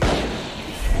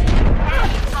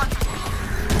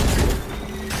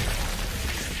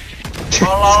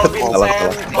 Tolol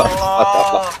Vincent,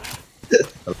 tolol.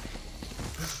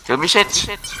 Kill me, shit.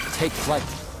 Take flight.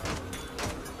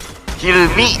 Kill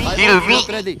me, kill me.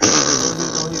 Ready.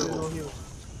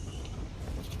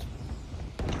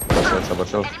 Sabar,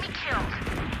 sabar.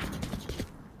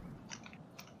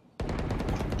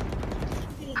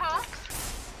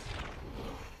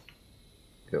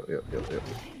 Yuk.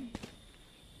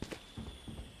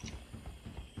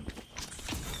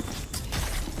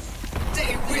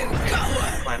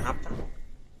 Line up.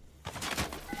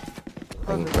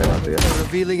 Yang keren tuh ya.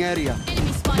 Revealing area.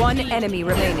 One enemy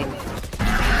remaining.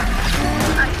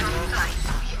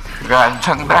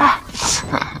 Ganteng dah.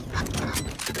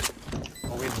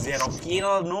 With 0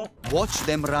 kill, noob. Watch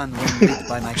them run when lit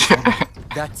by my camera.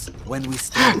 That's when we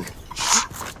strike.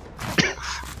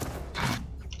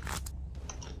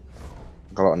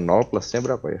 Kalau 0 plusnya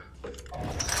berapa ya?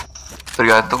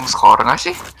 Tergantung skor nggak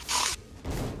sih?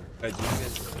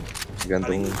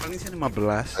 Tergantung. Paling sih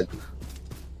 15.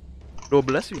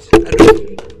 12 bisa. Aduh.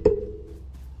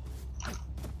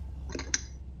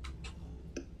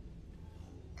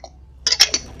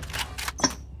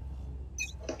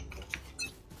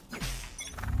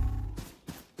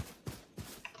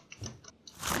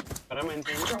 Karena main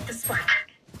sini.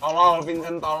 Tolol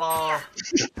Vincent, tolol.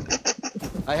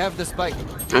 I have the spike.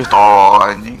 Tolol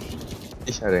anjing.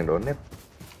 Ih, ada yang donate.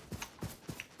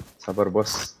 Sabar,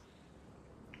 bos.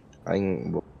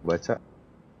 Aing baca.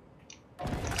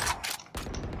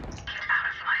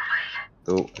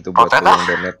 Tuh, itu buat lu yang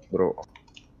donate, bro.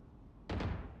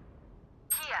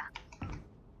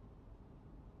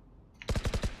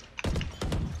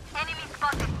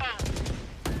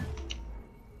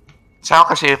 Saya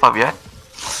kasih Fabian.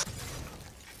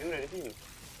 Ini dari sini.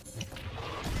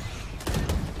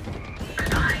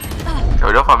 Ya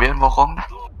udah Fabian bokong dah.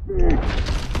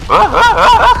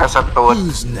 Kesentut.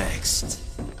 Who's next?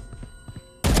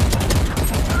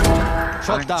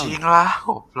 Anjing lah,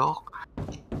 goblok.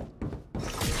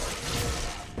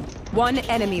 One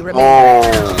enemy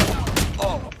remaining.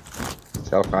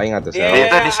 Sel kain atau sel?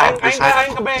 Itu di side, di side.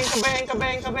 Aing ke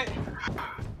bank.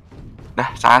 Dah,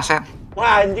 jangan sen.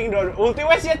 Wah anjing, ulti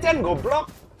wes ya Chen, goblok.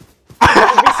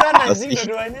 Bisa anjing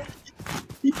dua-duanya.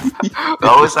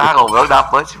 Gak usah, goblok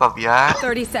dapet si Fabian.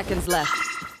 30 seconds left.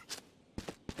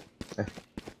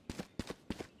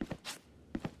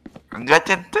 Enggak,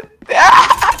 Chen.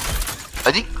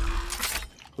 Anjing.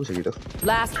 Bisa gitu.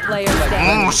 Last player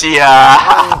standing. Siap.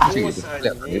 Bisa gitu.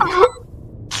 Lihat.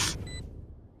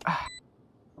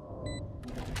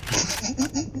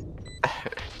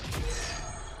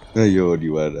 Ayo di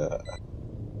mana?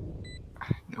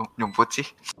 Nyumput sih.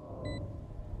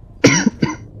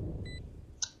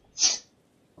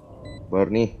 Baru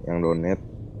nih yang donate.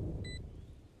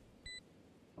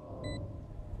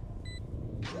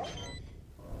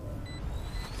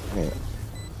 Nih.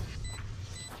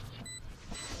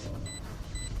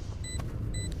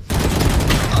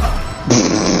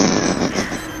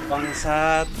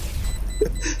 Bangsat.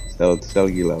 Sel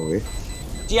gila weh.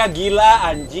 Cia gila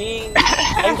anjing.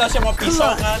 Aing tau siapa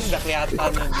pisau kan, udah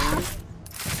kelihatan anjing.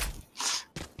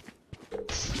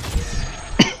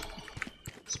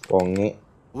 Sponge.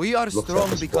 We are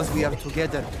strong because we are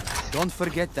together. Don't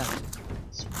forget that.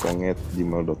 Sponge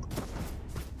gmail.com.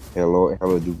 Hello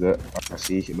juga.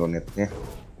 Makasih donate-nya.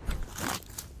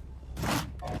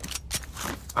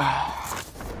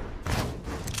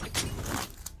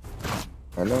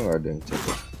 Mana nggak ada yang cek?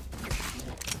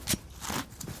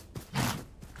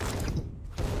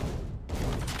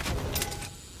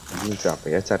 Ini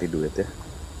capek ya cari duit ya.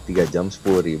 3 jam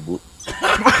 10.000.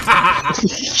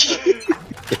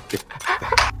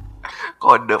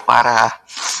 Kode parah.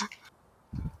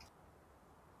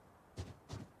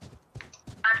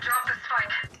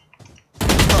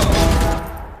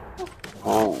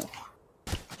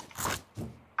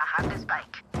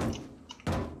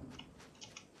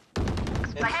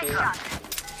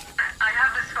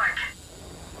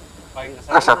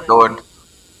 shutdown.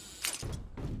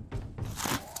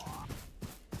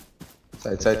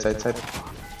 Side.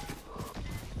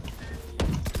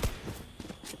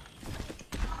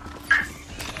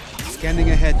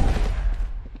 Scanning ahead.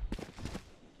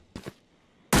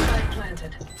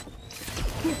 Planted.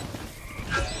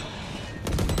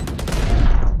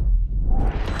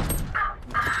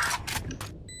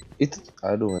 Itu,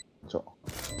 aduh, cok.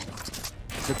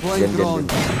 Deploying drone.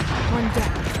 One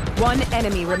down. One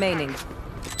enemy remaining.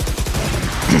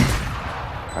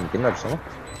 Kantin harus sama.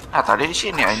 Nah tadi di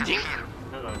sini anjing.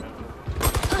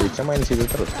 Bisa main situ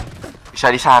terus. Bisa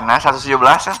di sana 117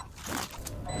 an.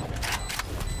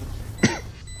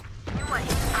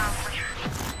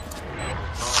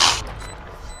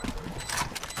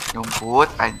 Nyumput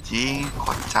anjing,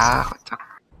 kocak.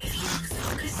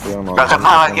 Gak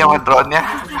kenal lagi sama drone-nya.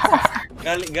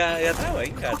 Gak tahu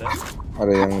ya, gak ada.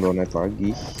 Ada yang donate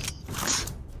lagi.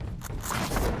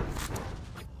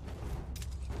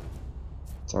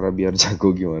 Cara biar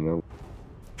jago gimana?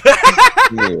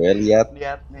 Nih, lihat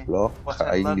nih. Loh,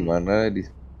 aing di mana di?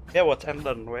 Ya watch and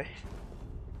learn weh.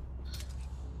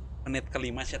 Menit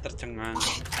kelima saya tercengang.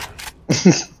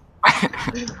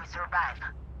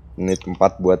 Menit 4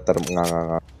 buat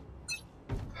terengah-engah.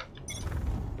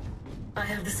 I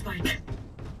have the spike.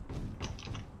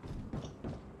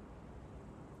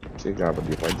 Sih kenapa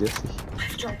diem aja sih?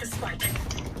 I've dropped the spike.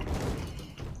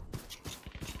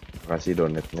 Kasih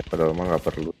donetnya padahal mah nggak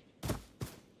perlu.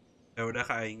 Ya udah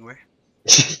ke aing weh.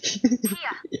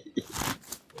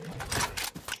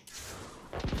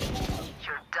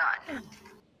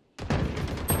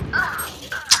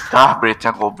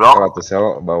 Bridge-nya goblok. Kalau tuh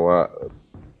sel bawa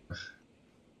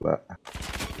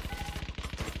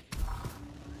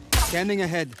Scanning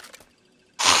ahead.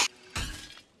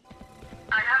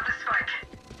 I have the spike.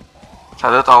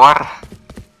 Satu tower.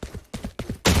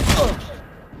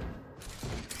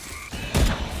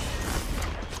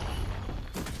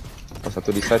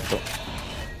 satu di side kok.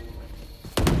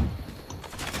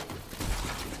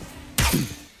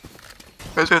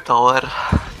 Satu tower.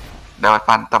 Dapat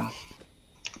phantom.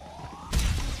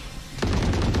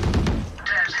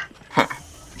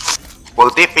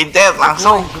 Ulti pincer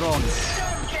langsung.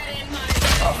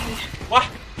 Wah.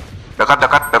 Dekat.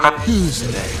 Who's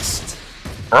next?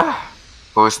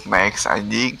 Who's next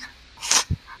anjing?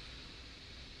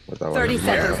 30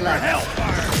 seconds left.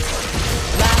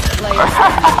 Last player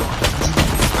standing.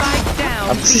 Strike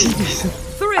down.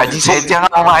 Anjing saya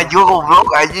jangan maju goblok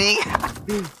anjing.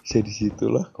 Saya di situ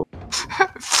lah kok.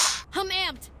 I'm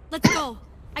amped. Let's go.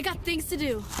 I got things to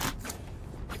do.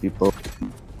 People.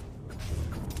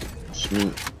 Me.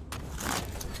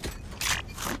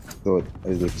 Tuh,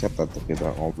 ada chat atau kita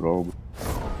ngobrol.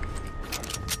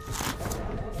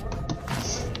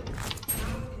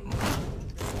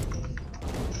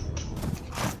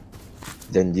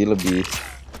 Janji lebih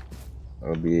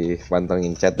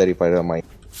pantengin chat daripada main.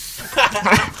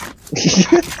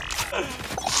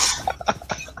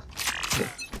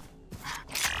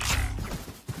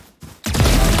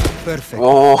 Perfect.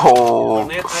 Wow.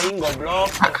 Net aing goblok.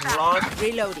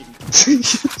 Reloading.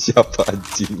 Siapa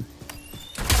anjing?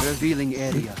 Revealing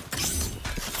area.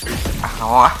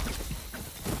 Kamu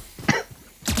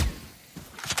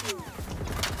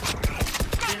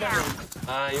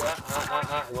Ayo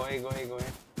go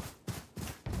ahead.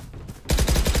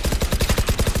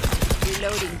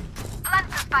 Reloading.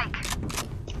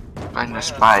 Plant the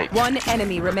spike. One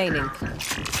enemy remaining.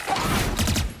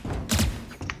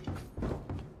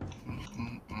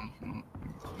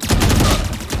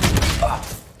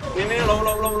 Ini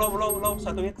low,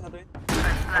 satu hit.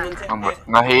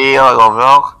 Nge-heal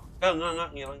goblok.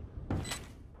 Enggak, ngilang.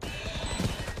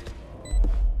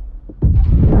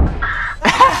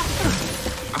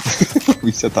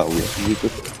 Bisa tahu ya gitu.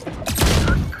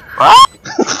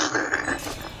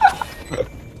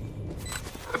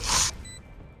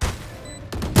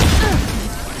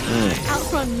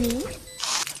 Outrun me.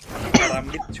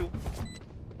 Karambit cu.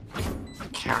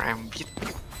 Karambit.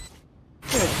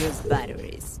 Reduce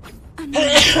batteries.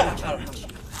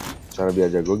 Cara biar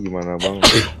jago gimana bang?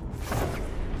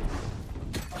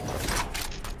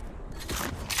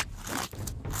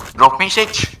 Drop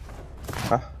message.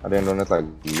 Hah? Ada yang donate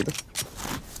lagi gitu?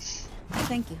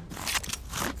 Thank you.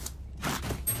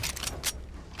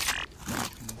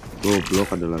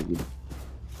 Goblok ada lagi.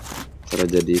 Cara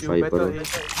jadi Viper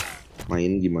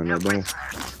main gimana bang?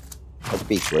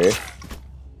 Epic weh.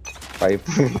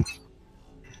 Viper.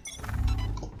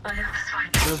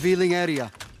 Revealing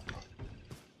area.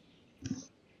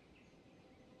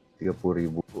 30.000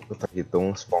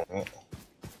 terhitung spongnya.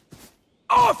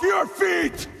 Off your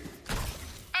feet!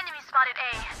 Enemy spotted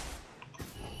A.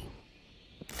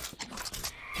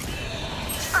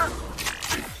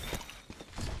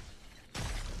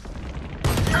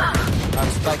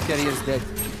 Spike carrier is dead.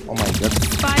 Oh my god.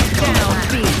 Spike down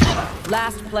B.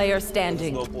 Last player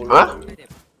standing.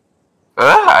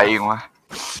 Aing mah.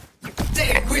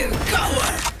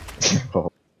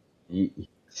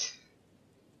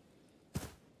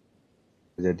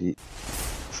 Jadi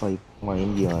fight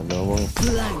main gimana bang?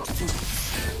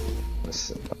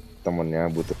 Terus temennya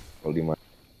butuh kalau di mana?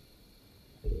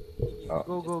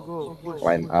 Go.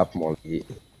 Line up Molly.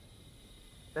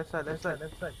 Left side.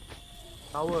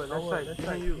 Tower, left side,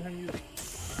 behind you.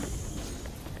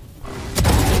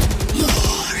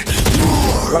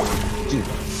 Lah, cing.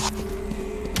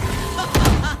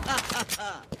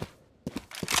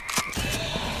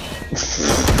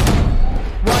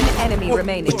 One enemy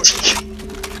remaining.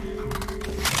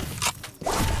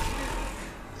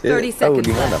 30 Tahu seconds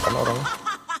di mana left. kan orangnya?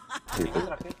 Gitu.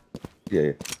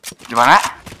 Iya. Di mana?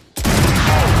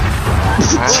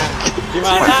 Di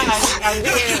mana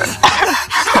anjing?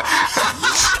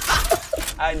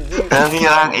 Dari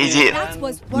yang izin. That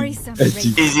was worrisome.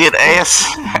 Izin es.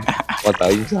 Mata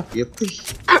aing sakit.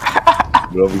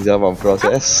 Belum bisa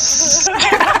memproses.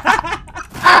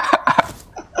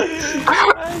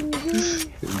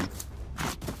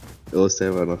 Oh,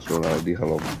 saya nasional di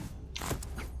halo.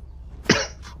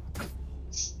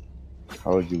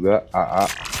 Halo juga AA.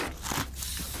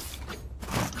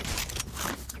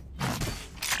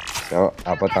 So,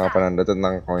 apa tanggapan Anda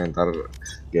tentang komentar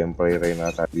gameplay Reina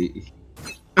tadi?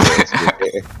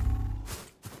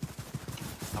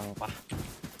 Sampah.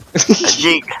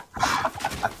 Anjing.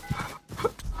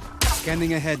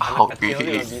 Scanning ahead. Hoki. Kecil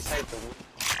nggak bisa itu.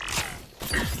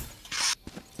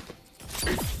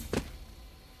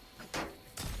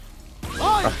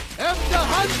 I am the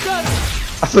hunter.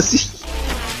 Apa sih?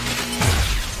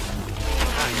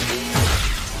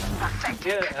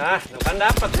 Bukan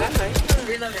dapat kan?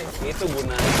 Itu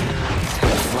gunanya.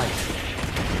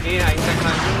 Iya, intek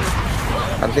lagi.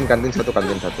 Kantin satu.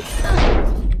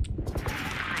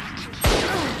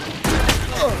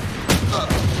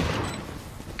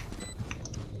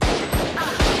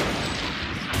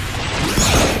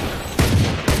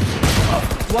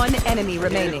 One enemy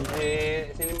remaining.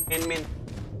 Sini min.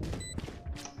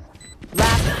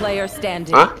 Last player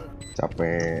standing.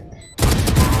 Capek.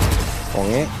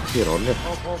 Onge, Hironet.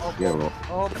 Dia lo.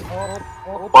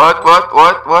 What?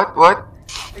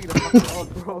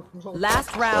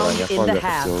 Last round Orangnya in kok the agak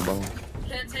half. kecil bang.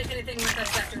 Can't take anything with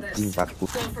us after this. 40.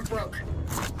 Go for broke.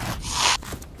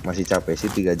 Masih capek sih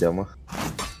 3 jam mah.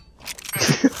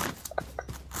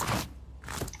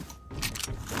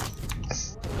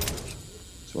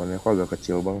 Soalnya kok agak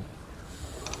kecil bang.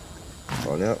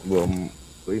 Soalnya belum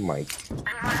beli mic.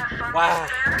 Wah,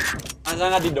 masa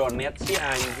nggak di-donate sih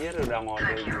anjir, udah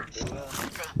ngode gitu.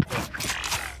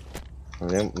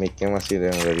 Soalnya mic-nya masih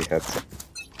ada yang dari headset.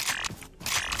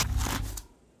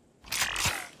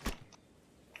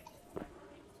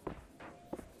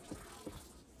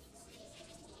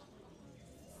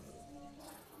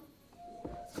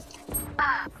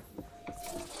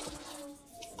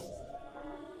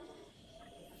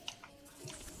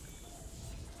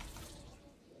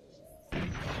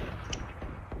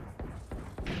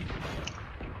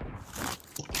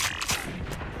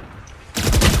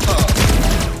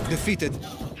 Defeated.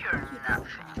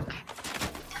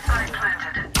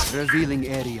 Revealing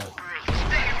area.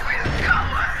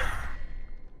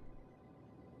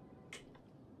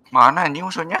 Mana anjing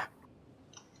musuhnya?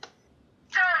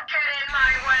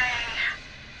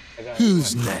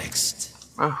 Who's next?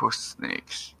 Who's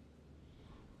next?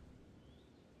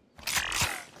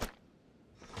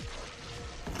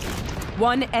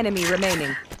 One enemy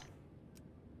remaining.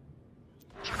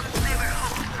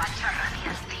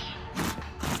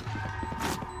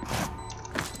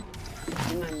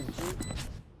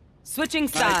 Switching I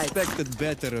sides. expected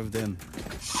better of them.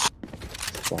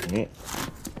 Wangi.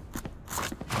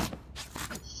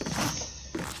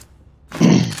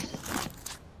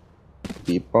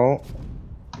 People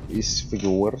is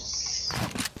viewers.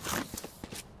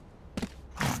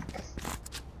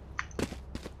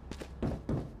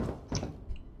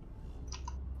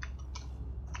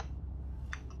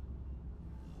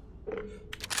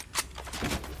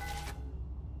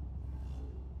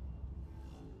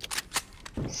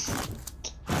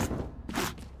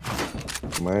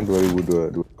 Kemarin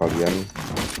 2022 kalian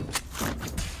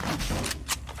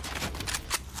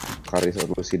Karis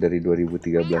solusi dari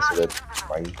 2013 sudah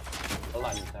main.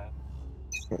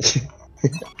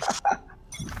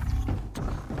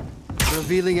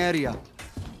 Revealing area.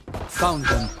 Found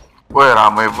them. Woi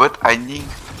ramai banget anjing.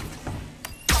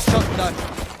 Shot that.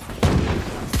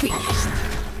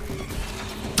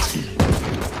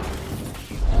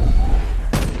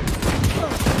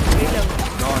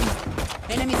 Gone.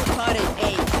 Enemy spotted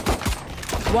A.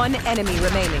 One enemy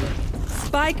remaining.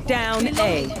 Spike down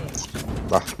A.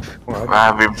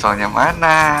 Wah, Vincentnya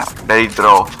mana? Dari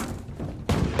draw.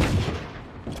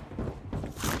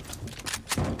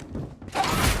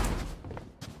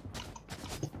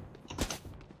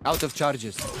 Out of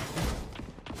charges.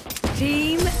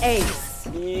 Team Ace.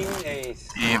 Team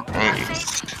Ace. Team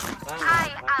Ace.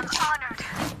 I am honored.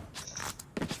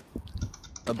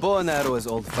 A bow and arrow is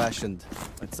old-fashioned,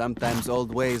 but sometimes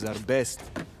old ways are best.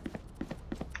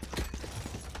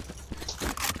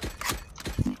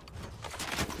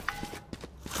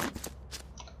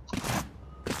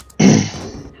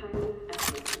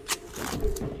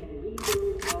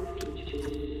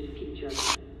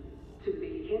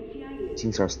 Cing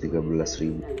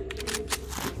 113.000.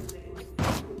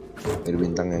 Dari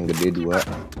bintang yang gede 2.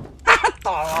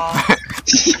 Tolong.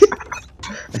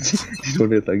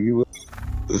 Donate lagi, Bu.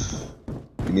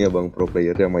 Ini abang pro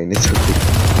player yang mainnya cantik.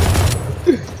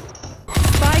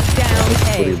 Spike down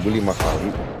A. 10.000 5 kali.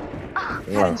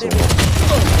 Ini langsung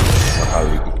 5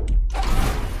 kali.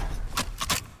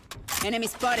 Enemy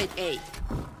spotted A.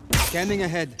 Scanning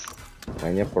ahead.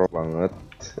 Kayaknya pro banget.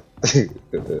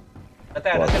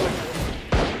 Ada.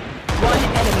 One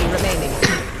enemy remaining.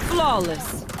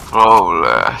 Flawless.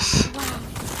 Flawless.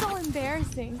 So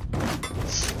embarrassing.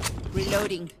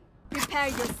 Reloading.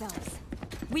 Prepare yourselves.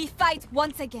 We fight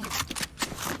once again.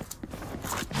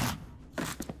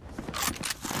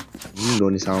 Ini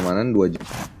Doni sama Manan 2 jam.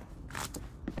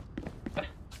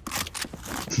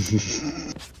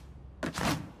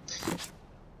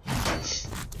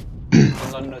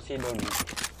 Nonton si Doni.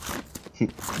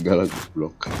 Galak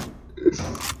blok.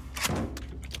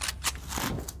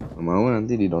 Mau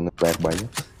nanti di donat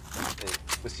banyak.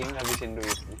 Pusing habisin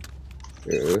duitnya.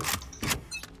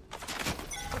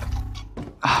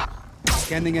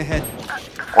 Scanning ahead.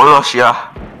 Olos ya.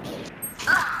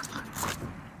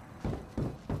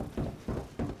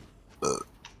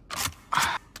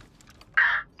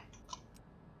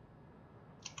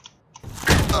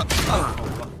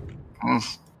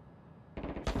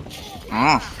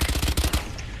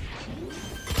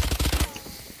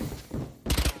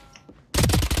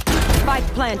 Spike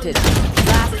planted.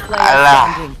 Last player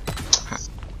standing.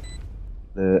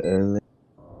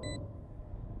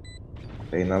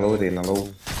 Reyna low.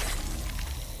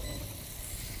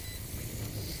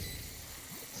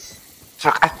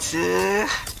 Sok aja.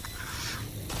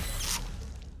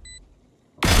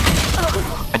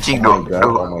 Anjing dong.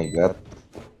 Oh my god.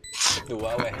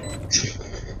 Dua weh.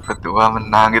 Kedua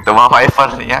menang gitu mah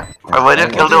Fiverr ya.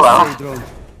 Fiverrnya kill doang.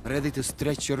 Ready to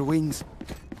stretch your wings.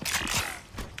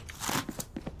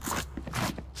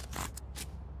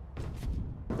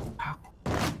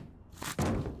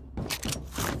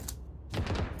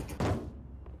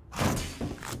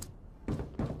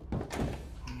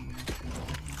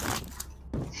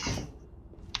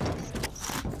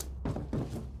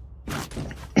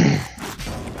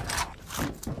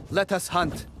 Let us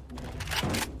hunt.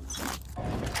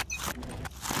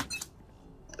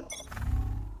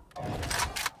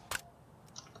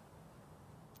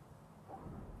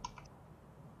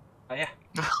 Ayah.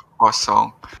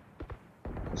 Kosong.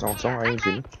 Kosong aja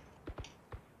sini.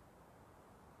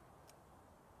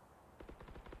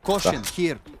 Caution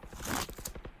here.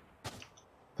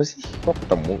 Apa sih? Kok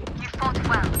ketemu?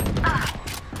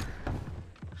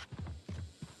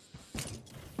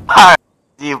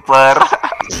 Keeper.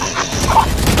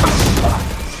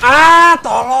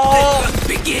 Tolong.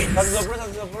 120.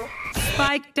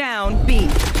 Spike down B.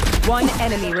 One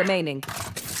enemy remaining.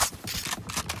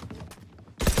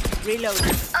 Reload.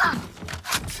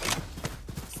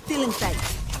 Still inside.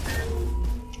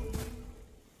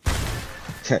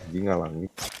 Jadi ngalangi.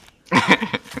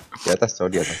 Di atas, cow,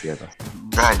 di atas.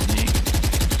 Gaji.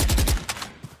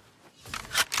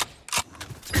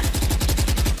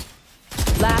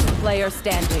 Last player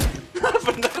standing.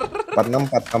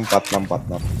 46.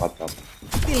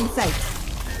 Still inside.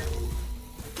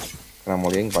 Kena mau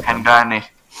yang 46. Enggak nih.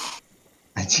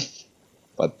 Anjing.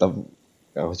 46.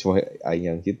 Kalau cuma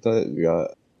aing yang kita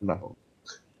enggak tahu.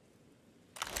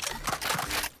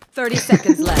 30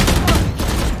 seconds left.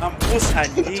 Mampus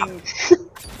anjing.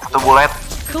 Satu bullet.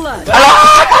 Clutch.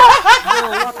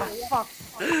 What the fuck?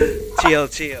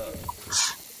 Chill.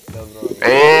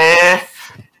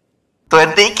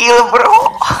 20 kill bro.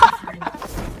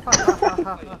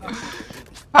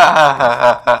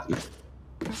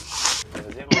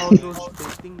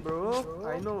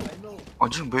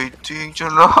 Anjing baiting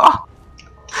cina.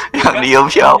 Yang diam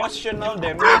siapa?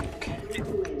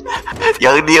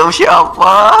 Yang diam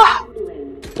siapa?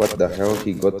 What the hell,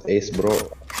 he got ace bro.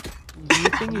 Do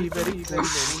you think he very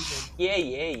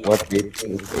Yeah. What it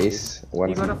is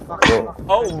one. You got a fucking.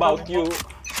 How about you?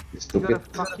 You got Stupid. a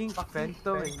fucking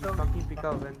phantom and you fucking pick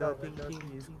up Vandal thinking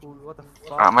is cool. What the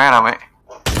fuck? Rame.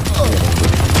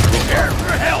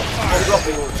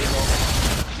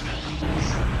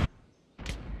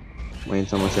 Main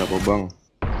sama siapa bang?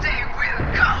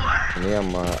 Ini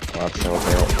sama Marcel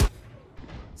Theo.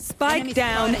 Spike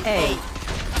down A.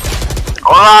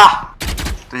 Olah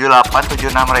 78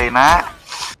 76 Reina.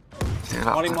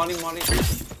 Molly.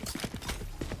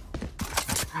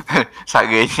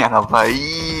 Sagenya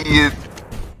ngapain?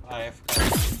 AFK.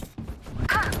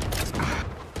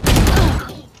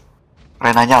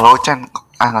 Renanya low Chen.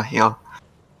 Nggak heal.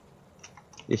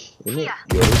 Ih, ini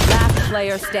Last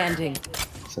player standing.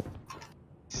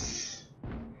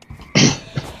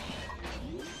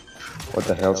 What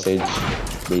the hell, Sage?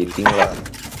 Baiting lah.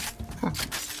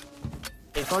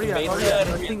 Sorry, I'm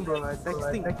texting, bro. I'm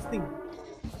texting.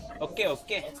 Okay.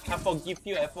 I forgive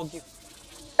you.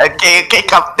 Okay,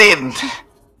 Captain.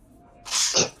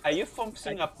 Are you from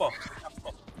Singapore?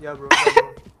 Yeah, bro.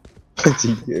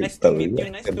 Nice to meet you.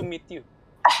 Nice to meet you.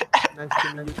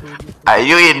 Are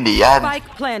you Indian? Spike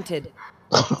planted.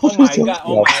 Oh my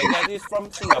god, he's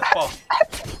from Singapore.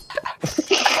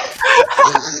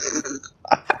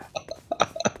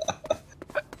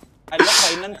 I love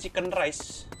Hainan chicken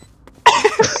rice.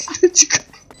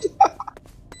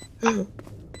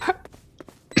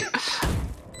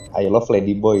 I love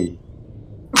lady boy.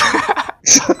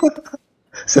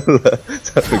 Salah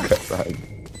kata.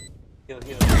 Heal.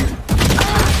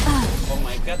 Oh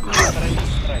my god,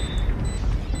 strike.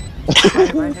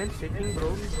 My hand shaking,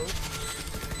 bro.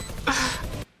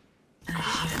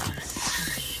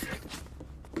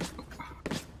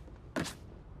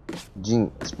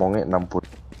 Jing, spongnya 60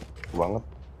 banget.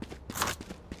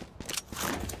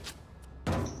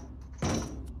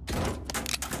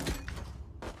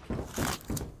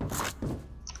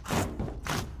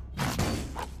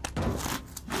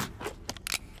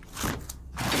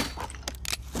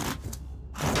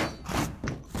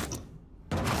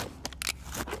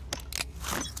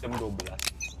 Jam 12.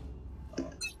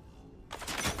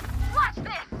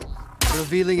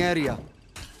 Revealing area.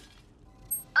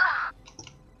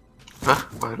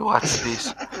 Why do I watch this?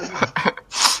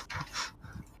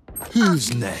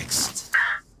 Who's next?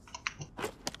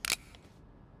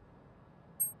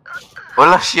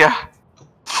 Olah siya.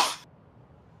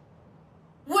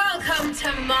 Welcome to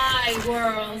my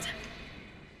world.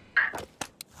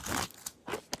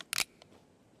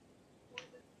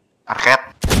 Arcade.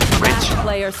 Last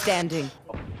player standing.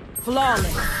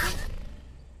 Flawless.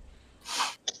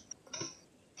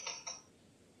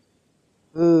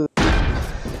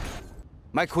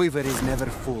 My quiver is never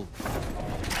full.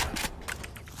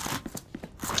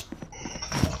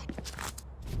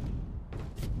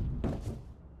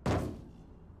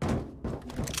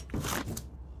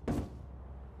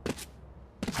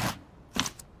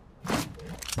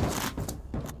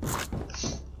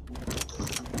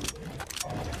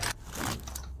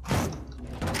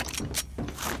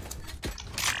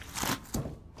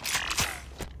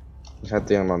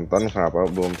 Satu yang nonton kenapa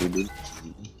belum tidur?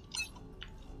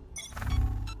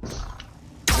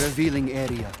 Revealing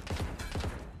area.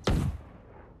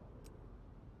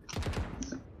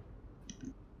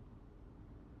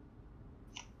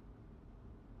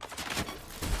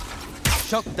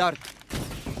 Shock dart.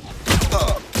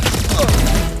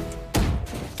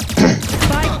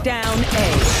 Spike down A.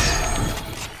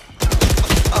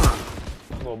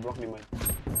 Goblok di mana?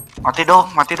 Mati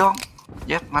dong.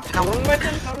 Jet, mati dong. Turun.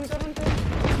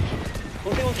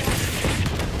 Ulti.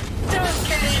 Don't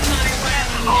get in my way.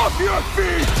 Off your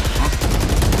feet!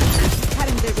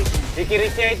 Di kiri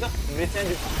saya itu, bridge-nya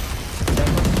di.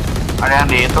 Ada yang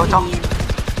di itu, Cok.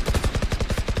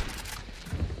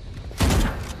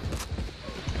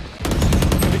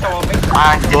 Bisa wallbang.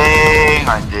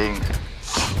 Anjing.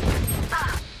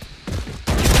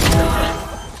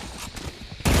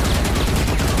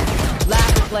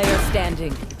 Last player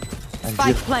standing.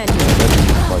 Spike planted.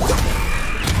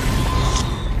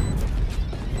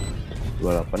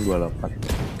 28.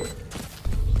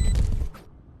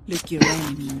 Look your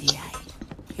enemy in the eye.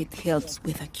 It helps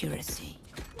with accuracy.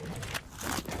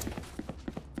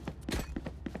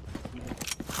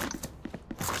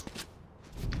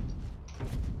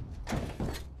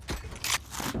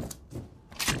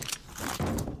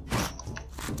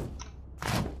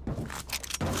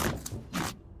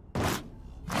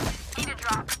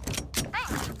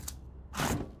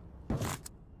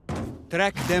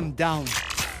 Track them down.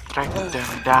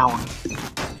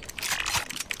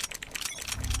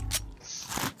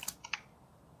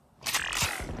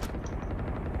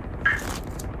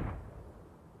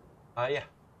 Ah ya.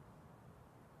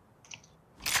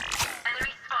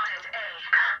 Enemy spotted A.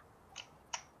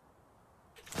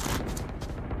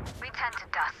 We tend to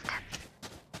dust.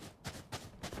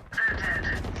 They're dead.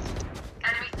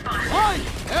 Enemy spotted. I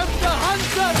am the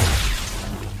hunter!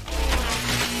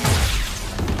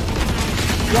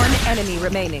 One enemy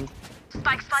remaining.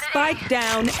 Spike spotted. Spike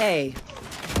down A.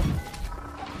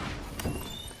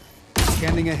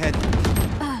 Scanning ahead.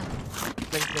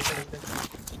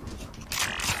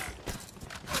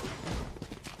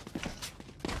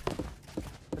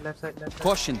 Left side.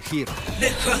 Caution here. The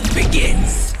hunt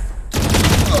begins.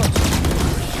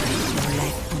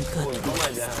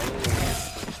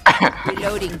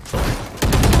 Reloading.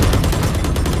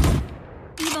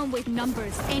 Even with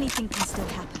numbers, anything can still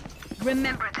happen.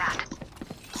 Remember that.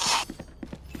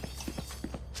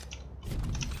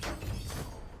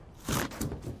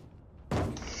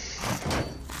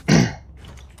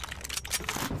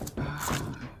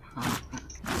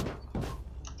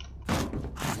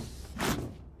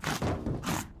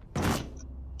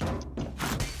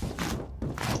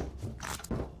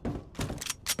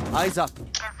 Eyes up.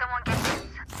 Can someone get this?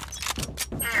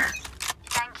 Here.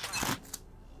 Thank you.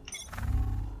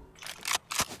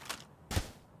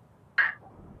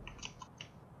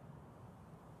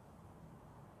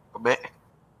 B.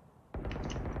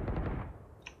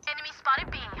 Enemy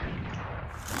spotted B.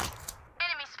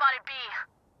 Enemy spotted B.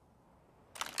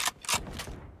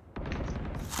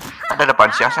 Ada depan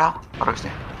sih asal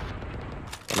harusnya.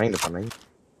 Depan aja.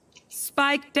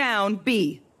 Spike down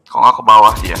B. Kok nggak ke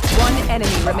bawah dia? One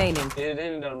enemy remaining.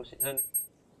 Ini dalam sini.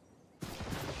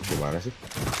 Gimana sih?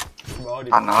 Bawah di.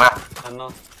 Tunnel ya.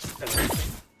 Tunnel.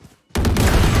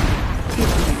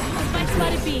 Spike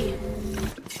spotted B.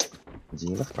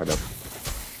 Anjing lah pada.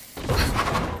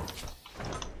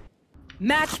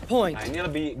 Match point. Nah, ini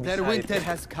lebih bisa Their winter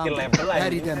has come. skill level lah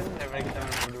Carry ini them. kan daripada kita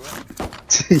main berdua.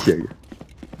 Iya.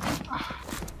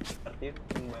 Seperti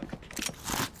itu, Mbak.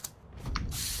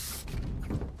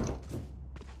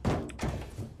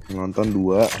 Nonton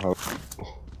 2.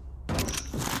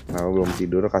 Nah, belum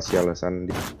tidur kasih alasan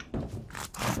di.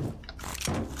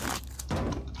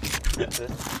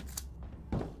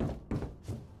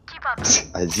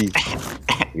 Aji.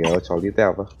 Ya, coli teh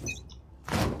apa?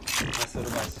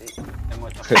 Masturbasi.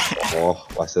 Oh,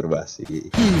 masturbasi.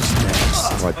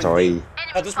 Ngocoy.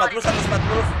 140.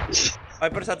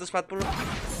 Viper 140.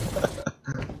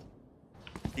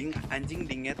 Anjing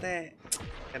dingnya teh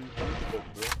handphone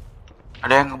goblok.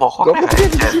 Ada yang ngebohong ya?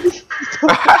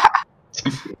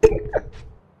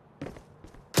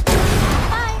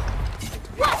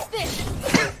 What's this?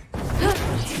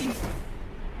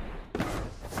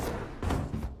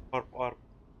 Orb.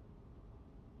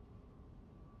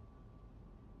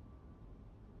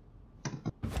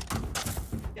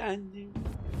 Ya anjing.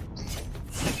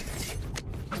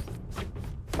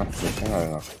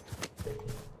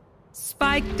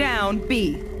 Spike down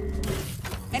B.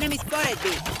 Enemy spotted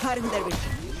B. Cutting their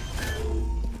vision.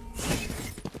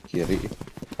 Kiri.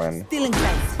 Pan. Stealing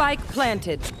sight. Spike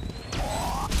planted.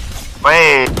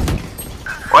 Wait.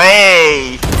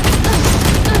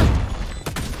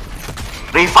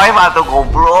 Revive atau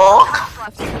goblok?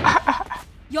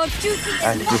 Your duty is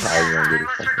Anjir, aing yang jadi.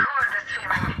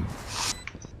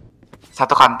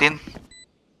 Satu kantin.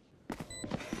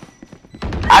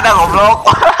 Ada goblok.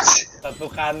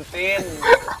 Satu kantin.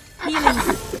 healing.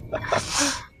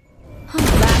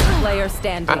 Last player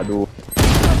standing. Aduh.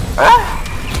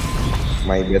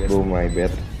 My bad, bro, my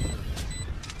bad.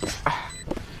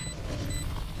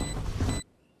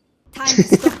 Time to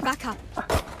stock back up.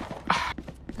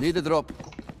 Need a drop.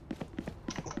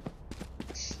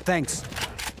 Thanks.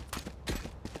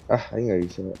 Aing nggak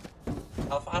bisa.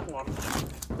 Half armor.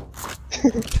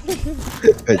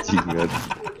 Bajingan.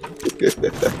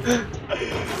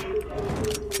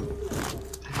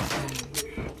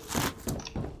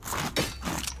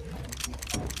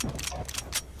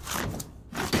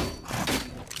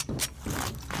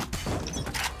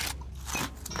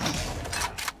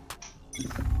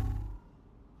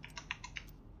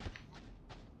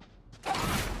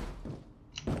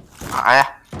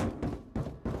 Ayah.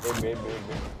 B.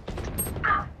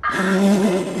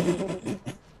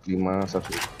 5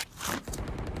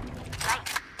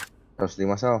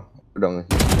 105 sal udah nge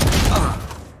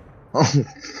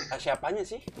Siapanya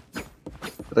sih?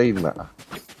 terima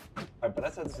Viper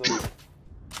 110.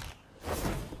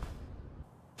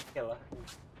 Oke lah.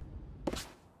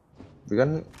 tapi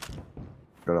kan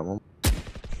udah lama.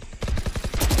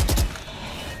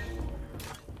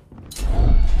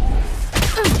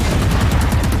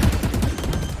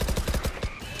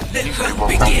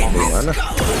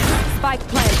 Spike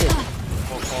planted.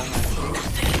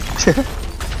 Bang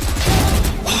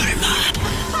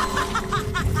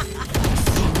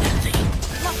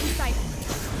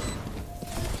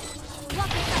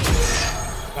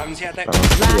siapa?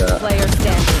 Last player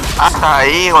standing. Tai,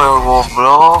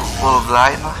 goblok, full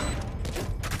blind lah.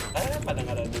 Pada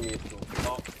nggak ada duit tuh.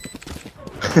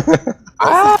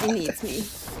 He needs me.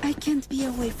 I can't be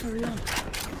away for long.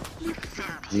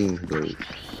 Jing, bro.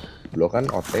 Blok kan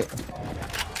OT.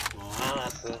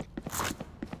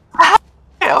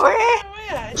 Ya weh.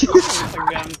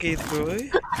 Tegang gitu.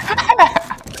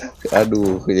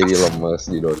 Aduh, jadi lemes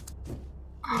di don.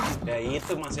 Ya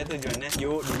itu maksudnya tujuannya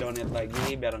yuk di donate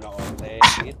lagi biar nggak OT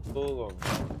gitu.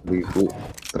 Begitu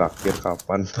terakhir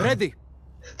kapan? Ready.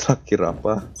 Terakhir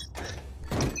apa?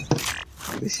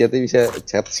 Ini siapa bisa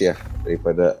chat sih ya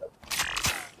daripada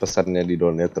pesannya di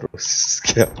donate terus.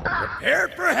 Prepare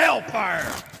for hellfire.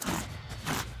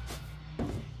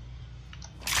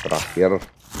 Terakhir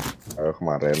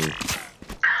kemarin.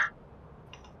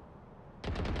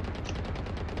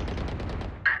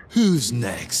 Who's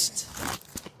next?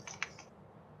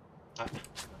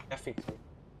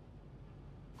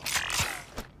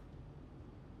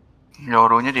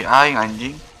 Nyuruhnya di aing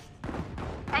anjing.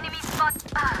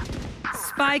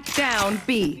 Spike down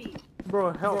B.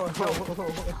 Bro, help.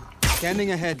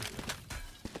 Scanning ahead.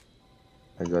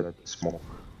 I got smoke.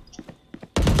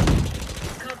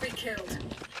 Copy killed.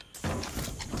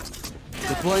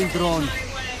 Deploying drone.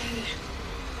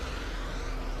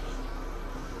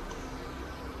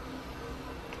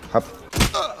 Hap.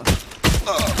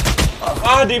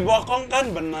 Ah, dibokong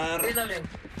kan bener.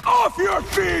 Off your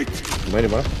feet. Di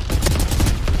mana?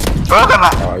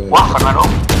 Kena. Wah, kena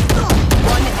dong.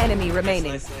 One enemy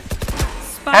remaining.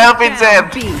 Spike Help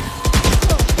Vincent. down B.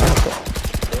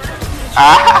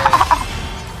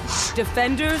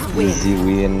 Defenders win. Easy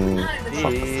win.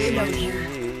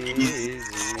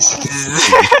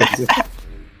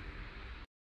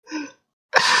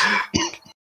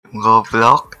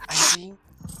 Goblok.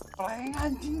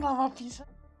 Anjing lama bisa.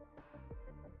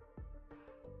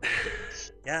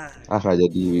 Ya. Nggak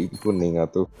jadi kuning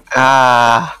atuh.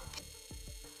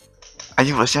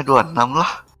 Anjing plusnya 26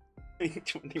 lah.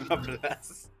 Cuma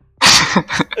 15.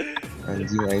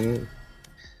 Anjing aing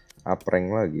apreng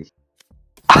lagi.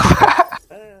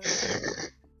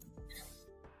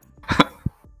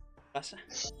 Pas.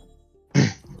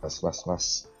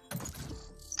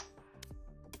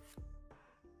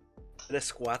 Ada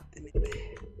squad ini.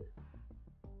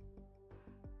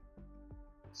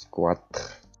 Squad.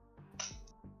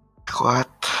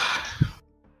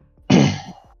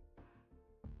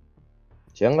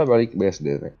 Siang nggak balik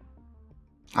BSD nih?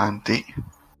 Nanti.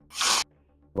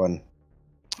 Wan.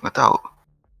 Nggak tahu.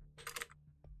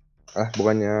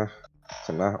 Bukannya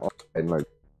cenah online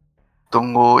lagi.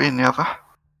 Tunggu ini apa?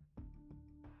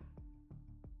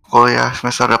 Kuliah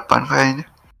semester depan kayaknya.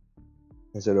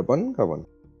 Semester depan kapan?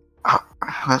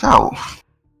 Nggak tahu.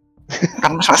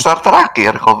 Kan semester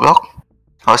terakhir, goblok.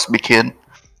 Harus bikin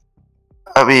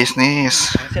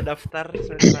bisnis. Masih daftar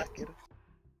semester terakhir.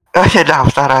 Ya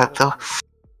daftar tuh.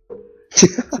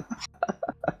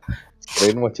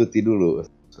 Kalian mau cuti dulu.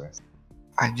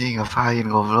 Anjing ngapain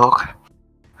goblok?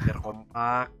 Biar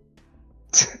kompak.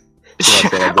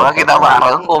 Wah kita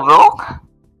bareng goblok.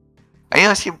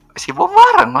 Ayo si Bom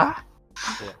bareng lah.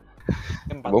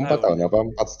 Bom 4 tahun apa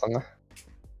 4,5?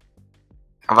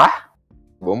 Apa?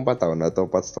 Bom 4 tahun atau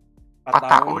 4,5?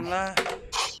 4 tahun lah.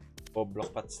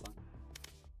 Goblok 4,5.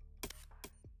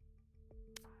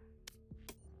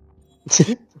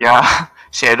 Ya,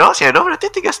 Shadow berarti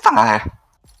 3,5 ya?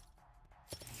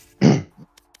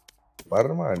 Bar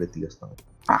mah ada 3,5.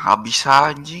 Nah,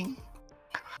 bisa anjing.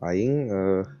 Aing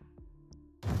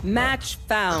Match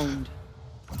found.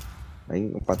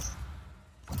 Aing 4.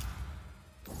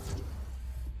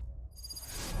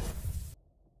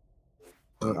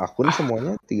 Akun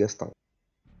semuanya 3,5.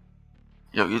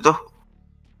 Ya gitu.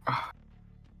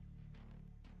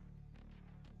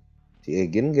 Si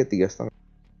Egen ge 3,5.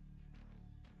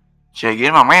 Si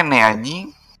Egen mah main nih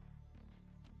anjing.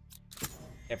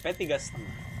 EP 3,5.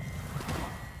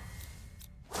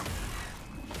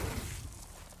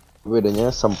 Bedanya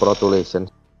semprotulation.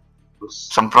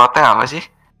 Semprotnya apa sih?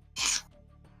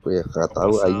 Gue ya gak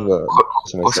tahu aing enggak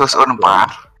khusus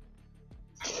Unpar.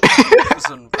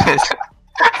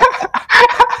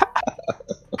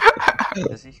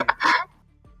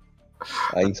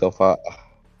 Aing sofa.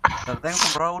 Ternyata yang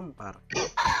brown par.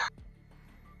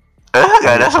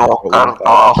 Gak ada smoker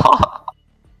toh.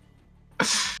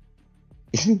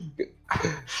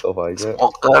 Sofa aja.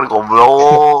 Smoker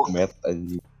goblok. Met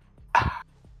anjing.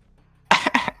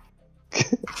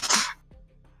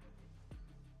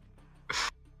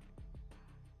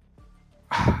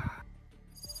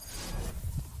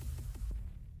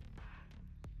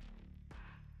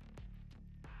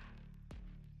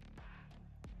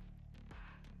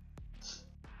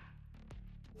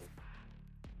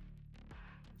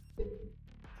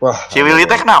 Wah, si Willy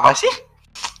teh kenapa sih?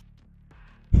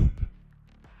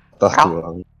 Patah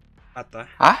tulang. Patah.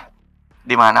 Hah?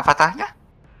 Di mana patahnya?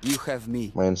 You have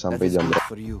me. Main sampai jam berapa?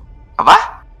 For you.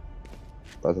 Apa?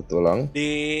 Patah tulang.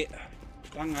 Di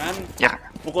tangan. Ya.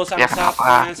 Pukul Ya,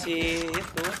 samsaknya si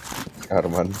itu.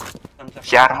 Arman.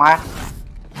 Si Arman.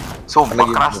 Sumpah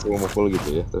lagi keras. mukul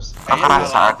gitu ya, terus.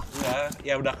 Kekerasan. Enggak,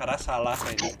 ya udah keras salah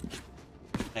kayaknya.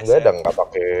 Enggak ada, nggak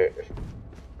pakai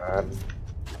kan.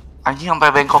 Anjing sampai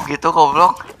bengkok gitu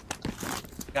goblok.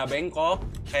 Gak bengkok,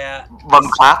 kayak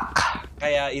bengkak.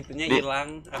 Kayak itunya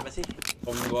hilang, apa sih?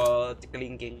 Bonggol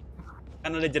cekelingking.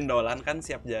 Kan ada jendolan kan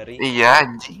siap jari. Iya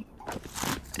anjing.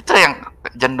 Itu yang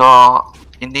jendol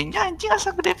intinya anjing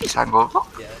asa gede pisan goblok.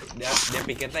 Ya, dia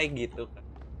pikir kayak gitu kan.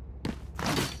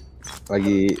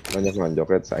 Lagi nonjok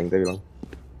ya, saing teh bilang,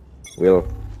 Will,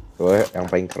 gue yang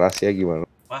paling keras ya gimana?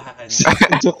 Wah, anjing.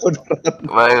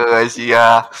 Baik sih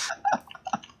ya.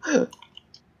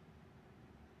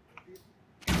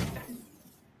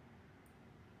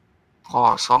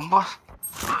 Kosong bos.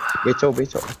 Beco.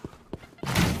 Backset.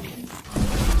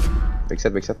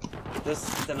 Terus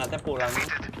ternyata pulang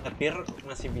nyetir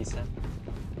masih bisa.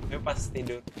 Tapi pas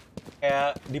tidur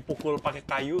kayak dipukul pakai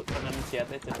kayu tangan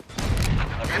siatnya tuh.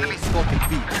 Tapi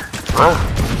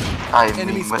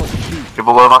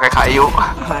dipukul pakai kayu.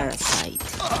 Parasite.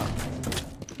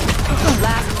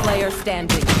 Last player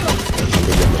standing.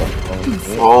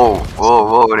 Wow,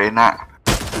 Rena.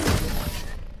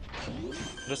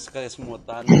 Terus kayak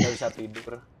semutan, nggak bisa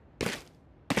tidur.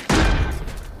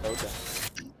 Ya udah.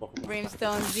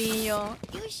 Brimstone Zinho,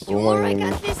 you sure I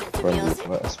can't listen to music?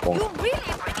 You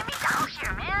really bringing me down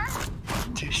here, man.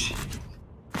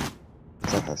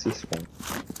 Sah sih spong.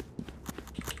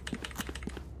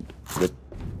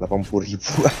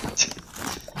 80.000 aja.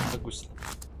 Bagus.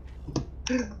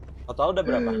 Total udah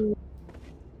berapa?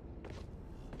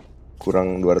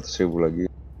 Kurang 200.000 lagi.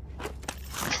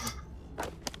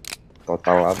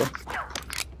 Total apa?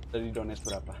 Dari donate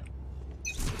berapa?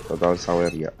 Total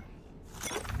sawer ya.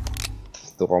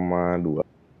 1,2.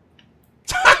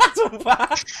 Sumpah.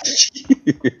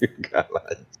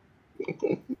 Galan.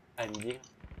 Anjing.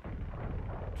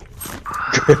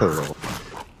 Gelo.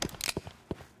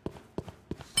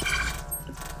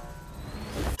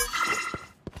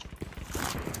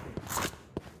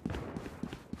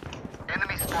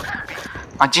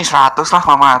 Anjing 100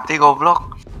 lah mati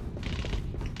goblok.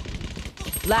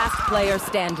 Last player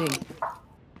standing.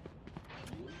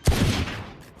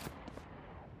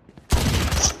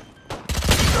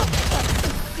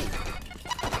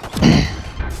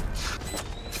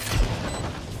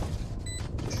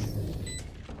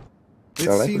 It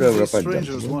Salah seems udah these berapa jam?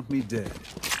 strangers want me dead.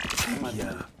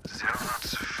 Yeah.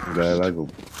 Enggak lah gue.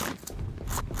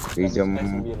 Di jam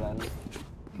 9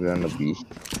 lebih.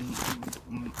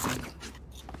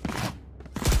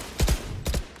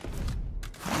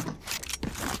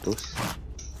 Terus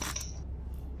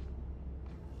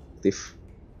aktif.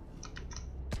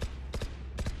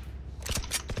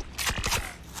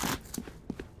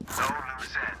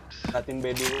 Latin B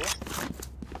dulu.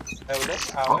 Udah, udah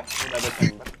ada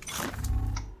chamber.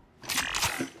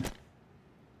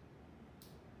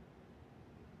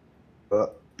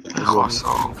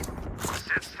 Kosong.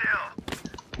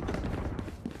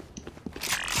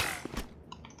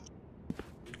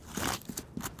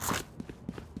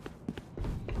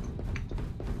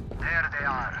 There they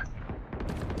are.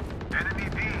 Enemy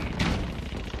B.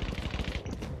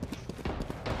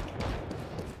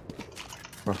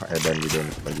 Wah, edan di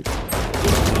donut lagi.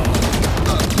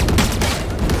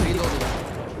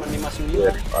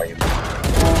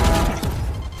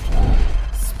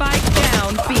 Spike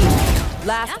down B.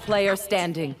 Last player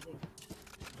standing.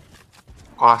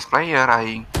 Kelas player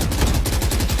aing.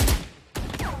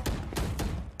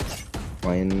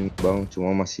 Main bang,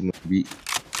 cuma masih nubi.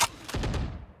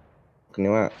 Ini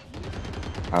mah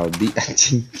Aldi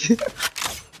anjing.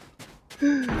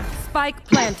 Spike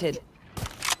planted.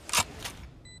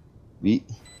 Bi.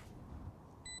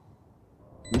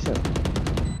 Bisa.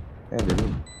 Ada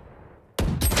nih.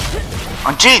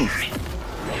 Anjing.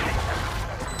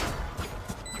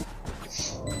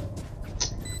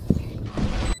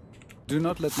 Do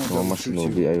not let my Cuma dog masih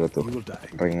shoot nubi, you. ayo tuh. You will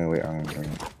die. Rank.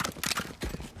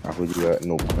 Aku juga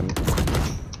noob kan.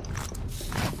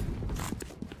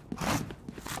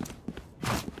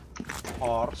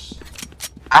 Horse.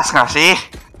 As nggak sih?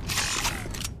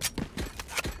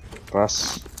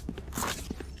 Keras.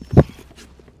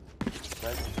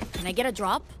 Can I get a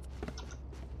drop?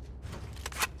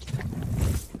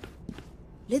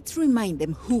 Let's remind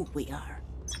them who we are.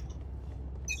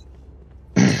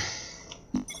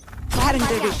 Firing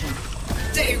division.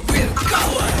 They will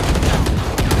cover.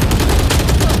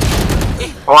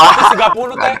 Wah.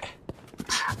 30 teh.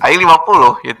 Aing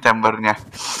 50 hit chambernya.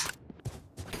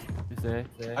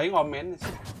 Aing ngomen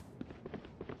sih.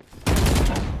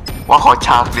 Wah,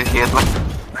 kocak di hit lah.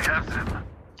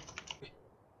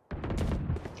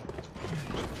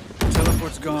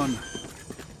 Teleport's gone.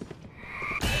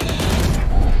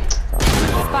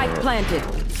 Spike planted.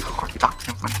 Kocak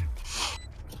simpen.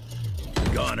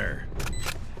 Goner.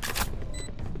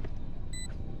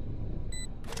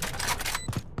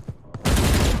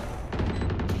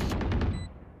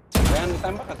 Jangan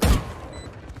ditembak atau?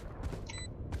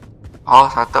 Oh,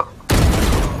 satu.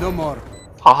 No more.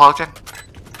 Hol Chen.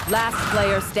 Last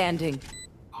player standing.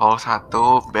 Hol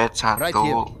satu, bed Right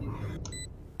here. satu.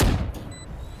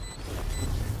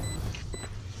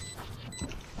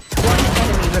 One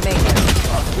enemy remaining.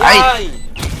 Ay.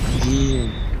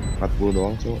 40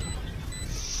 doang, Cuk.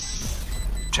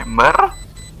 Chamber.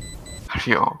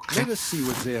 Ayo. Let us see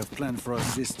what they have planned for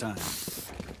us this time.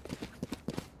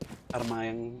 Arma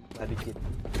yang tadi kita.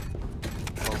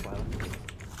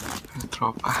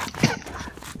 Drop ah.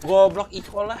 Goblok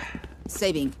Iko lah.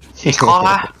 Saving. Iko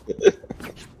lah.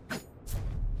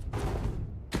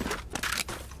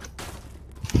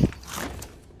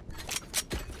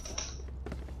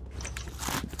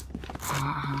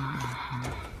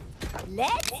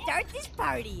 Let's start this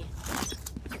party.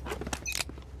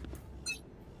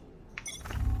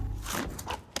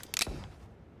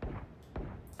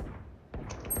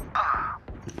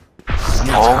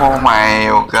 Oh my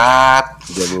god.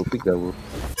 30 pick gak, Bu?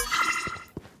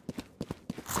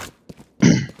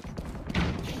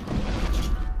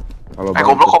 Kalau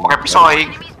Goblok kok pakai pisau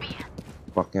aing.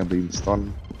 Paknya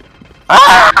brimstone.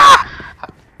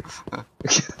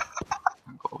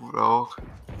 Goblok.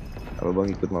 Kalau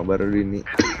Bang ikut mabar dulu ini.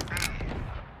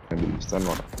 Pakai brimstone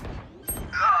mah.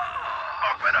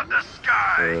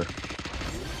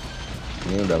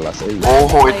 Ini udah last aja.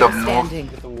 Oh, itu mau.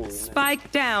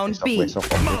 Spike down B. Besok.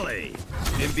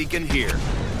 Dim beacon here.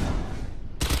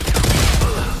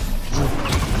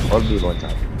 Oh,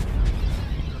 diloncat.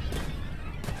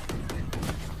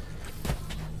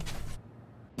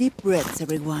 Deep breaths,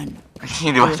 everyone.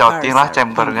 Ini dibacotin lah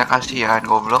chambernya, kasihan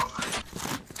goblok.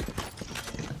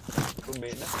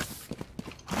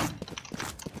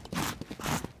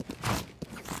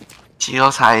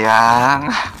 Chill sayang.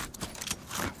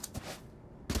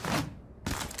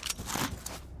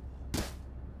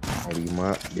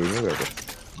 Lima, dia nya berapa?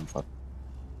 4.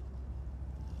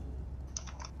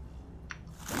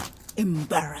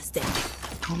 Embarrassing.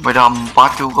 Beda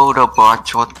 4 juga udah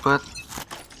bacot bet.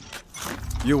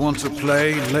 You want to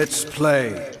play? Let's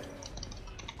play.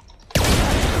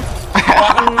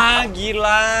 Wah, kena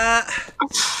gila.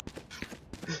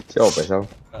 Siapa Sal?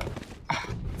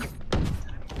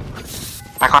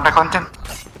 Rekon Chen.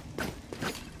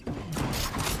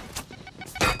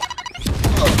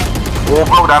 Oh,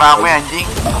 udah rame anjing.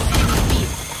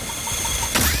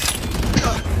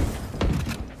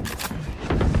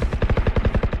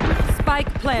 Spike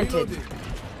planted.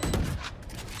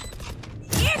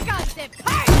 Here comes the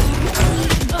party.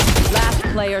 Last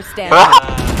player standing.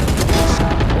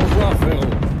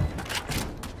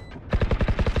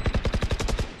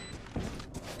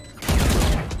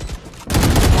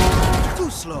 Too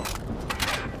slow.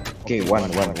 Oke, one.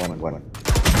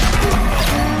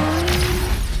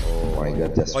 Oh my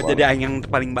god, just Oh, jadi aing yang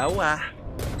paling bawah.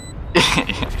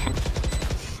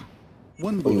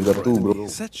 One enggak tuh, bro.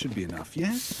 That should be enough,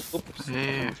 yes?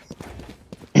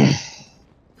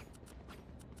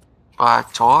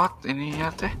 Bacot ininya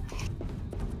teh.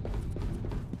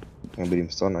 Yang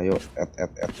brimstone, ayo,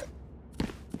 add.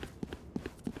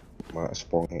 Mas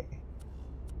Ponge.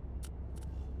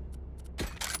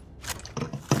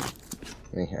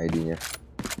 Nih ID-nya.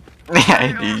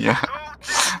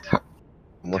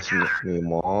 Mas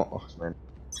Mimo, oh man.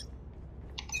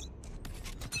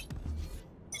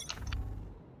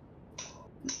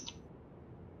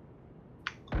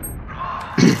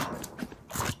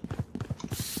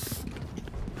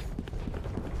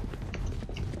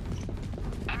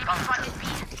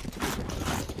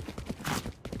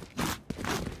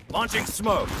 Launching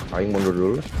smoke. Aing mundur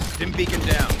dulu. Dim beacon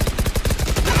down.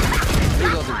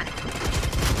 Reloading.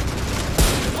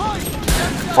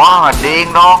 Wah, ngeding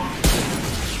dong.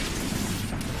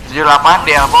 78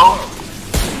 di elbow.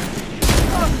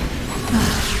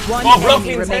 Goblok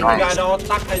Vincent, gak ada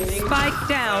otak anjing. Spike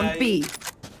down B.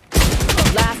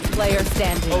 Last player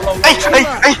standing.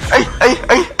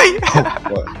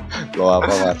 Lo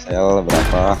apa Marcel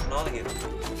berapa?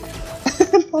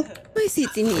 My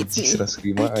city needs me.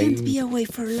 I can't be away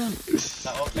for long.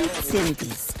 Send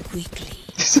this quickly.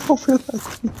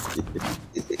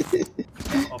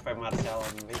 OP Marcel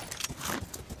only.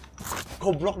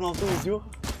 Goblok 07.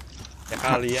 Ya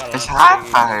kali ya lah.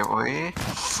 Santai, boy.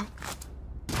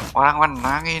 Orang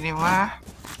menang ini mah.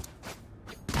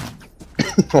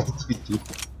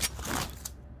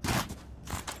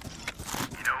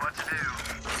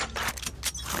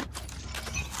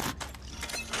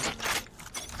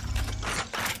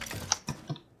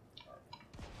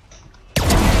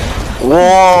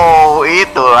 Wow,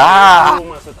 itulah.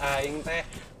 Maksud aing teh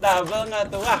double nggak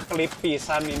tuh? Klip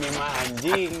pisan ini mah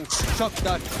anjing. Shock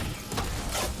that.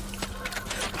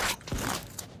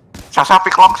 Sasa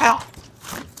pick long sel.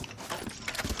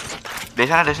 Di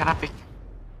sana pick.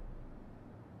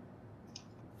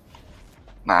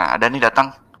 Nah, ada nih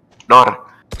datang. Door.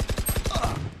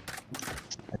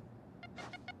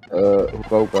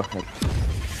 Buka.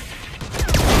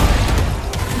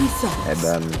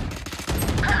 Edan.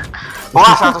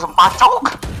 Wah, 104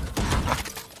 cok.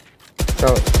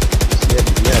 Kau siap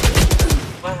dia.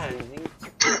 Wah anjing.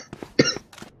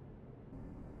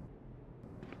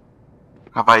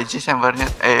 Ngapain sih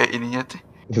chambernya? Ininya tuh.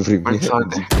 One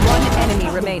enemy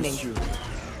remaining.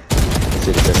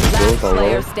 Last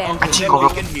player standing. Anjing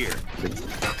goblok.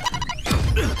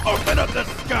 Open up the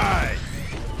sky.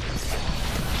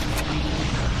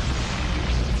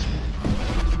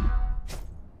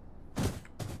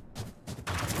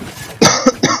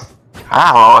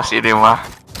 Lolos ini mah.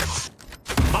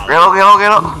 Gelo.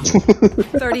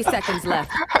 30 seconds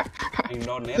left.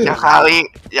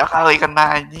 Ya kali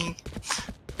kena anjing.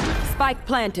 Spike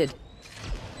planted.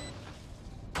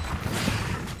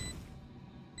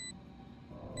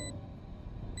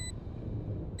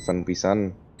 Fan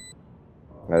pisan.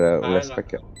 Nggak ada flashback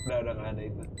ya? Udah nggak ada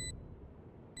itu.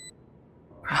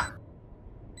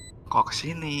 Kok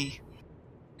kesini?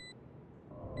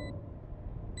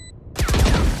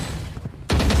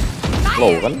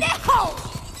 Low kan?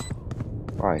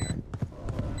 Wah.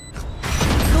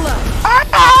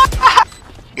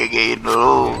 GG-in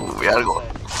dulu biar gua.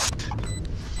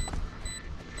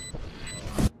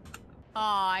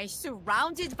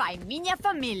 Surrounded by minha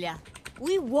família.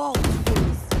 We won't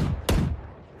lose.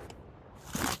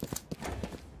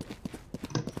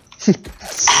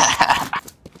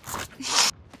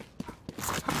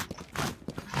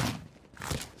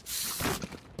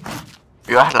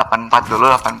 Yuk 84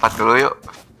 dulu yuk.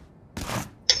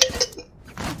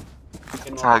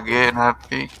 Sage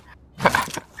napi.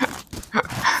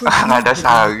 Nggak ada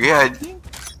sage anjing.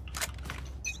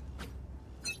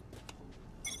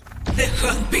 The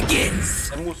hunt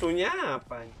begins. Musuhnya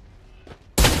apa?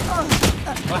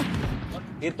 Wah,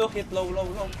 itu hit low.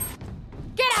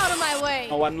 Get out of my way.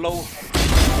 One low.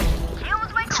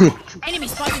 Enemy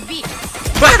spotted B.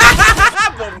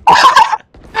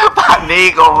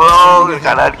 Panik goblok,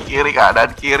 kanan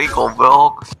kiri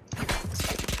goblok.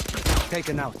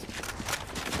 Taken out.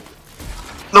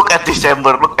 Look at this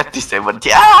chamber.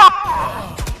 Ya.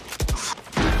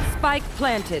 Spike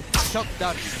planted. Shock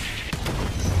that.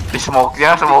 Di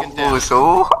smoke-nya smoke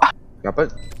musuh. Ngapa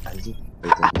anjing?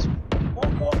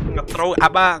 Nge-throw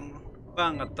abang.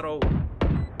 Bang nge-throw.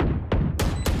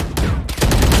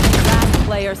 Last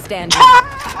player standing.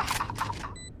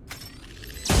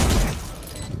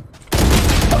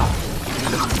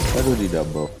 Aduh di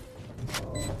double.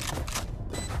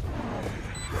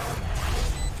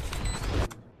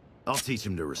 I'll teach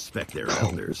him to respect their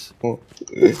elders.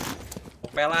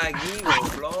 Ope lagi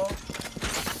goblok.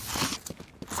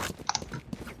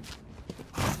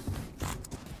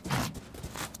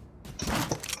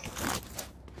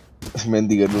 Main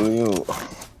 3 dulu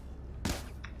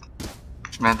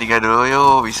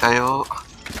yuk. Bisa yuk.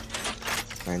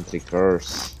 Main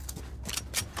trickers.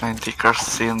 Main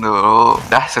trickersin dulu.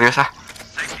 Dah serius ah.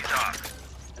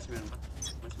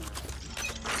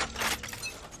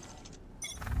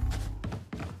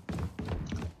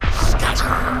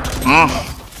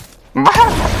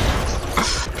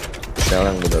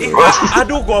 Sekarang udah.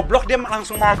 Aduh goblok dia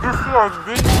langsung maju sih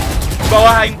anjing.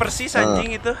 Bawah aing persis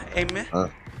anjing itu aimnya.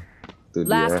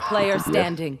 Last player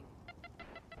standing.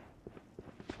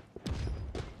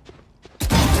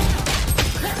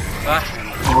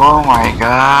 Oh my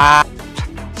god.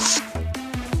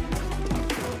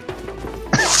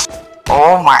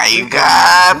 Oh my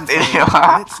god. Ini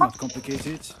mah. It's not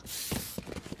complicated.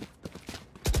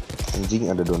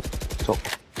 Anjing ada don. Sok.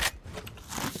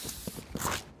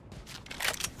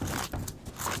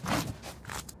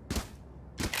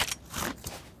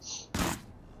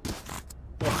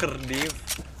 Walker div.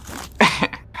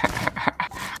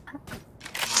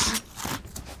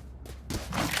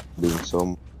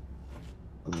 Vincent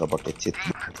nggak pakai cheat.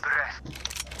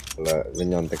 Lah,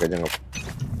 nyontek aja nggak.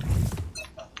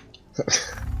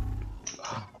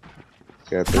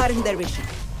 Cutting their vision.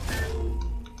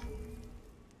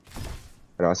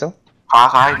 Ada masuk?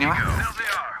 Kakak ini mah.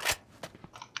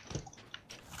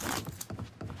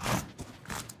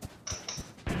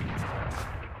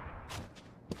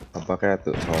 Apa kayak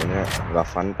tuh? Soalnya nggak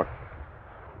fun pak.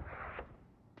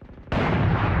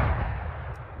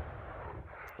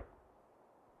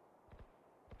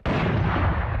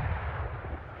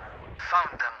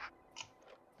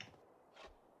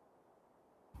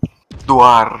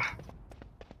 Duar.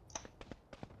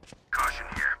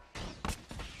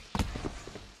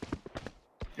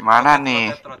 Gimana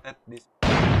nih?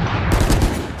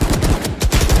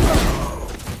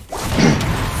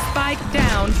 Spike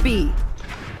down B.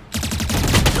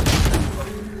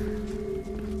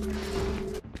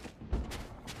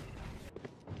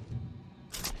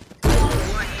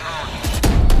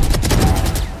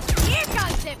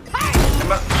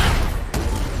 Tembak.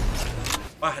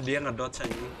 Wah, dia ngedodge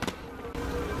aja.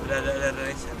 Ada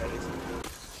race.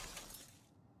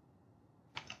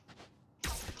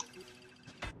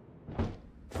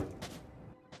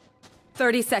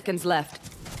 30 seconds left.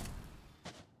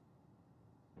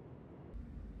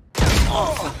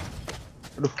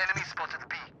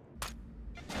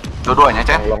 Dua-duanya,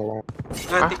 Cen.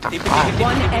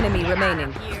 One enemy remaining.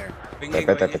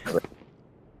 Tepet. 10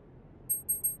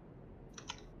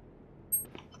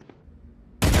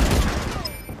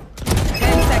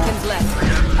 seconds left.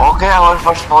 Oke, awal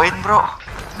first point, bro.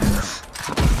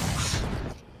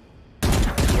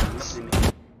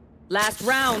 Last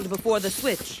round before the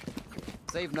switch.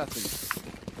 Save nothing.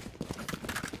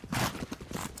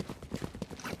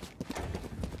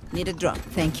 Need a drop,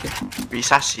 thank you.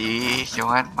 Bisa sih,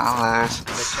 cuman males.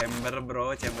 Ada chamber,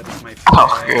 bro. Chamber is my friend.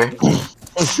 Oke.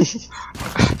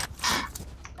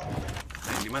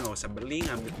 Nah, ini mah nggak usah beli,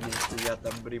 ngambil senjata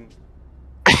brim.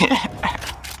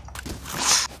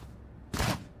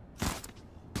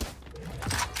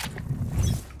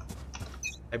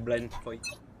 I blind point.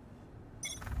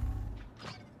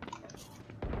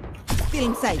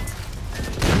 Feeling sight.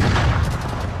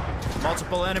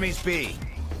 Multiple enemies B.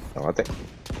 Mati.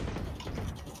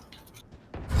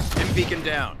 Beacon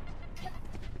down.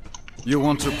 You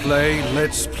want to play?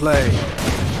 Let's play.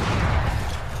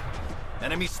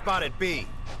 Enemy spotted B.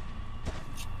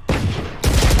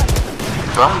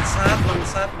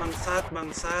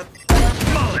 Bangsat.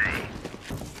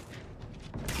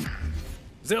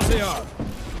 There they are.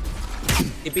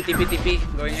 TP.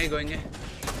 Going.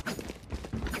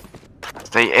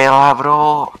 Stay A lah,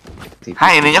 bro.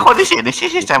 Hai, ininya kok di sini sih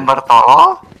si chamber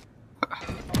tolol?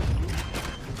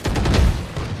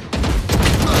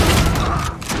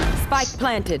 Spike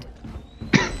planted.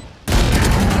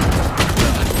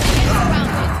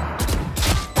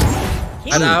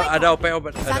 Ada OP.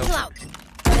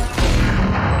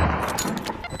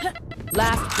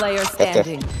 Last player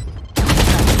standing.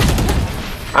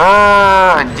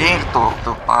 Anjing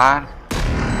tuh pan.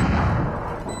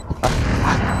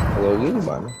 Kalau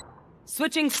gimana?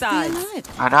 Switching sides.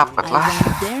 Dapat lah. I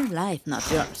want their life, not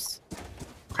yours.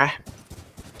 Oke.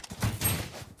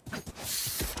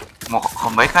 Mau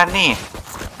comeback kan nih?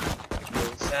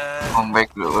 Comeback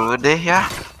dulu deh ya.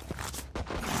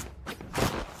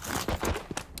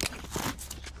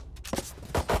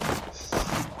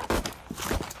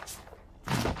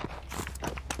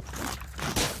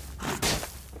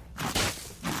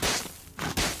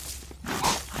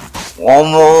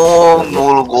 Ngomong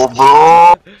mulu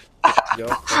goblok.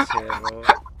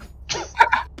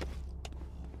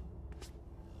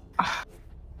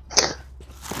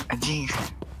 Anjing.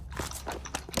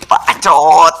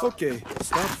 Bacot. Okay,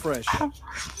 start fresh.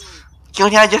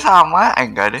 Killnya aja sama,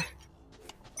 enggak deh.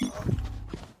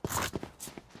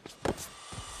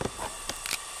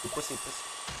 Ipus.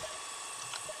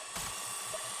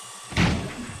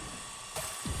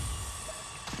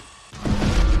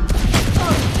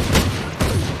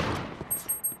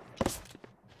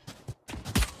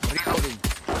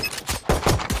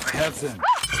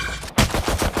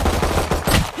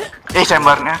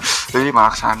 Chambernya jadi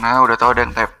maksana udah tau ada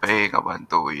yang TP nggak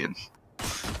bantuin.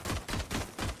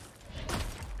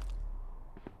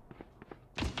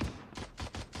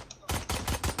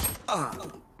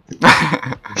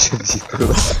 Bisa di situ.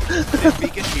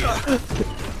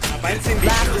 Ngapain sih?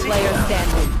 Last player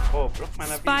standing. Oh, bro,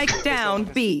 mana Spike down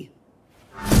B.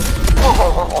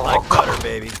 Like butter,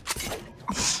 baby.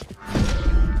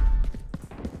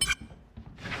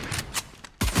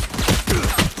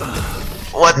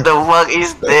 What the fuck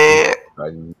is that?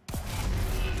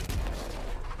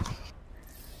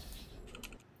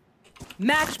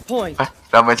 Match point.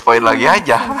 Damage point lagi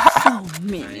aja. So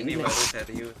ini baru meaningless.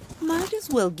 serius. Might as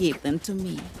well give them to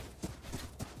me.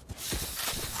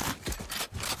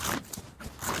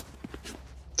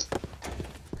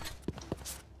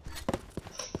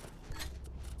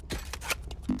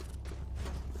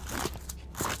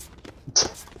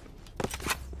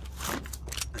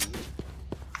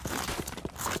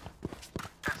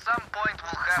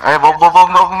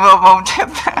 Bom chat.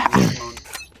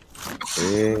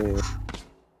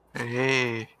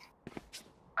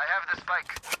 I have the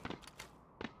spike.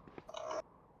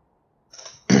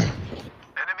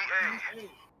 Enemy A.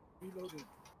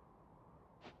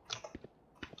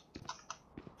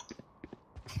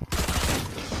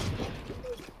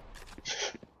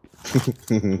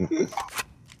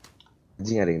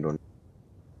 Anjing ada yang down.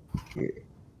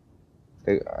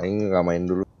 Aing nggak main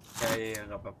dulu. Iya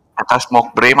nggak apa-apa. Atas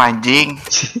smoke brain anjing.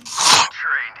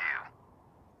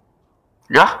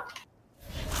 Ya?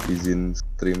 Izin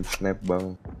stream snap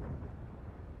bang.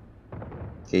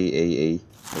 KAA.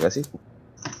 Enggak sih?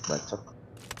 Bacok.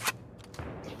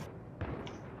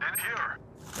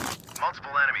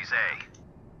 Multiple enemies A.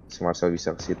 Si Marcel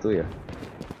bisa ke situ ya?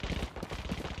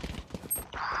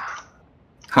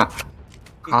 Hah.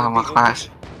 Lama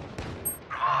kelas.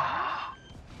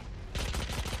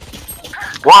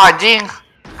 Wah anjing.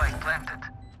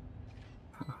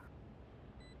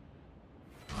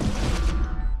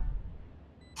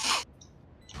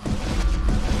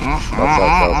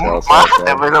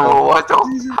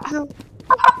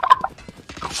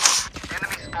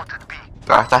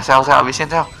 Sel habisin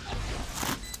sel.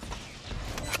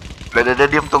 Udah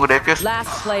diam tunggu defuse.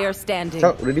 Last player standing.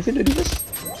 Sel, udah defuse.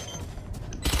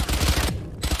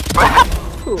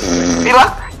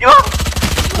 Hilang.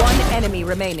 One enemy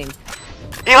remaining.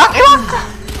 Hilang.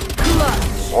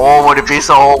 Oh, mau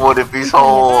dipisau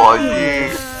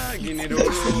anjing. Gini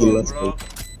dulu, bro.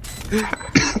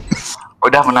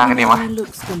 Udah menang ini mah.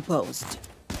 Looks composed.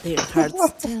 Their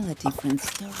hearts tell a different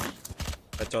story.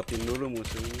 Bacotin dulu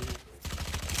musuhnya.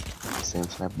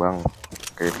 Snap bang.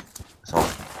 Oke. So.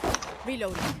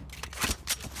 Reloading.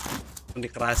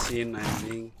 Dikerasin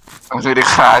anjing. Langsung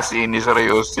dikasih ini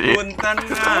seriusin. Punten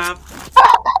ngap.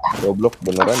 Goblok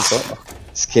beneran kok.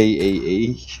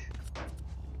 KAA.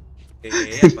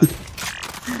 Apa?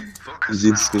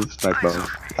 Izin stream snap bang.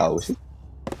 Tahu sih.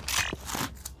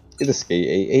 Itu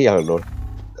KAA ya lord.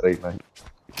 Keren.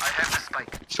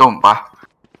 Sumpah.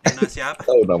 Kena siapa?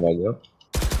 Tahu namanya.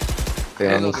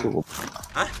 Kena musuh.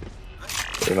 Hah?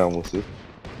 Kena musuh.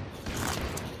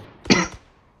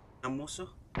 Musuh?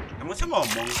 Emang saya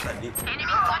ngomong tadi?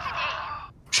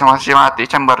 Masih mati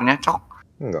chambernya cok.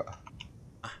 Enggak.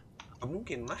 Gak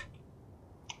mungkin lah.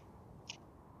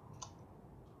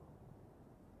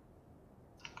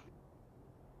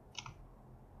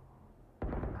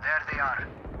 There they are.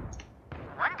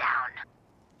 One down.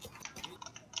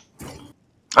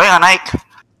 Oh ya naik.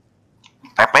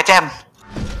 TP cem.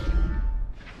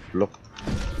 Blok.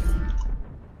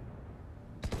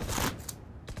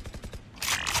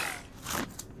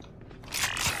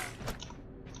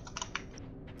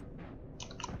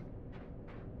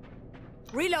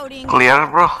 Reloading. Clear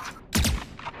bro.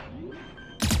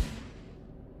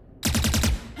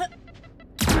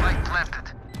 Spike planted.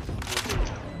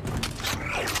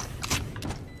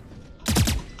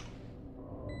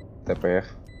 TP ya.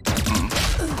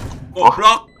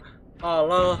 Goblok.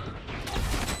 Allah.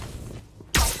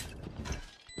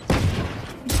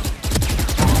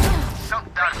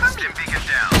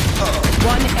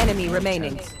 One enemy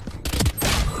remaining.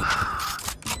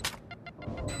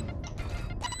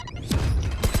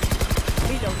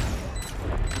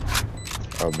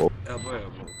 Elbow.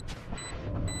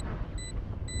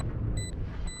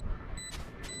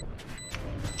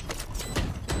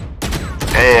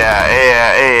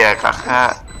 Iya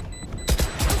kakak.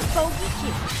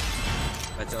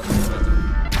 Bacot.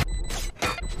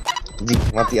 Jik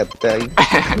mati atai.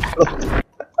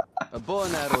 A bow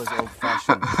and arrow is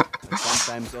old-fashioned, but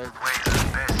sometimes old.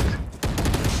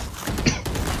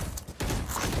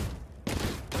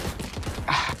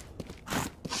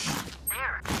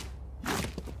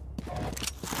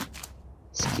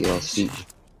 Skill C.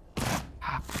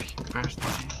 Happy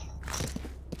birthday.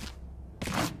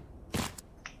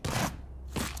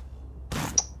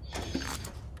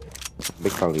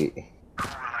 Baik kali.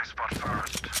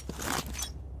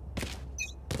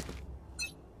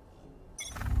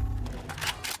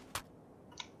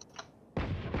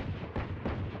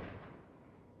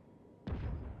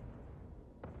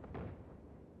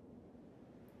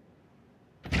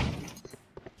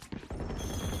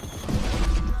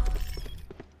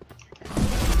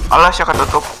 Alah siapa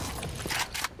tutup.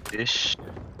 Ish.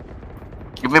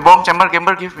 Give me bomb, chamber, give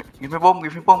me bomb.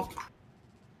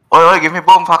 Oi, give me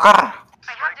bomb, fucker.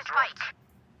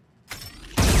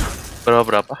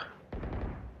 Berapa?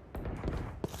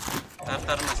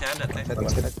 Tartar masih ada teh.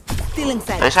 Stealing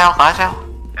sight. Sel.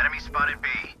 Enemy spotted B.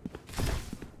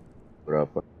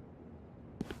 Berapa?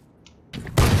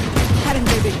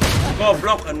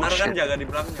 Goblok, benar kan jaga di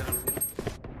belakang jangan.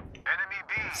 Enemy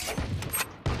B.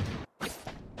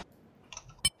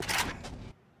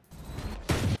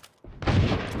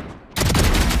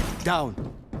 down.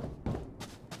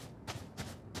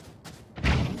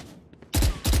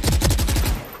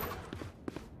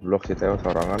 Blok si Theo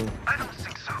sorangan.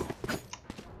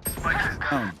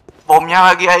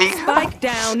 Bomnya lagi aing. Spike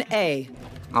down A.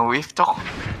 Nge-whiff cok.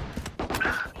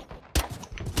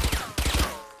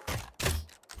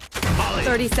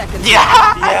 Seconds. Ya.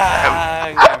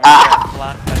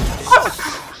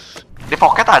 Di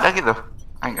pocket ada gitu.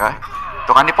 Enggak.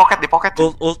 Tuh kan di pocket.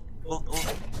 Ult.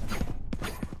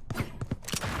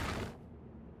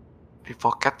 Di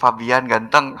pocket Fabian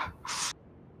ganteng.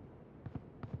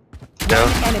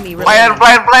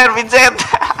 Player Vincent.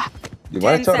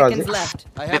 Gimana cok Razi?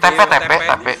 Di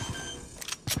TP.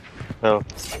 Oh,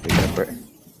 di TP.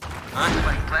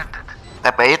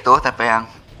 TP itu, TP yang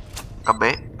ke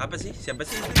B. Apa sih? Siapa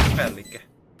sih? Felix ya?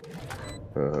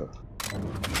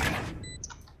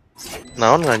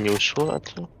 Naon nggak nyusul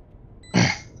atau?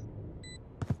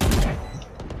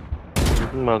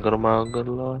 Mager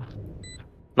lah.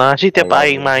 Nah sih tiap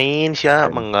aing main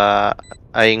siapa enggak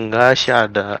aing enggak sih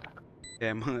ada.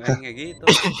 Ya emang aing kayak gitu.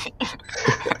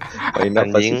 Main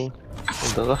apa sih?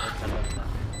 Udah lah.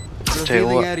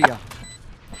 Revealing area.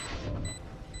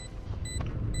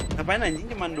 Ngapain anjing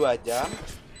cuma 2 jam?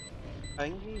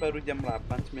 Aing baru jam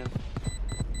 8, 9.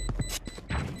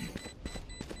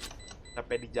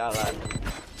 Sampai di jalan.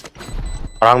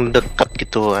 Orang dekat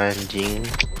gitu anjing.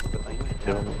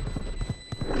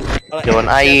 Jalan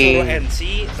aing. Suruh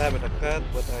NC, saya berdekat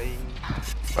buat aing.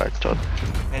 Bacot.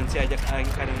 NC ajak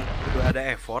aing kadang udah ada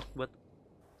effort buat.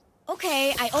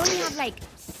 Okay, I only have like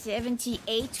 78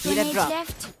 grenades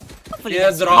left. Iya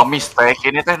drop. No mistake,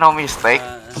 ini teh no mistake.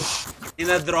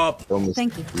 Ini drop.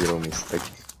 Thank you.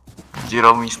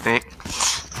 Zero mistake.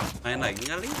 Main lagi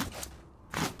kali?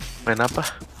 Main apa?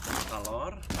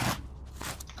 Valor.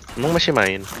 Emang masih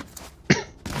main?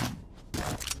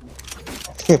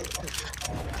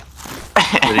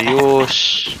 Serius.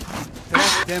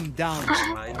 Track them down.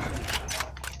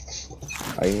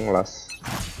 Aing ngelas.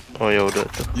 Oh ya udah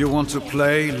tuh. You want to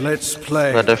play? Let's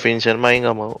play. Nggak ada Vincent main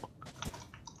nggak mau.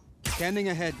 Scanning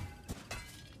ahead.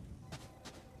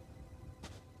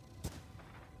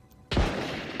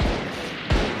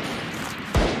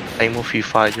 Aing mau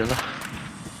FIFA aja lah.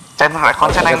 Chen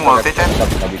konsen aing multi Chen.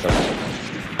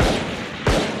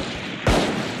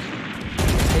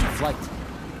 Flight.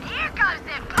 Here goes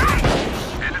the plane.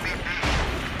 Enemy B.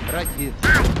 Right here.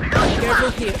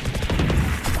 Careful here.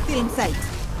 Still in sight.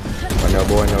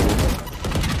 Anyabo.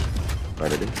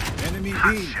 Ada deh. Enemy B.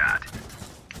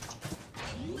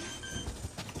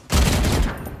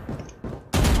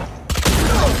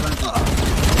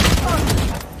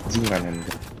 Jingan.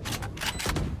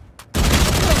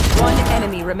 One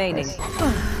enemy remaining.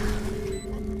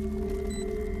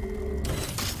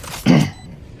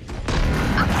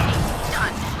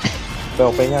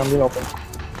 OP-nya ambil OP.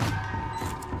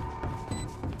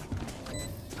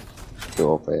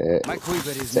 Tuh OP.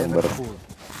 Chamber.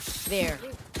 There.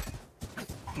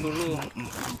 Dulu.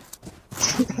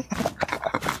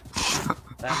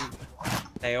 Dan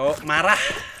Theo marah.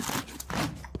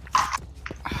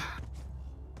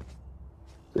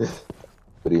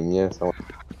 Primnya sama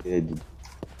dia di.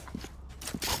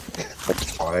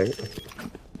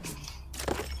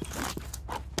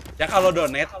 Ya kalau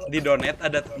di donate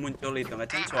ada muncul itu nggak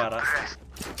kan suara.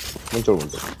 Muncul.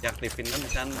 Diaktifin kan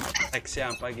misalkan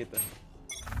teksnya apa gitu.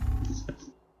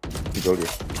 Muncul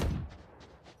ya.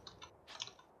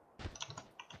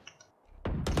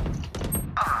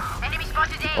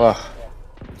 Wah.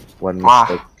 One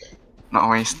mistake.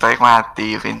 No mistake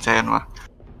mati Vincent mah.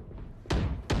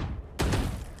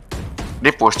 Di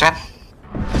push Chen?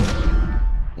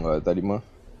 Enggak tadi mah.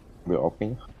 Ambil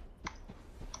OP-nya.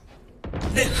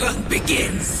 The hunt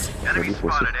begins. Jadi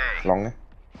push longnya.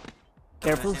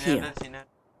 Careful here.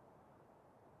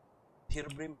 Here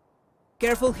Brim.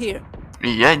 Careful here.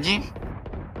 Iya anjing.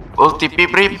 Ult TP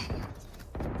Brim.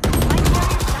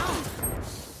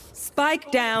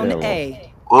 Spike down A.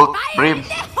 Ult Brim.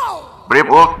 Brim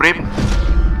ult Brim.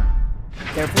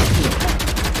 Careful here.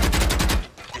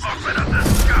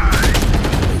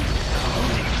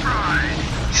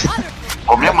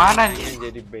 Omnya mana anjing?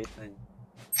 Jadi bait aja.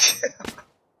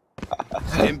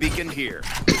 Stim beacon here.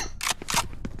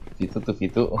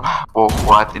 Itu. Oh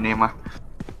kuat ini mah.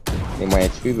 5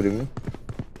 HP Brimnya.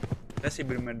 Kita si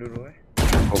Brimnya dulu ya.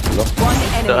 Oh belum. One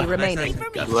enemy remaining.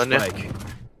 Duluan ya.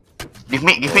 Give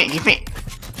me.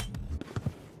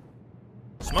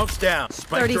 Smoke's down.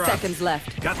 Spike 30 drop. seconds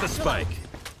left. Got the spike.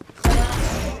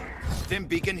 Stim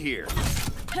beacon here.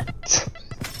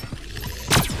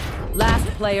 Last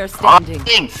player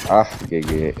standing.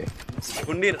 GG.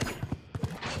 Kundir.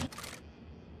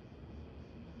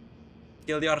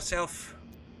 Kill yourself.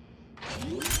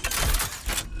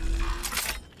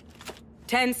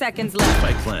 10 seconds left.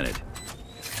 Spike planted.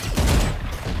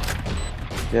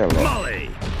 Ya Allah.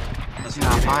 Molly.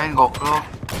 Ngapain goblok?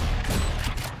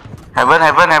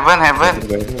 Heaven.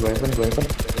 Gue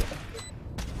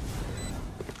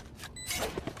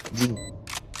Jing.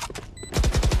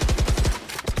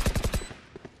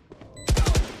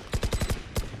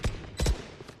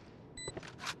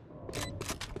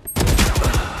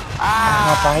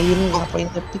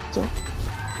 Ngapain ketik, Cok?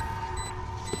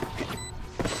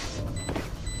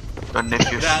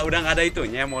 Udah nggak ada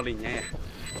itunya molinya ya.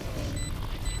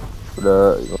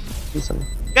 Udah bisa.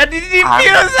 Gak di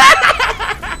defuse.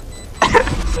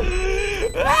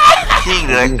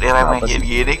 Anjing diremehin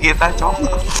gini kita, Cok.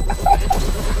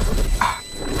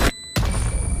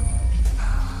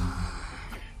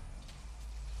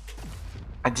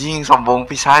 Anjing sombong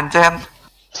pisan, Cen.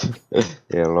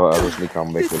 Ya lo harus di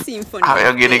comeback.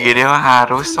 Yang gini-gini mah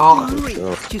harus, Cok.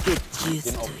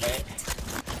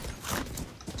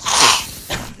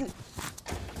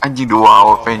 Anjing 2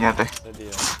 AWP-nya teh.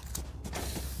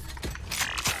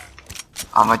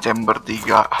 Sama chamber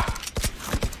 3.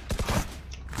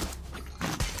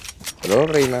 Padahal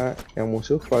Reina yang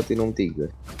musuh Platinum 3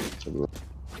 sebelum.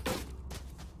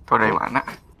 Tau dari mana?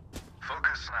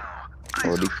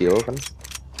 Oh di kill kan?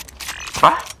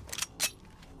 Apa?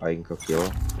 Aing ke kill.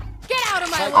 Get out of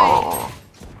my way. Oh.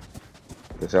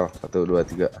 Kesel 1, 2,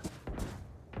 3.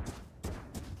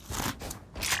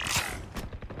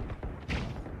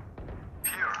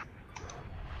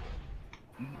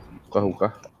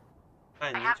 Huka.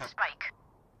 Enemy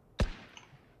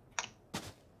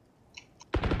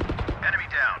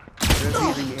down.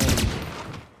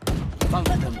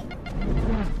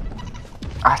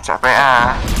 Ah, capek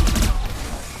ah.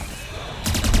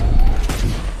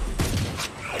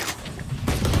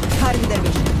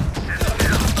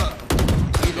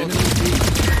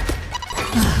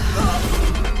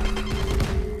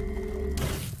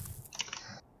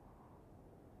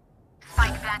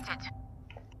 Spike planted.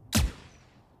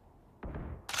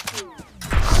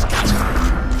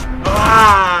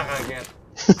 Kaget.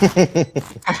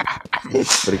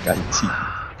 Berkanci.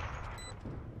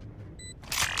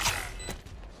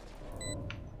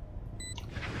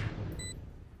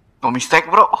 No mistake,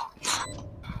 bro.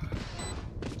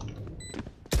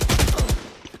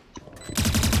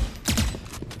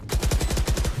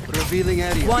 Revealing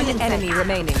area. One enemy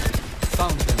remaining.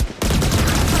 Found them.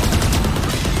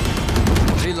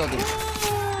 Reloading.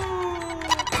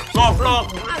 Goblok,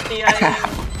 mati aja.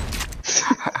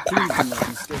 Please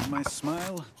instead my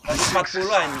smile. 40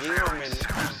 anjing men.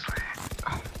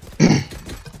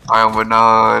 Oh yang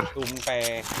bener.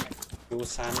 Tumpeh.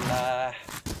 Usan dah.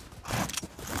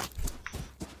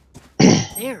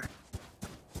 There.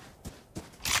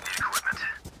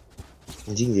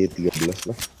 Anjing jadi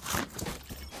 13 lah.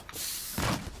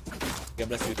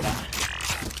 13 juta.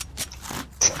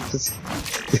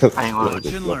 Ayo Watch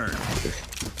and learn.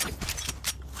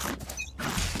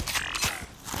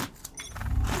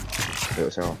 Yuk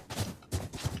sama.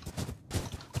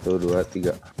 1, 2,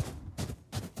 3.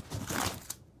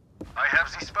 I have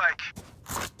the spike.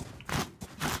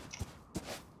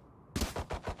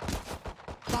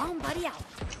 Bomb buddy out.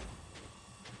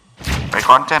 Phải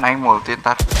konten aing multi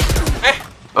ntar.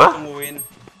 Tungguin.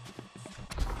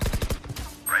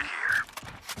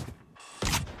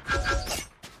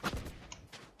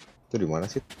 Itu di mana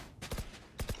sih?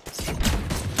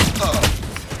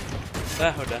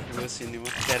 Udah lulus ini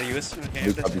mah. Serius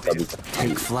kayak udah Bisa.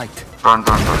 Flight. Run.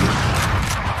 Bisa.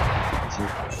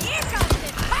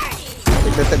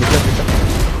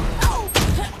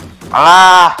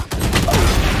 Alah.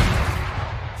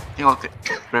 Ini ulti.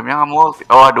 Frame-nya nggak mau ulti.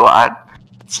 Oh, duaan.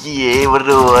 Cie,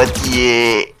 berdua,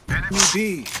 cie.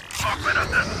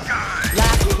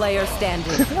 Last player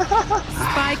standing.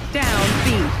 Spike down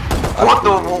B. What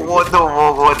the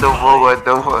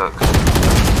fuck?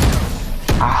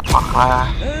 Ah, fuck lah.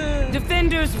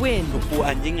 Defenders win. Kupu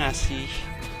anjing ngasih.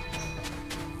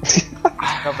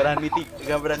 Gak berani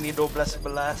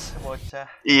 12-11 bocah.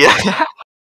 Iya.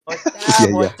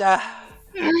 Bocah.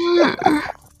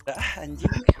 Udah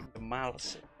anjing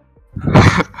males.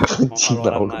 Mau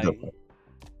orang lain.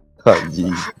 Anjing.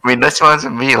 Minus cuma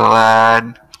 9.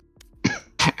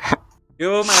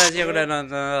 Yuk, makasih yang udah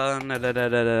nonton.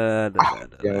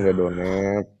 Yang udah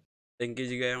donate. Thank you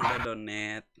juga yang udah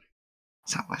donate.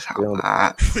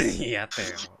 Sama-sama. Iya,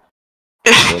 Teo.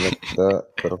 Donate kita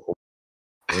terhubung.